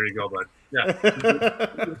 There you go, bud. Yeah.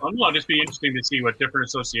 It'll just be interesting to see what different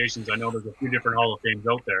associations. I know there's a few different Hall of Fames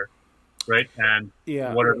out there, right? And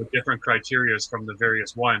what are the different criterias from the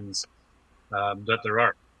various ones that there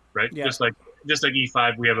are, right? Yeah. Just like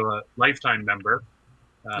E5, we have a lifetime member.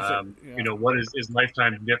 What is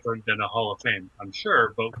lifetime different than a Hall of Fame? I'm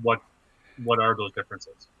sure, but what are those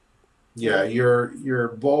differences? Yeah,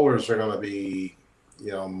 your bowlers are going to be,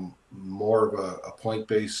 more of a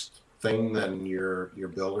point-based thing than your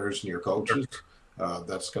builders and your coaches.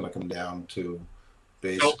 That's going to come down to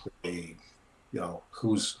basically,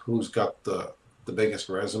 who's got the biggest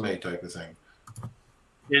resume type of thing.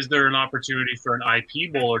 Is there an opportunity for an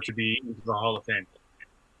IP bowler to be into the Hall of Fame?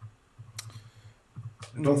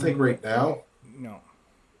 I don't think right now. No.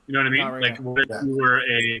 You know what I mean? Right, like when you were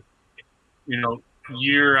a,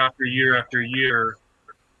 year after year after year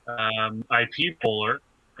IP bowler,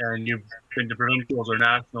 and you've been to provincials or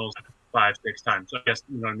nationals 5-6 times. So I guess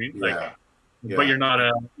you know what I mean. But you're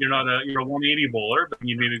a 180 bowler, but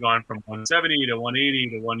you maybe gone from 170 to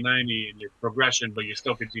 180 to 190 in your progression, but you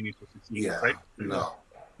still continue to succeed, right? No.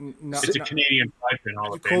 It's a Canadian 5-pin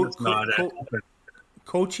Hall of Fame. It's not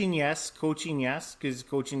coaching, yes, because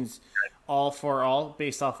coaching's all for all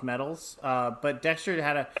based off medals. But Dexter and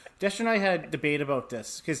I had a debate about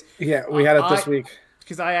this because we had it this week.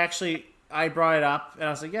 Because I brought it up and I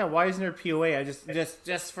was like, why isn't there a POA? I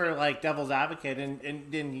just for like devil's advocate, and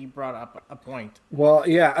then he brought up a point. Well,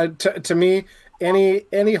 to me,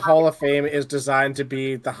 any Hall of Fame is designed to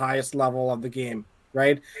be the highest level of the game,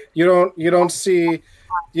 right? You don't see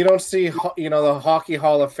the Hockey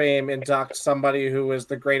Hall of Fame induct somebody who is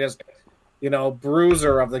the greatest,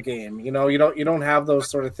 bruiser of the game. You don't have those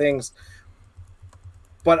sort of things.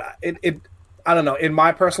 But I don't know. In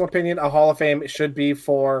my personal opinion, a Hall of Fame should be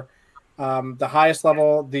for the highest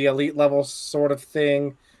level, the elite level sort of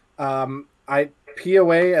thing.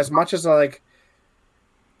 POA, as much as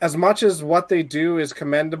what they do is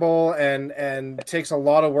commendable and takes a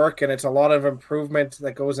lot of work and it's a lot of improvement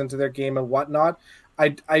that goes into their game and whatnot,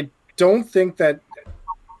 I don't think that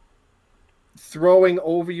throwing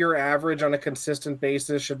over your average on a consistent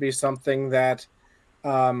basis should be something that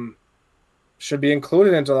should be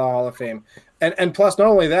included into the Hall of Fame. And plus, not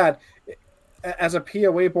only that, as a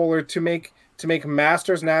POA bowler, to make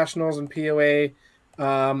Masters, Nationals, and POA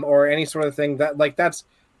or any sort of thing, that's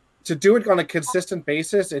to do it on a consistent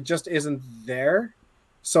basis, it just isn't there.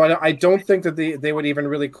 So I don't think that they would even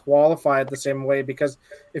really qualify it the same way, because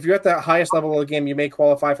if you're at the highest level of the game, you may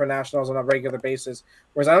qualify for Nationals on a regular basis.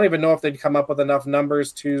 Whereas I don't even know if they'd come up with enough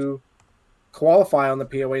numbers to qualify on the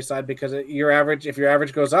POA side because if your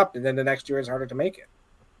average goes up, and then the next year is harder to make it.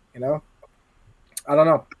 I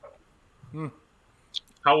don't know.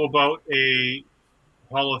 How about a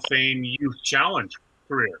Hall of Fame Youth Challenge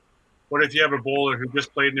career? What if you have a bowler who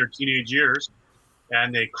just played in their teenage years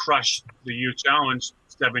and they crushed the Youth Challenge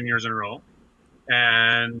 7 years in a row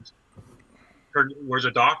and was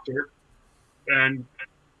a doctor and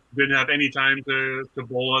didn't have any time to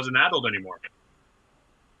bowl as an adult anymore?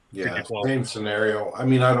 Yeah, same scenario. I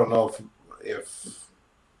mean, I don't know if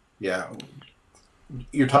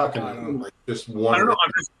you're talking like just one. I don't know.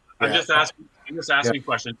 I'm just asking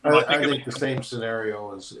questions. I think the same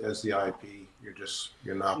scenario as the IP.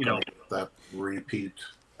 You're not going to get that repeat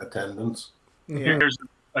attendance. Yeah. Here's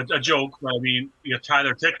a joke. I mean, you have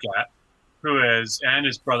Tyler Titgat, and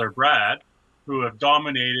his brother Brad, who have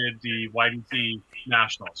dominated the YBC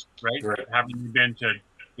Nationals, right? Having been to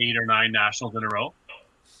 8 or 9 Nationals in a row.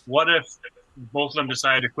 What if both of them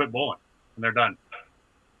decide to quit bowling and they're done?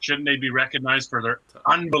 Shouldn't they be recognized for their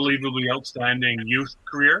unbelievably outstanding youth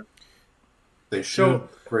career? They should.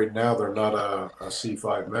 Right now, they're not a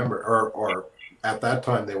C5 member, or at that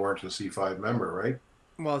time they weren't a C5 member, right?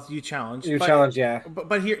 Well, it's Youth Challenge. Yeah.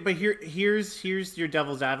 But here's your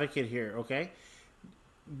devil's advocate here. Okay,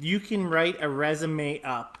 you can write a resume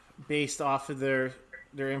up based off of their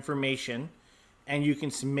information, and you can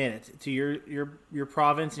submit it to your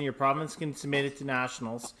province, and your province can submit it to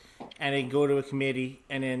nationals, and it can go to a committee,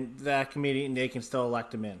 and in that committee, and they can still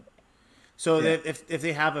elect them in. So that if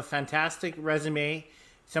they have a fantastic resume,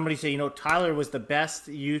 somebody say, Tyler was the best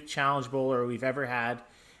Youth Challenge bowler we've ever had,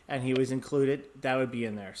 and he was included, that would be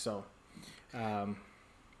in there. So, I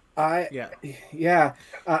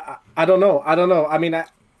don't know. I mean,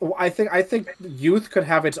 I think youth could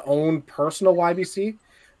have its own personal YBC,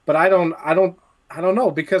 but I don't know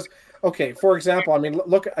because, okay, for example, I mean,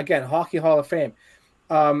 look again, Hockey Hall of Fame.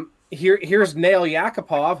 Here's Nail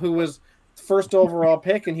Yakupov, who was first overall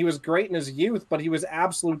pick, and he was great in his youth, but he was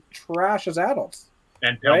absolute trash as adults.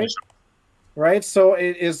 And right. So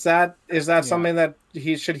is that something that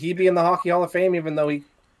should be in the Hockey Hall of Fame, even though he,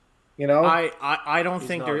 I don't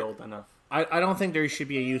think they're old enough. I don't think there should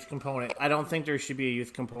be a youth component. I don't think there should be a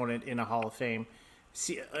youth component in a Hall of Fame.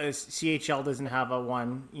 CHL doesn't have a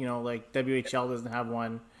one, like WHL doesn't have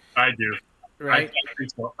one. I do. Right. I think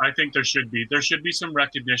so. I think there should be some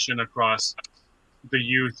recognition across the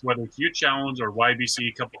youth, whether it's Youth Challenge or YBC,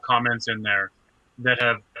 a couple comments in there that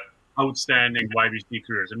have outstanding YBC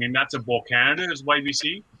careers. I mean, that's a Bowl Canada is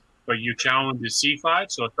YBC, but Youth Challenge is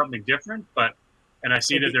C5, so it's something different. And I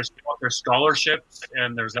see that there's scholarships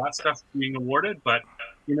and there's that stuff being awarded, but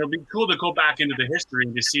it'd be cool to go back into the history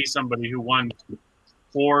and to see somebody who won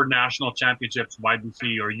 4 national championships,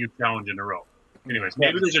 YBC or Youth Challenge in a row. Anyways,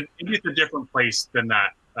 maybe it's a different place than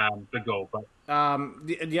that to go. But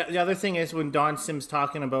the other thing is when Don Sim's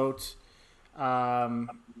talking about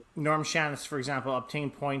Norm Shannis, for example,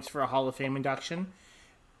 obtained points for a Hall of Fame induction.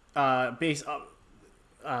 Alan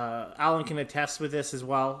can attest with this as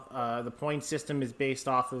well. The point system is based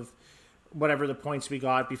off of whatever the points we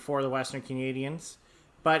got before the Western Canadians.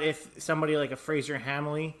 But if somebody like a Fraser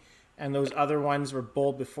Hamley and those other ones were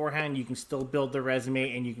bowled beforehand, you can still build the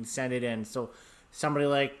resume and you can send it in. So somebody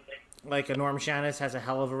like a Norm Shannis has a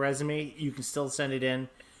hell of a resume, you can still send it in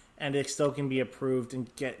and it still can be approved and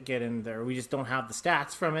get in there. We just don't have the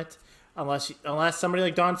stats from it. Unless somebody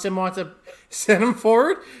like Don Sim wants to send them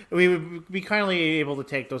forward, we would be kindly able to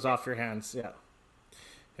take those off your hands. Yeah.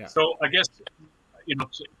 So I guess,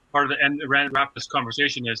 part of the end, wrap this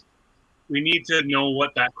conversation is we need to know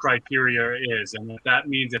what that criteria is. And if that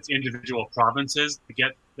means it's individual provinces to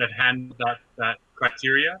get that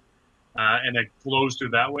criteria, and it flows through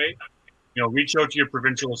that way, reach out to your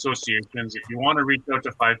provincial associations. If you want to reach out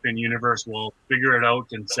to Five Pin Universe, we'll figure it out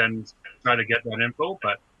and try to get that info.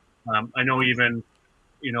 But I know even,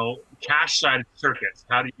 cash side circuits.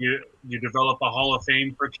 How do you develop a Hall of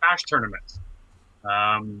Fame for cash tournaments?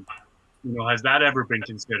 Has that ever been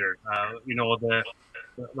considered?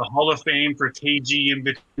 The Hall of Fame for KG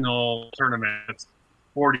Invitational tournaments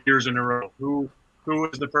 40 years in a row. Who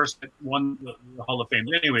was the person that won the Hall of Fame?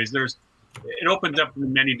 Anyways, it opens up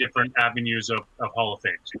many different avenues of Hall of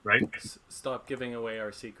Fame, right? Stop giving away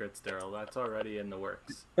our secrets, Daryl. That's already in the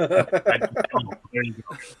works. There you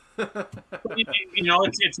go.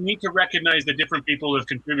 It's neat to recognize the different people who have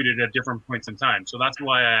contributed at different points in time. So that's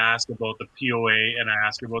why I ask about the POA and I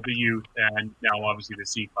ask about the youth and now obviously the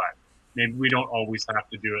C5. Maybe we don't always have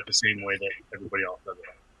to do it the same way that everybody else does it.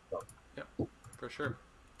 So. Yeah, for sure.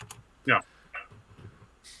 Yeah.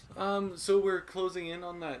 So we're closing in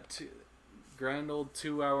on that grand old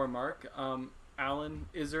 2-hour mark. Alan,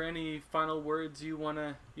 is there any final words you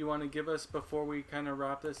wanna give us before we kind of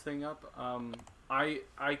wrap this thing up? I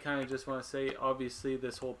kind of just want to say, obviously,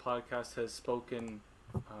 this whole podcast has spoken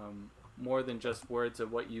more than just words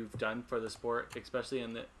of what you've done for the sport, especially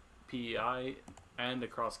in the PEI and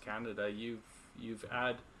across Canada. You've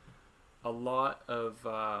had a lot of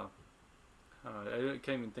I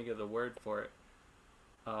can't even think of the word for it.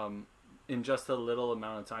 In just a little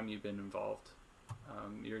amount of time you've been involved.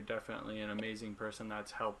 You're definitely an amazing person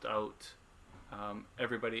that's helped out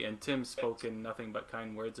everybody, and Tim's spoken nothing but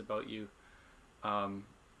kind words about you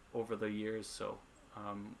over the years, so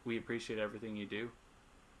we appreciate everything you do.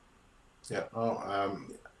 Yeah,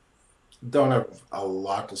 don't have a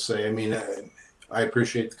lot to say. I mean, I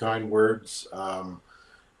appreciate the kind words.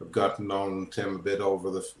 I've gotten to know Tim a bit over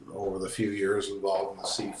the few years involved in the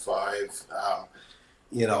C5.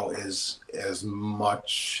 You know, as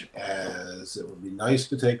much as it would be nice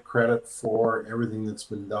to take credit for everything that's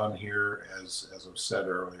been done here, as I've said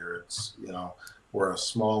earlier, it's, you know, we're a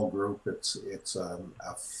small group. It's a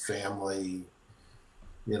family,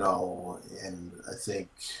 you know, and I think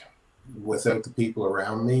without the people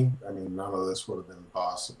around me, I mean, none of this would have been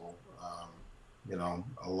possible. You know,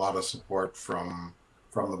 a lot of support from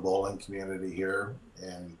the bowling community here,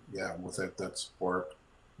 and yeah, without that support,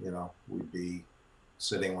 you know, we'd be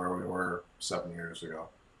sitting where we were 7 years ago.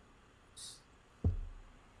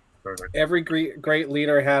 Perfect. Every great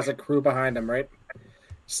leader has a crew behind him, right?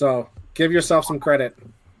 So give yourself some credit,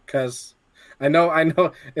 because I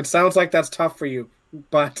know it sounds like that's tough for you,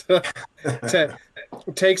 but to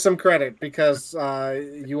take some credit, because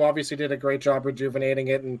you obviously did a great job rejuvenating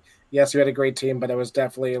it, and yes, you had a great team, but it was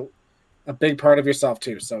definitely a big part of yourself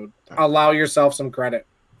too. So allow yourself some credit.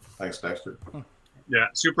 Thanks, Dexter. Yeah,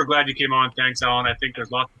 super glad you came on. Thanks, Alan. I think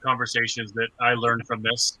there's lots of conversations that I learned from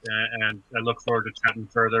this, and I look forward to chatting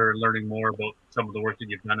further and learning more about some of the work that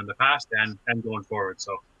you've done in the past and going forward.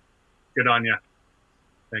 So good on you.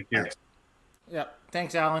 Thank you. Thanks. Yeah,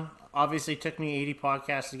 thanks, Alan. Obviously, it took me 80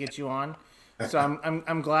 podcasts to get you on, so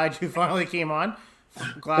I'm glad you finally came on.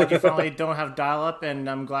 Glad you finally don't have dial-up, and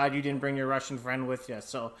I'm glad you didn't bring your Russian friend with you.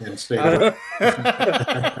 So, and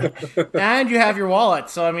you have your wallet,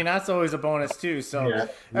 so I mean that's always a bonus too. So, yeah,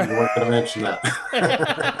 you weren't going to mention that.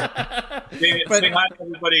 Say hi to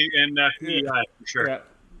everybody in PEI for sure. Yeah.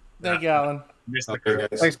 Thank you, Alan. Okay,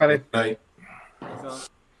 guys. Thanks, buddy. Good night.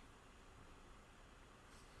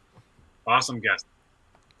 Awesome guest.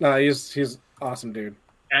 No, he's awesome, dude.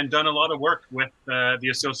 And done a lot of work with the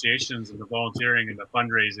associations and the volunteering and the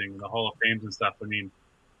fundraising and the Hall of Fames and stuff. I mean,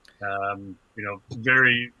 you know,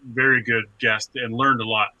 very, very good guest, and learned a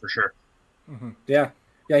lot for sure. Mm-hmm. Yeah,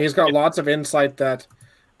 he's got lots of insight and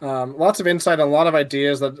a lot of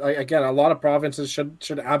ideas that, again, a lot of provinces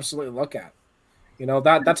should absolutely look at. You know,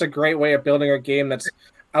 that's a great way of building a game that's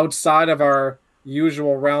outside of our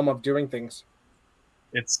usual realm of doing things.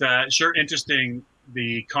 It's sure interesting,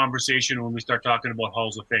 the conversation when we start talking about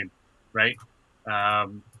Halls of Fame, right?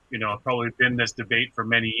 You know, probably been this debate for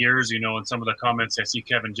many years, you know, and some of the comments I see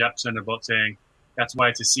Kevin Jepson about saying that's why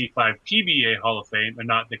it's a C5 PBA Hall of Fame and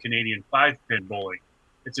not the Canadian 5-pin bowling.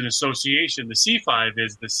 It's an association. The C5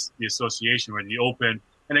 is the association, where the open.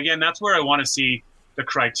 And again, that's where I want to see the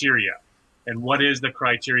criteria. And what is the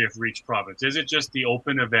criteria for each province? Is it just the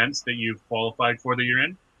open events that you've qualified for that you're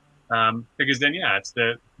in? Because then, yeah, it's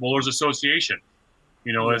the Bowlers Association.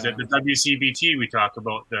 You know, is it the WCBT we talk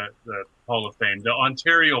about, the Hall of Fame, the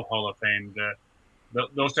Ontario Hall of Fame,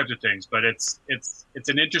 those types of things. But it's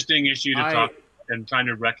an interesting issue to talk and trying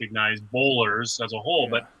to recognize bowlers as a whole,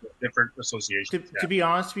 but different associations. To be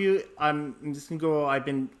honest with you, I'm just gonna go. I've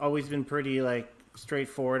always been pretty like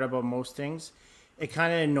straightforward about most things. It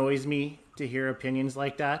kind of annoys me to hear opinions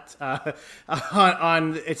like that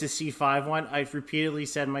on it's a C5 one. I've repeatedly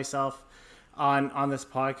said myself on this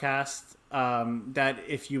podcast that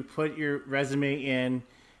if you put your resume in,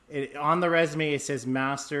 on the resume it says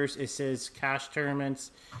Masters, it says cash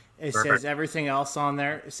tournaments, it says everything else on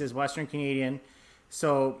there. It says Western Canadian.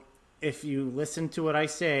 So if you listen to what I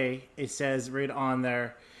say, it says right on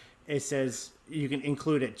there, it says you can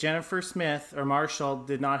include it. Jennifer Smith or Marshall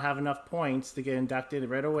did not have enough points to get inducted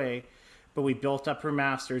right away, but we built up her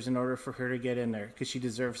Masters in order for her to get in there because she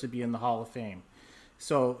deserves to be in the Hall of Fame.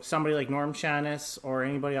 So somebody like Norm Shanis or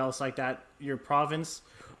anybody else like that, your province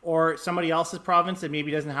or somebody else's province that maybe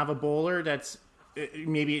doesn't have a bowler that's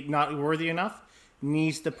maybe not worthy enough,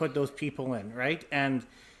 needs to put those people in, right? And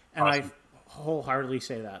awesome. I wholeheartedly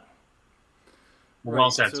say that. Well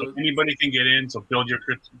said. So anybody can get in. So build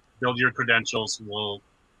your credentials. We'll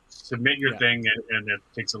submit your thing, and it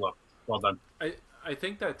takes a look. Well done. I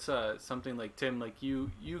think that's something like Tim, like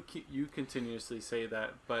you continuously say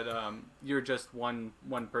that, but you're just one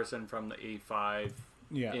person from the A5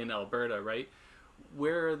 in Alberta, right?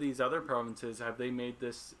 Where are these other provinces? Have they made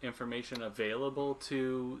this information available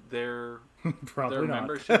to their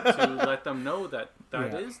membership to let them know that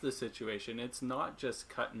is the situation? It's not just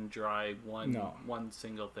cut and dry one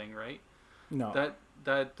single thing, right? No.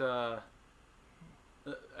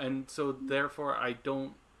 And so therefore I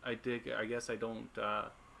guess I don't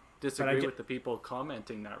disagree with the people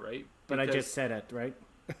commenting that, right? But I just said it, right?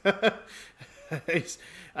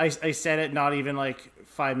 I said it not even like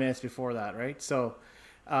 5 minutes before that, right? So,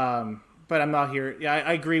 but I'm not here. Yeah,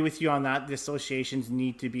 I agree with you on that. The associations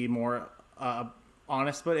need to be more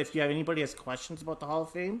honest. But if you have anybody has questions about the Hall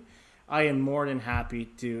of Fame, I am more than happy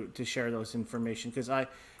to share those information, because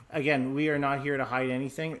we are not here to hide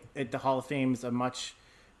anything. The Hall of Fame is a much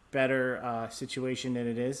better situation than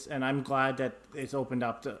it is, and I'm glad that it's opened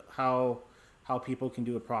up to how people can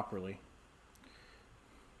do it properly.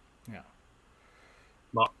 Yeah.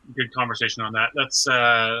 Well, good conversation on that. That's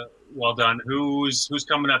well done. Who's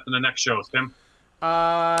coming up in the next show, Tim?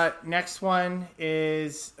 Next one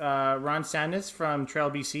is Ron Sandus from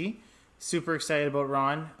Trail BC. Super excited about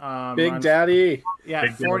Ron. Big Ron's, Daddy.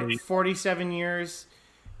 Yeah, 47 years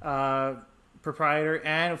proprietor,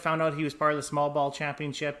 and found out he was part of the small ball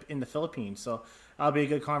championship in the Philippines. So that'll be a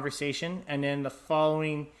good conversation. And then the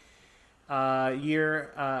following the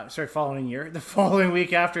following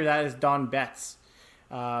week after that is Don Betts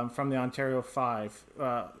from the Ontario 5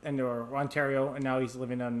 or Ontario, and now he's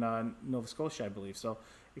living in Nova Scotia, I believe. So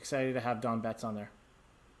excited to have Don Betts on there.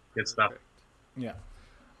 Good stuff. Yeah.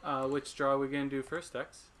 Which draw are we going to do first,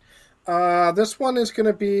 Dex? This one is going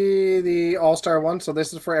to be the All-Star one, so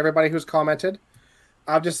this is for everybody who's commented.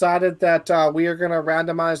 I've decided that we are going to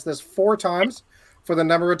randomize this 4 times for the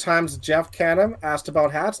number of times Jeff Canham asked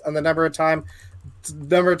about hats and the number of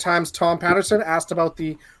times Tom Patterson asked about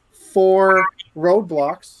the 4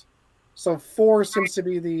 roadblocks. So 4 seems to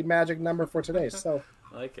be the magic number for today. So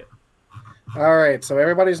I like it. All right, so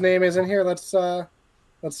everybody's name is in here. Let's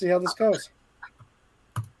see how this goes.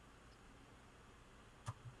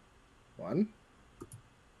 1,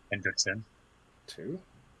 Hendrickson. 2,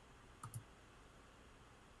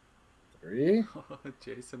 3,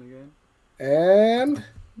 Jason again, and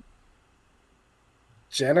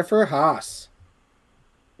Jennifer Haas.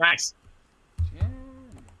 Nice.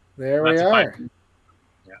 There we are.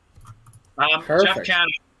 Yeah. Perfect. Jeff Cannon,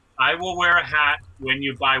 I will wear a hat when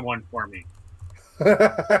you buy one for me. You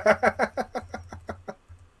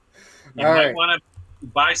might want to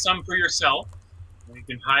buy some for yourself. You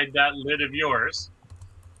can hide that lid of yours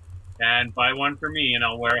and buy one for me, and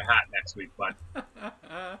I'll wear a hat next week, bud.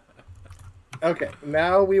 Okay,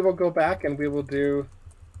 now we will go back and we will do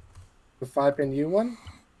the 5-pin U one.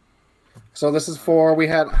 So this is for, we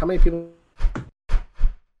had, how many people?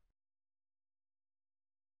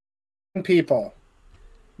 9 people.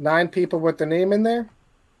 9 people with their name in there.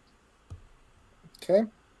 Okay.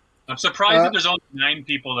 I'm surprised that there's only 9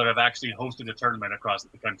 people that have actually hosted a tournament across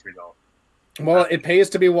the country, though. Well, it pays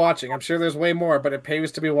to be watching. I'm sure there's way more, but it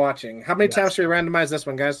pays to be watching. How many times should we randomize this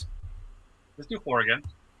one, guys? Let's do 4 again.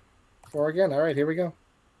 4 again. All right, here we go.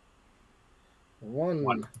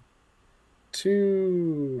 1,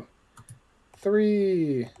 2,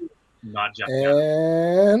 3, Not Jeff.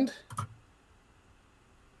 and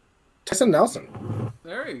Tyson Nelson.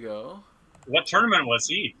 There you go. What tournament was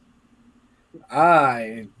he?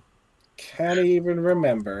 I can't even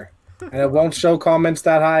remember. And it won't show comments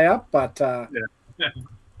that high up, but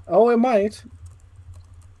oh, it might.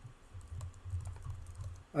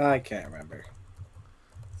 I can't remember.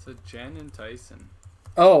 So Jen and Tyson.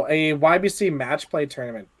 Oh, a YBC match play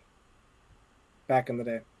tournament back in the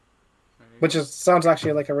day, which sounds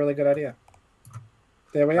actually like a really good idea.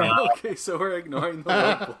 There we are. Okay, so we're ignoring the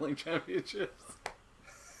World Bowling Championships.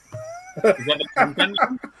 Is that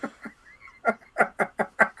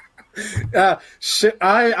the Shit,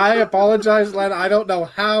 I apologize, Len. I don't know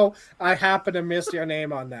how I happen to miss your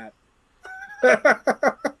name on that.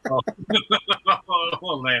 Oh,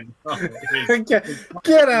 Len.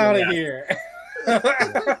 Get out of here.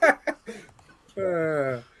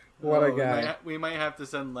 What a guy. We might have to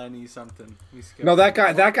send Lenny something. No, that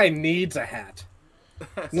guy needs a hat.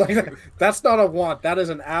 That's not a want. That is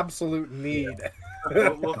an absolute need.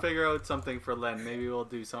 We'll figure out something for Len. Maybe we'll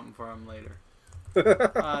do something for him later.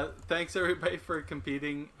 Thanks everybody for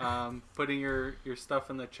competing, putting your stuff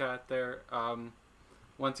in the chat there.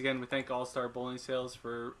 Once again, we thank All Star Bowling Sales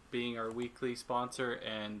for being our weekly sponsor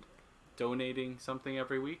and donating something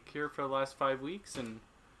every week here for the last 5 weeks, and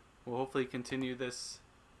we'll hopefully continue this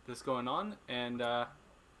this going on. And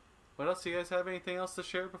what else? Do you guys have anything else to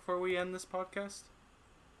share before we end this podcast?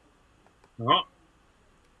 Oh,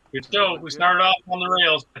 good show. We started off on the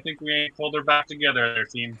rails. I think we ain't pulled her back together, their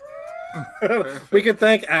team. We could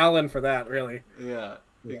thank Alan for that, really. Yeah,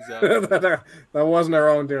 exactly. that wasn't our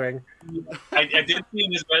own doing. I did see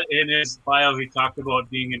in his bio he talked about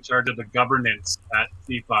being in charge of the governance at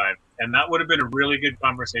C5, and that would have been a really good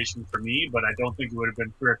conversation for me, but I don't think it would have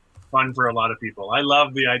been fun for a lot of people. I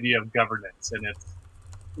love the idea of governance, and it's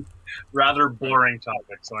rather boring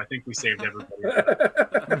topic, so I think we saved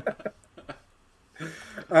everybody.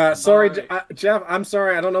 Sorry, Right. Jeff, I'm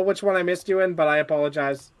sorry. I don't know which one I missed you in, but I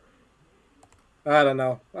apologize. I don't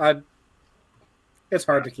know. It's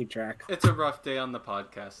hard to keep track. It's a rough day on the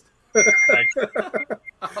podcast.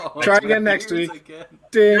 Oh, Try again next cheers week. again.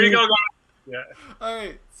 Ding. Here you go, guys. Yeah. All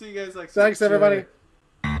right. See you guys next week. Thanks, everybody. Sure.